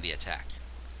denouncing the attack.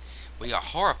 We are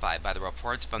horrified by the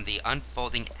reports from the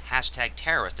unfolding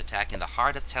 #terrorist attack in the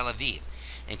heart of Tel Aviv,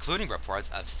 including reports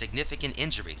of significant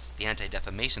injuries, the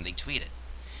Anti-Defamation League tweeted.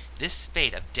 This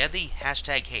spate of deadly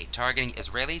 #hate targeting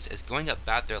Israelis as going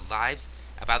about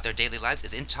their daily lives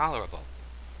is intolerable.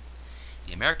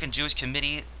 The American Jewish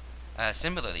Committee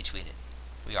similarly tweeted,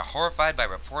 we are horrified by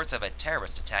reports of a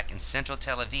terrorist attack in central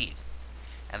Tel Aviv.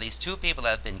 At least 2 people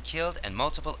have been killed and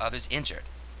multiple others injured.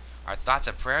 Our thoughts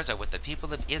and prayers are with the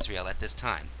people of Israel at this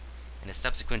time. In a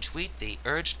subsequent tweet, they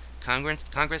urged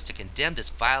Congress to condemn this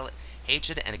vile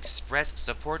hatred and express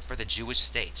support for the Jewish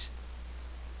state.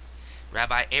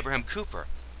 Rabbi Abraham Cooper,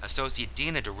 Associate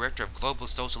Dean and Director of Global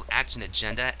Social Action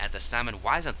Agenda at the Simon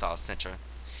Wiesenthal Center,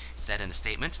 said in a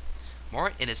statement,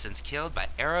 more innocents killed by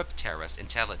Arab terrorists in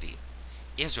Tel Aviv.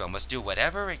 Israel must do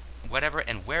whatever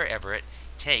and wherever it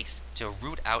takes to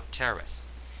root out terrorists.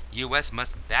 U.S.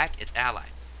 must back its ally.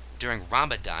 During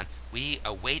Ramadan, we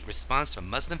await response from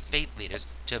Muslim faith leaders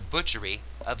to butchery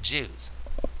of Jews.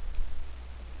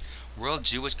 World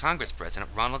Jewish Congress President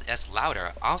Ronald S.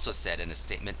 Lauder also said in a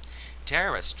statement,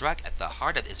 terrorists struck at the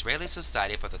heart of Israeli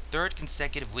society for the 3rd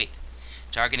consecutive week.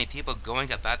 targeting people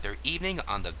going about their evening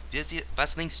on the busy,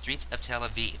 bustling streets of Tel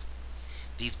Aviv.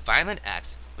 These violent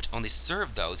acts, which only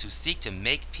serve those who seek to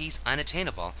make peace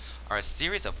unattainable, are a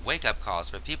series of wake-up calls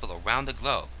for people around the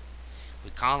globe.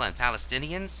 We call on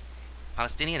Palestinian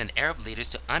and Arab leaders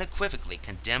to unequivocally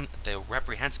condemn the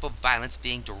reprehensible violence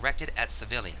being directed at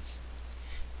civilians.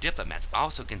 Diplomats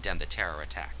also condemn the terror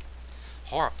attack,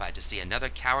 horrified to see another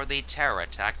cowardly terror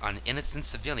attack on innocent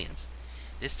civilians.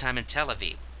 This time in Tel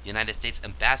Aviv, United States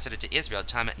Ambassador to Israel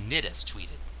Tom Nidis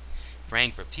tweeted,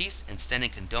 praying for peace and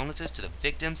sending condolences to the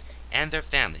victims and their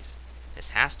families. This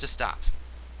has to stop.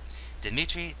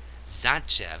 Dmitry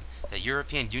Zadchev, the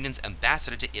European Union's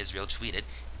ambassador to Israel, tweeted,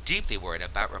 deeply worried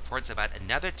about reports about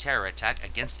another terror attack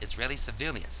against Israeli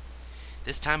civilians,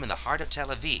 this time in the heart of Tel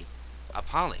Aviv.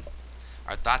 Appalling.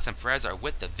 Our thoughts and prayers are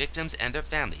with the victims and their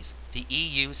families. The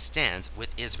EU stands with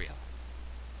Israel.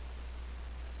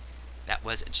 That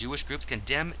was Jewish Groups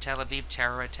Condemn Tel Aviv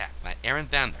Terror Attack by Aaron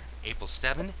Bandler, April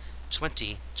 7,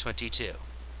 2022.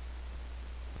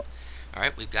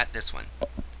 Alright, we've got this one.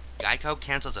 Geico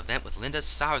cancels event with Linda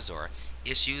Sarsour,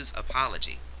 issues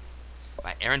apology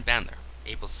by Aaron Bandler,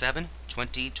 April 7,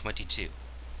 2022.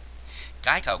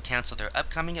 Geico canceled their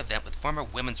upcoming event with former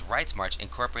Women's Rights March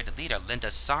Incorporated leader Linda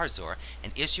Sarsour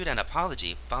and issued an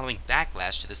apology following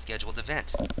backlash to the scheduled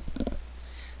event.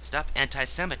 Stop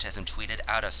Anti-Semitism tweeted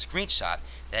out a screenshot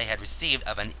they had received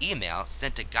of an email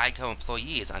sent to Geico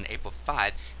employees on April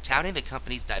 5 touting the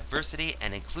company's diversity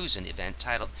and inclusion event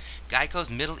titled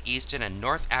Geico's Middle Eastern and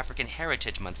North African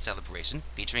Heritage Month celebration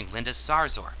featuring Linda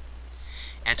Sarsour.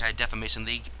 Anti-Defamation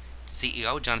League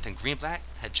CEO Jonathan Greenblatt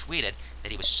had tweeted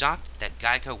that he was shocked that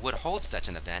Geico would hold such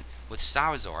an event with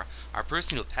Sarsour, a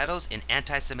person who peddles in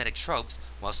anti-Semitic tropes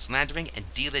while slandering and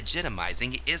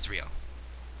delegitimizing Israel.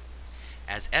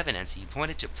 As evidence, he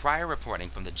pointed to prior reporting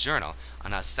from the Journal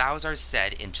on how Sarsour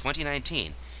said in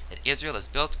 2019 that Israel is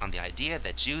built on the idea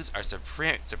that Jews are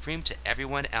supreme to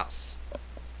everyone else.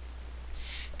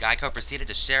 Geico proceeded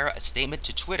to share a statement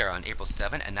to Twitter on April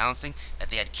 7 announcing that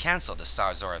they had canceled the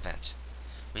Sarsour event.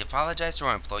 We apologize to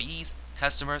our employees,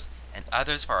 customers, and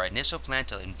others for our initial plan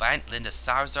to invite Linda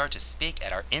Sarsour to speak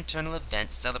at our internal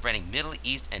event celebrating Middle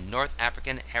East and North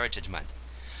African Heritage Month.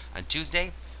 On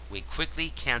Tuesday, we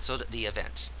quickly canceled the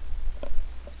event.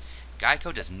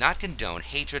 Geico does not condone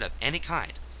hatred of any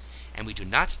kind, and we do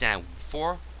not stand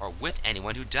for or with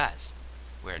anyone who does.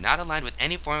 We are not aligned with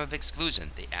any form of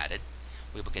exclusion, they added.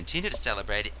 We will continue to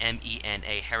celebrate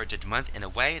MENA Heritage Month in a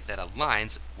way that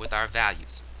aligns with our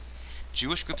values.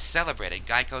 Jewish groups celebrated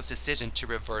Geico's decision to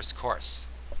reverse course.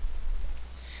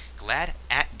 Glad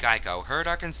at Geico heard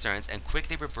our concerns and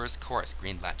quickly reversed course,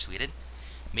 Greenblatt tweeted.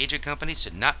 Major companies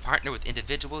should not partner with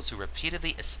individuals who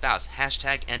repeatedly espouse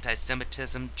anti-Semitic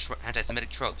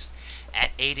tropes.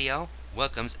 At ADL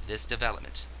welcomes this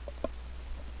development.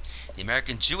 The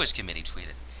American Jewish Committee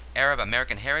tweeted, Arab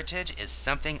American heritage is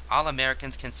something all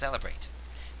Americans can celebrate.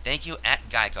 Thank you at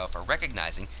Geico for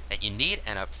recognizing that you need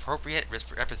an appropriate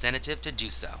representative to do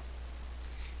so.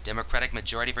 Democratic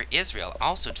Majority for Israel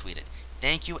also tweeted,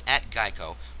 thank you at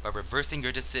Geico for reversing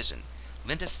your decision.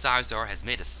 Linda Sarsour has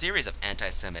made a series of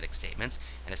anti-Semitic statements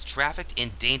and has trafficked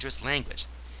in dangerous language.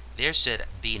 There should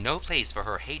be no place for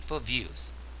her hateful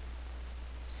views.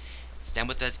 Stand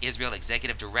With Us Israel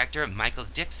Executive Director Michael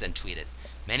Dixon tweeted,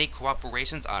 many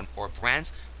corporations or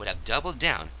brands would have doubled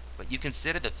down, but you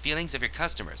consider the feelings of your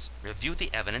customers, reviewed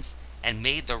the evidence, and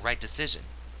made the right decision.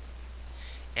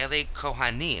 Eli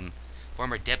Kohanim,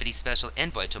 former Deputy Special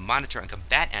Envoy to monitor and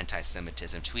combat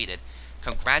anti-Semitism, tweeted,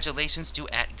 congratulations to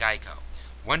at Geico.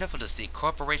 Wonderful to see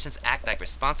corporations act like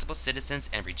responsible citizens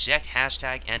and reject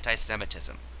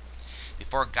 #anti-Semitism.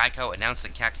 Before Geico announced the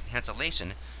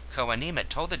cancellation, Kohanim had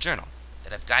told the Journal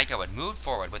that if Geico had moved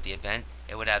forward with the event,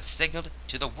 it would have signaled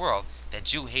to the world that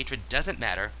Jew hatred doesn't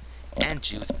matter and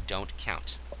Jews don't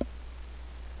count.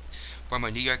 Former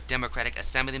New York Democratic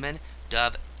Assemblyman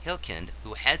Dov Hilkind,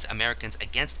 who heads Americans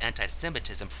Against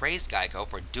Anti-Semitism, praised Geico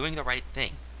for doing the right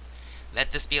thing.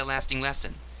 Let this be a lasting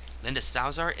lesson. Linda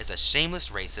Sarsour is a shameless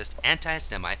racist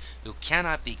anti-Semite who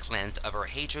cannot be cleansed of her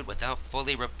hatred without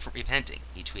fully repenting,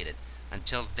 he tweeted.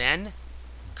 Until then,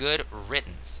 good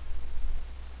riddance.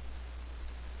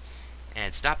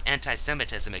 And Stop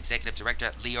Anti-Semitism Executive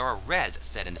Director Lior Rez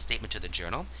said in a statement to the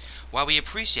Journal, while we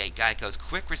appreciate Geico's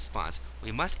quick response,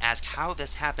 we must ask how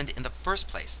this happened in the first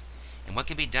place, and what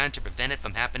can be done to prevent it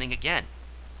from happening again.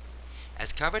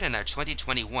 As covered in our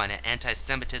 2021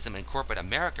 Anti-Semitism in Corporate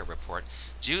America report,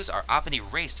 Jews are often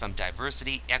erased from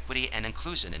diversity, equity, and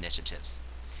inclusion initiatives.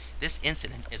 This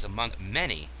incident is among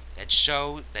many that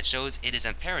shows it is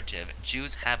imperative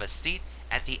Jews have a seat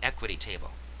at the equity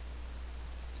table.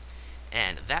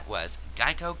 And that was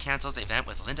Geico Cancels Event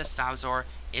with Linda Salzor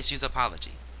Issues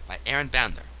Apology by Aaron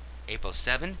Bandler, April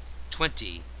 7,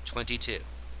 2022.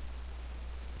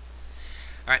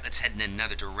 All right, let's head in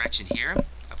another direction here.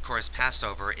 Of course,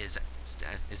 Passover is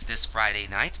this Friday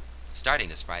night, starting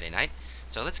this Friday night.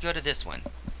 So let's go to this one.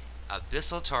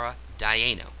 Abyssal Torah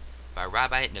Dayenu by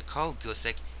Rabbi Nicole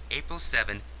Gusick, April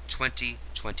 7,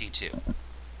 2022.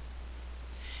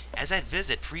 As I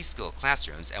visit preschool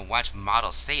classrooms and watch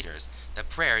model seders, the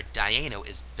prayer Dayenu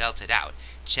is belted out,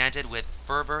 chanted with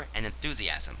fervor and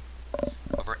enthusiasm.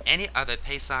 Over any other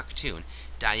Pesach tune,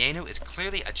 Dayenu is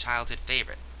clearly a childhood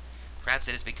favorite. Perhaps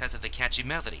it is because of the catchy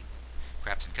melody.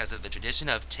 Perhaps because of the tradition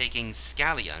of taking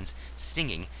scallions,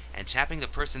 singing, and tapping the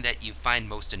person that you find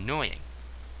most annoying.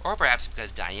 Or perhaps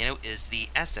because Dayenu is the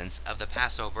essence of the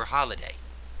Passover holiday.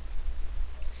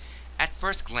 At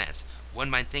first glance, one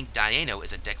might think Dayenu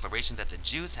is a declaration that the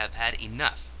Jews have had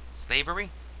enough. Slavery?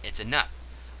 It's enough.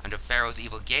 Under Pharaoh's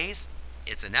evil gaze?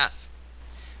 It's enough.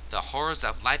 The horrors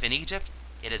of life in Egypt?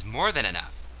 It is more than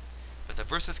enough. But the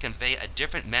verses convey a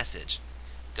different message.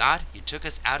 God, you took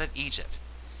us out of Egypt.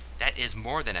 That is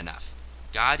more than enough.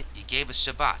 God, you gave us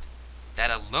Shabbat.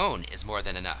 That alone is more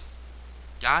than enough.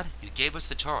 God, you gave us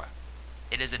the Torah.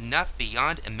 It is enough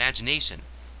beyond imagination.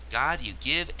 God, you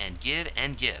give and give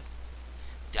and give.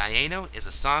 Dayenu is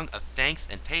a song of thanks,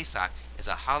 and Pesach is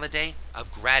a holiday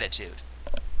of gratitude.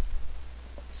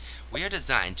 We are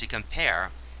designed to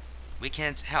compare. We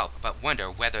can't help but wonder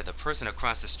whether the person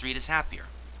across the street is happier.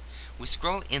 We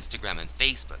scroll Instagram and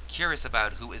Facebook, curious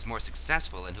about who is more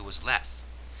successful and who is less.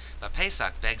 But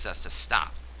Pesach begs us to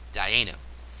stop. Dayenu.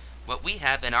 What we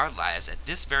have in our lives at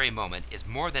this very moment is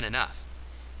more than enough.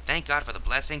 Thank God for the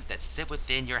blessings that sit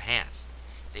within your hands.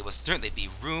 There will certainly be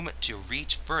room to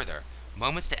reach further,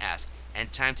 moments to ask,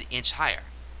 and time to inch higher.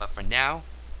 But for now,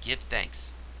 give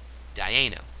thanks.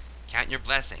 Dayenu. Count your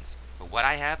blessings. For what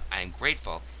I have, I am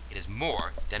grateful. It is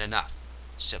more than enough.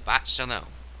 Shabbat Shalom.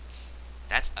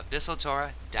 That's Abyssal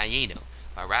Torah Dayenu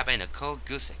by Rabbi Nicole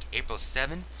Gusick, April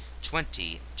 7,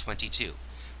 2022.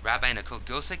 Rabbi Nicole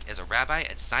Gusick is a rabbi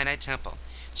at Sinai Temple.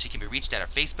 She can be reached at our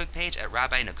Facebook page at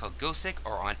Rabbi Nicole Gusick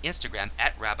or on Instagram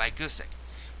at Rabbi Gusick.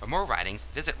 For more writings,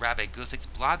 visit Rabbi Gusick's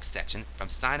blog section from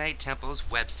Sinai Temple's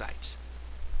website.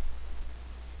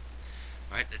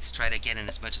 Alright, let's try to get in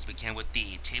as much as we can with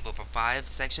the Table for 5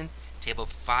 section. Table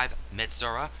 5,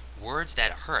 Metzora, Words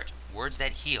That Hurt, Words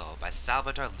That Heal by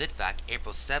Salvatore Litvak,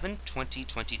 April 7,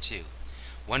 2022.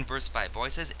 One verse, 5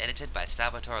 voices, edited by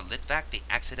Salvatore Litvak, the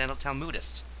accidental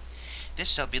Talmudist.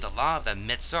 This shall be the law of the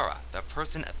Metzora, the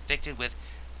person afflicted with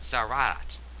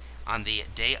Sararat, on the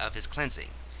day of his cleansing.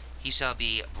 He shall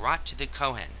be brought to the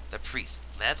Kohen, the priest.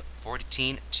 Lev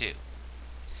 14:2.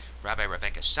 Rabbi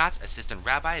Rebecca Schatz, Assistant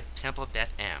Rabbi, Temple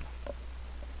Beth Am.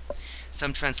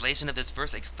 Some translation of this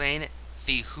verse explain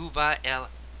Fihuva el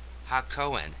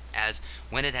HaKohen as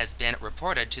when it has been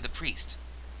reported to the priest.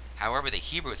 However, the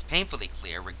Hebrew is painfully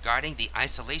clear regarding the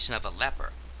isolation of a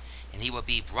leper, and he will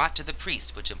be brought to the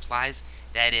priest, which implies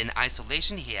that in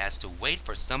isolation he has to wait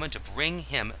for someone to bring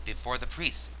him before the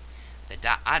priest. The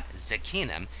Da'at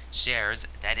Zekinim shares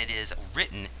that it is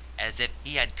written as if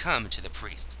he had come to the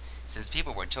priest, since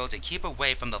people were told to keep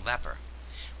away from the leper.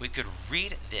 We could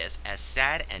read this as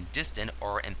sad and distant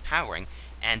or empowering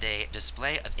and a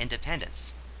display of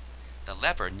independence. The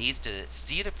leper needs to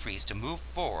see the priest to move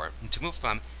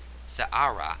from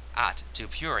Sa'arat to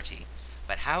purity,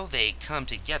 but how they come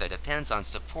together depends on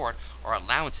support or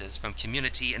allowances from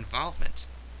community involvement.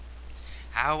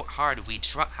 How hard do we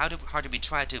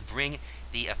try to bring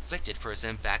the afflicted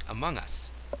person back among us?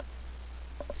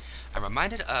 I'm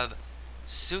reminded of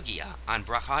Sugia on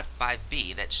Brachot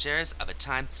 5b that shares of a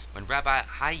time when Rabbi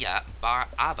Haya bar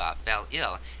Abba fell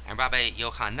ill and Rabbi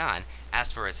Yochanan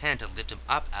asked for his hand to lift him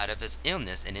up out of his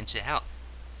illness and into health.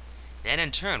 Then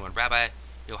in turn, when Rabbi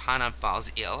Yochanan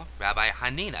falls ill, Rabbi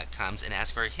Hanina comes and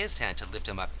asks for his hand to lift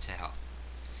him up to health.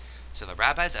 So the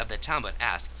rabbis of the Talmud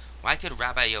ask, why could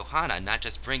Rabbi Yochanan not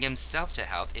just bring himself to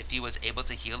health if he was able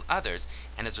to heal others?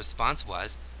 And his response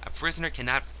was, a prisoner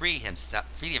cannot free themselves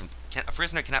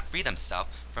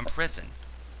from prison.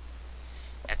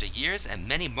 After years and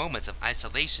many moments of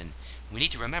isolation, we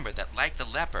need to remember that like the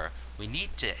leper, we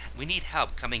need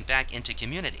help coming back into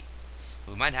community.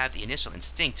 We might have the initial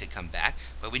instinct to come back,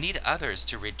 but we need others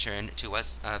to return to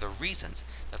us the reasons,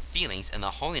 the feelings, and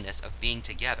the holiness of being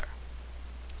together.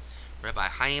 Rabbi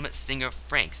Chaim Singer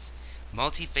Franks,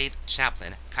 multi-faith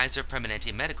chaplain, Kaiser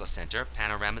Permanente Medical Center,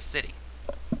 Panorama City.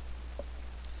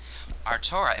 Our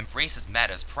Torah embraces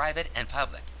matters private and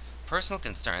public, personal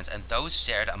concerns and those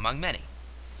shared among many.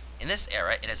 In this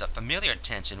era, it is a familiar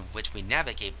tension which we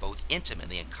navigate both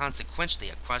intimately and consequentially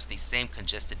across these same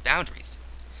congested boundaries.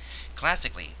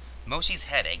 Classically, Moshe's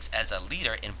headaches as a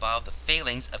leader involved the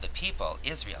failings of the people,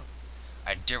 Israel,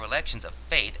 our derelictions of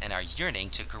faith, and our yearning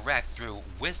to correct through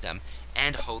wisdom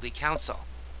and holy counsel.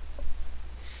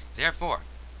 Therefore,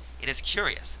 it is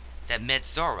curious that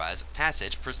Metzorah's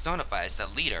passage personifies the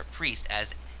leader priest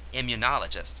as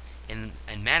immunologist in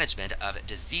management of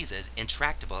diseases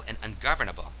intractable and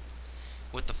ungovernable.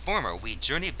 With the former, we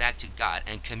journey back to God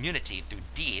and community through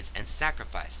deeds and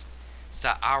sacrifice.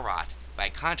 Sa'arat, by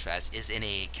contrast, is in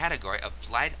a category of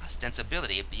blind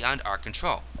ostensibility beyond our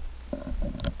control.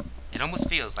 It almost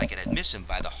feels like an admission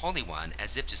by the Holy One,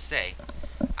 as if to say,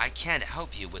 I can't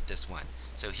help you with this one,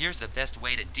 so here's the best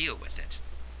way to deal with it.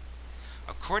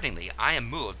 Accordingly, I am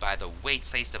moved by the weight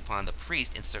placed upon the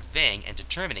priest in surveying and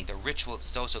determining the ritual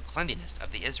social cleanliness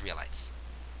of the Israelites.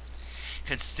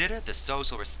 Consider the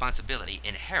social responsibility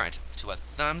inherent to a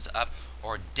thumbs up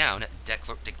or down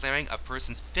declaring a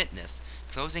person's fitness,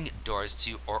 closing doors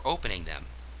to or opening them.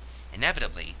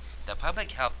 Inevitably, the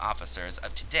public health officers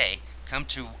of today come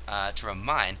to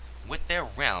remind with the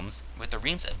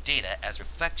reams of data as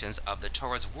reflections of the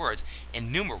Torah's words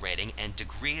enumerating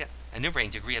degree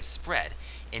of spread,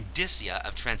 indicia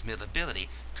of transmissibility,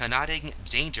 connoting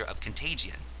danger of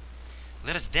contagion.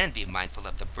 Let us then be mindful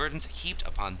of the burdens heaped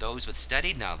upon those with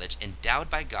studied knowledge, endowed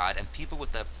by God, and people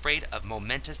with the afraid of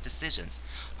momentous decisions,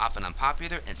 often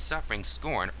unpopular and suffering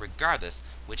scorn regardless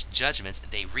which judgments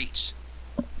they reach.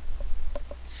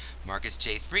 Marcus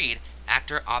J. Freed,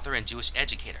 actor, author, and Jewish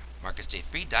educator.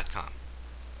 MarcusJFreed.com.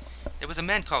 There was a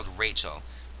man called Rachel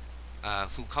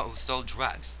who sold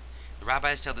drugs. The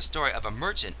rabbis tell the story of a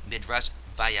merchant, Midrash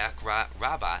Vayakra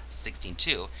Rabbah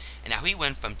 16:2, and how he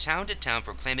went from town to town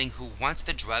proclaiming who wants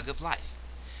the drug of life.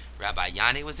 Rabbi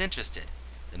Yanai was interested.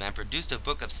 The man produced a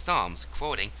book of Psalms,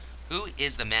 quoting, Who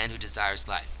is the man who desires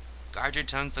life? Guard your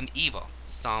tongue from evil.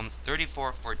 Psalms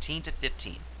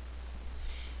 34:14-15.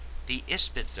 The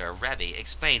Ishbitzer Rebbe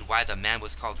explained why the man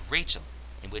was called Rachel,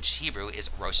 in which Hebrew is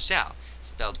Rochelle,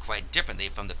 spelled quite differently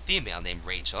from the female name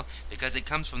Rachel, because it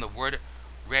comes from the word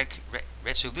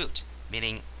rechulut,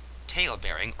 meaning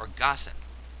tale-bearing or gossip.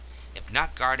 If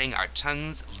not guarding our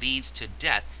tongues leads to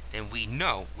death, then we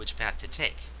know which path to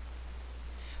take.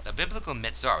 The biblical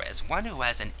Metzorah is one who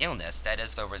has an illness that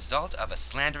is the result of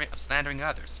slandering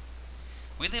others.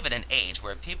 We live in an age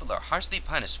where people are harshly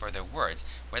punished for their words,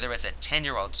 whether it's a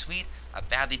 10-year-old tweet, a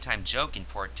badly timed joke in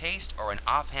poor taste, or an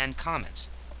offhand comment.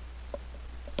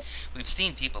 We've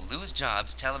seen people lose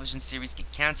jobs, television series get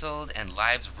cancelled, and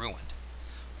lives ruined.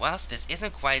 Whilst this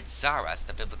isn't quite zaras,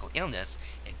 the biblical illness,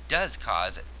 it does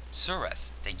cause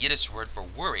tsuras, the Yiddish word for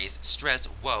worries, stress,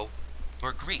 woe,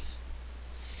 or grief.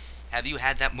 Have you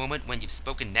had that moment when you've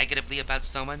spoken negatively about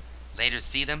someone, later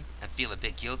see them, and feel a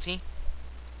bit guilty?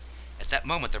 At that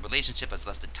moment, the relationship has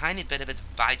lost a tiny bit of its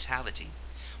vitality.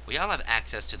 We all have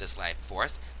access to this life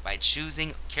force by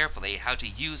choosing carefully how to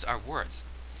use our words.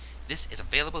 This is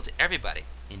available to everybody,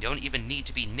 and you don't even need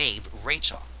to be named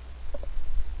Rachel.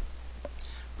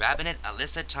 Rabbinate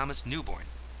Alyssa Thomas Newborn.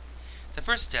 The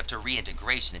first step to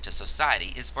reintegration into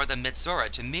society is for the Metzorah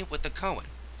to meet with the Kohen.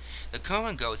 The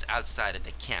Kohen goes outside of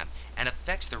the camp and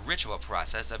affects the ritual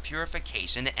process of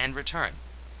purification and return.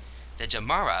 The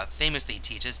Gemara famously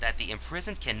teaches that the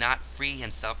imprisoned cannot free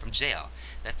himself from jail,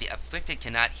 that the afflicted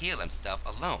cannot heal himself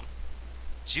alone.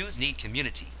 Jews need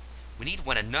community. We need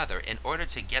one another in order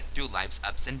to get through life's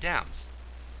ups and downs.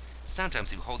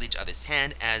 Sometimes we hold each other's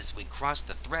hand as we cross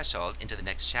the threshold into the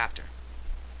next chapter.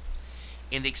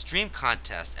 In the extreme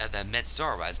contest of the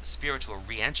Metzorah's spiritual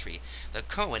re-entry, the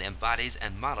Kohen embodies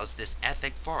and models this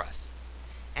ethic for us.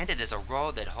 And it is a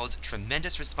role that holds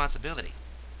tremendous responsibility.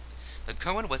 The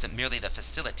Kohen wasn't merely the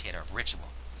facilitator of ritual.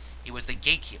 He was the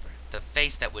gatekeeper, the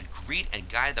face that would greet and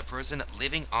guide the person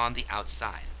living on the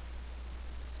outside.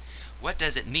 What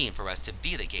does it mean for us to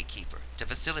be the gatekeeper, to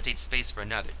facilitate space for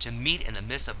another, to meet in the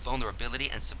midst of vulnerability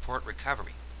and support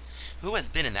recovery? Who has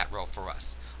been in that role for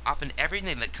us? Often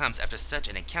everything that comes after such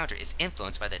an encounter is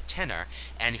influenced by the tenor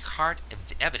and heart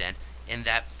evident in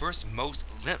that first most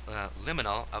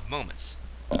liminal of moments.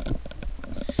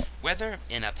 Whether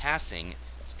in a passing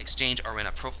exchange or in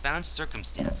a profound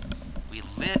circumstance, we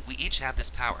each have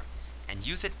this power, and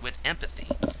use it with empathy,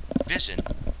 vision,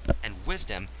 and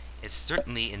wisdom is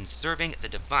certainly in serving the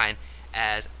divine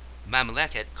as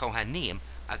Mamleket Kohanim,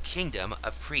 a kingdom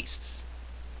of priests.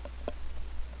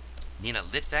 Nina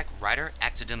Litvak, writer,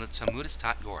 accidental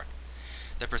Talmudist.org.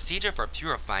 The procedure for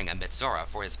purifying a Metzora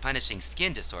for his punishing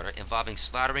skin disorder involving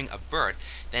slaughtering a bird,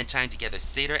 then tying together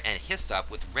cedar and hyssop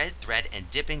with red thread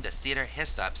and dipping the cedar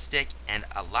hyssop stick and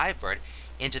a live bird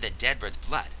into the dead bird's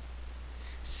blood.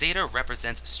 Cedar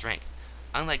represents strength.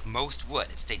 Unlike most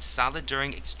wood, it stays solid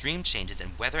during extreme changes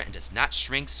in weather and does not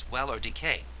shrink, swell, or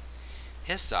decay.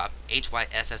 Hyssop,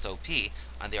 Hyssop,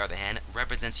 on the other hand,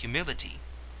 represents humility.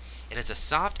 It is a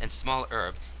soft and small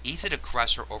herb, easy to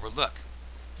crush or overlook.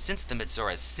 Since the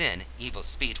Metzora's sin, evil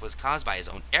speech, was caused by his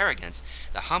own arrogance,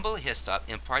 the humble Hyssop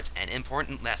imparts an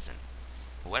important lesson.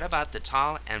 What about the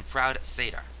tall and proud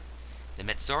Cedar? The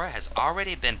Metzora has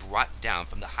already been brought down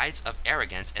from the heights of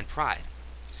arrogance and pride.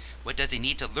 What does he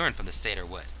need to learn from the Seder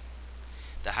wood?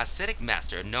 The Hasidic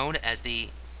master, known as the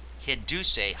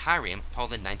Hiddushei Harim,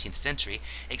 Poland 19th century,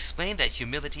 explained that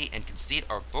humility and conceit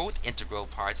are both integral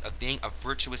parts of being a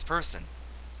virtuous person.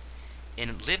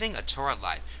 In living a Torah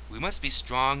life, we must be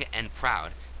strong and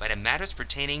proud, but in matters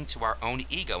pertaining to our own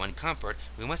ego and comfort,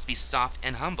 we must be soft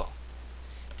and humble.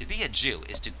 To be a Jew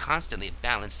is to constantly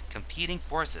balance competing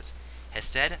forces,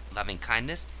 Hesed, loving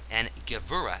kindness, and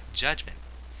Gevurah, judgment.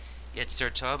 Yetzer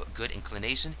Tov, good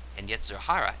inclination, and Yetzer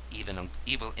Hara,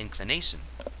 evil inclination.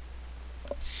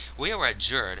 We are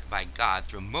adjured by God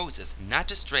through Moses not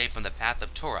to stray from the path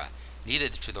of Torah, neither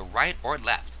to the right or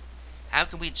left. How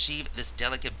can we achieve this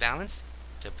delicate balance?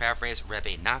 To paraphrase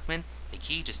Rebbe Nachman, the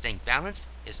key to staying balanced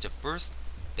is to first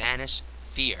banish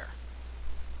fear.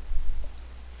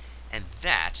 And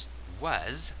that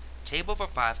was Table for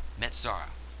Five Metzora,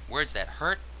 Words That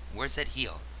Hurt, Words That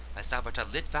Heal, by Salvatore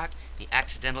Litvak, the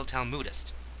Accidental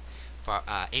Talmudist, for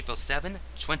April 7,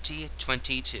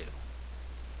 2022.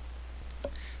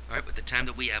 All right, with the time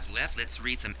that we have left, let's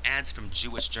read some ads from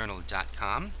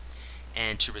JewishJournal.com.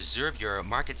 And to reserve your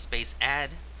market space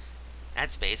ad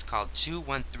space, call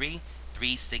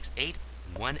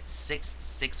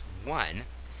 213-368-1661.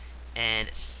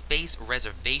 And space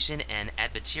reservation and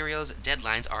ad materials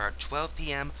deadlines are 12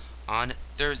 p.m. on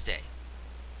Thursday.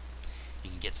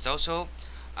 You can get social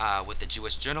with the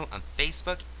Jewish Journal on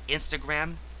Facebook,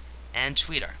 Instagram, and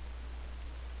Twitter.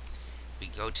 We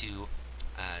go to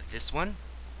this one,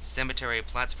 cemetery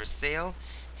plots for sale,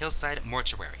 Hillside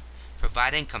Mortuary,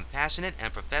 providing compassionate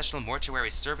and professional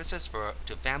mortuary services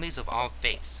to families of all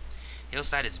faiths.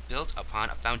 Hillside is built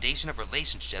upon a foundation of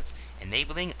relationships,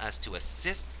 enabling us to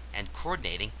assist and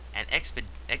coordinating and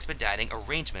expediting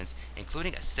arrangements,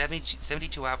 including a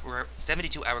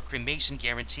 72-hour cremation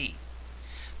guarantee.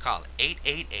 Call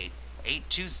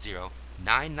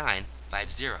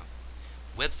 888-820-9950.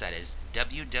 Website is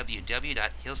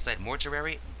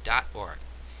www.hillsidemortuary.org.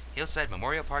 Hillside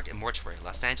Memorial Park and Mortuary,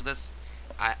 Los Angeles,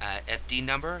 FD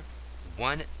number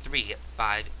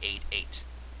 13588.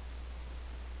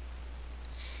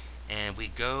 And we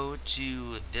go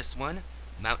to this one,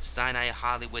 Mount Sinai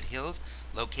Hollywood Hills,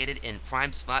 located in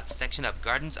prime slot section of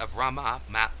Gardens of Ramah,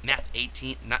 map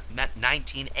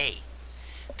 19A,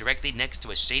 directly next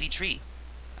to a shady tree,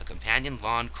 a companion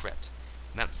lawn crypt.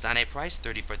 Mount Sinai price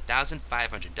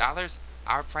 $34,500,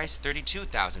 our price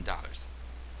 $32,000.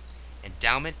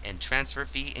 Endowment and transfer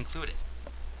fee included.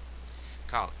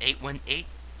 Call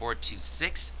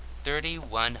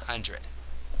 818-426-3100.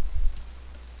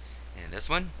 And this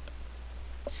one,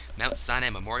 Mount Sinai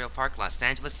Memorial Park, Los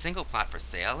Angeles, single plot for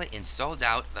sale in sold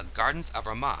out The Gardens of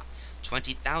Ramah,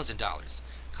 $20,000.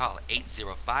 Call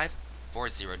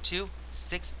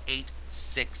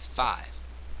 805-402-6865.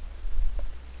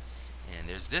 And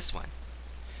there's this one,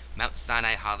 Mount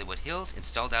Sinai Hollywood Hills in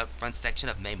sold out front section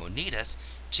of Maimonides,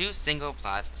 2 single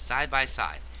plots side by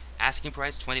side. Asking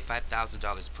price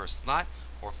 $25,000 per slot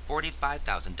or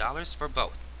 $45,000 for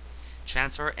both.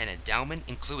 Transfer and endowment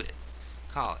included.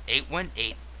 Call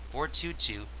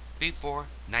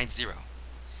 818-422-3490.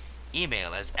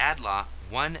 Email as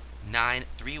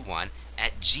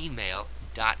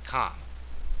adlaw1931@gmail.com.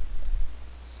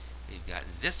 We've got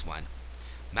this one,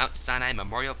 Mount Sinai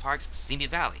Memorial Park's Simi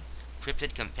Valley,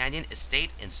 Cryptid Companion Estate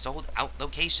in sold out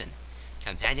location.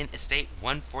 Companion Estate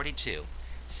 142,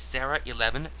 Sarah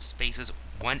 11, spaces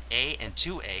 1A and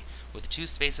 2A with 2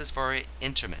 spaces for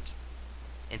interment.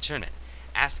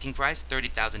 Asking price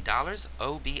 $30,000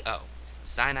 OBO.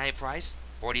 Sinai price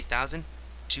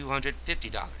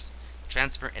 $40,250.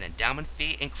 Transfer and endowment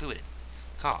fee included.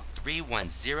 Call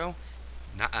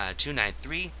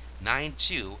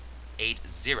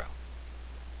 310-293-9280.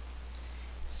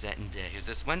 And here's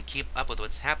this one. Keep up with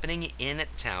what's happening in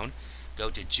town. Go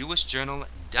to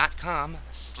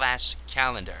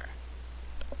jewishjournal.com/calendar.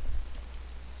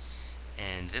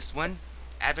 And this one,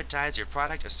 advertise your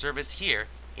product or service here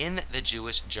in the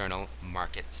Jewish Journal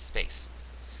market space.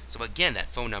 So again, that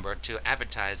phone number to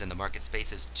advertise in the market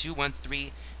space is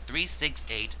 213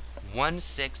 368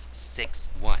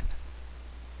 1661.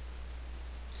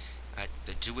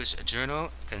 The Jewish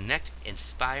Journal: Connect,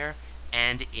 Inspire,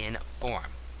 and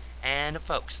Inform. And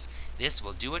folks, this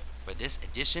will do it for this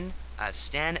edition of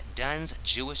Stan Dunn's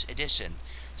Jewish Edition.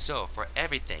 So, for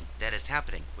everything that is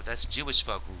happening with us Jewish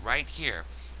folk right here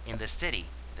in the city,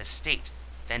 the state,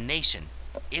 the nation,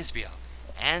 Israel,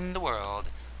 and the world,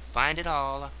 find it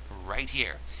all right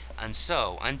here. And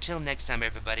so, until next time,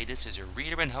 everybody, this is your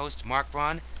reader and host, Marc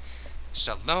Braun.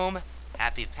 Shalom,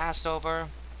 happy Passover,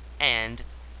 and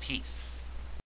peace.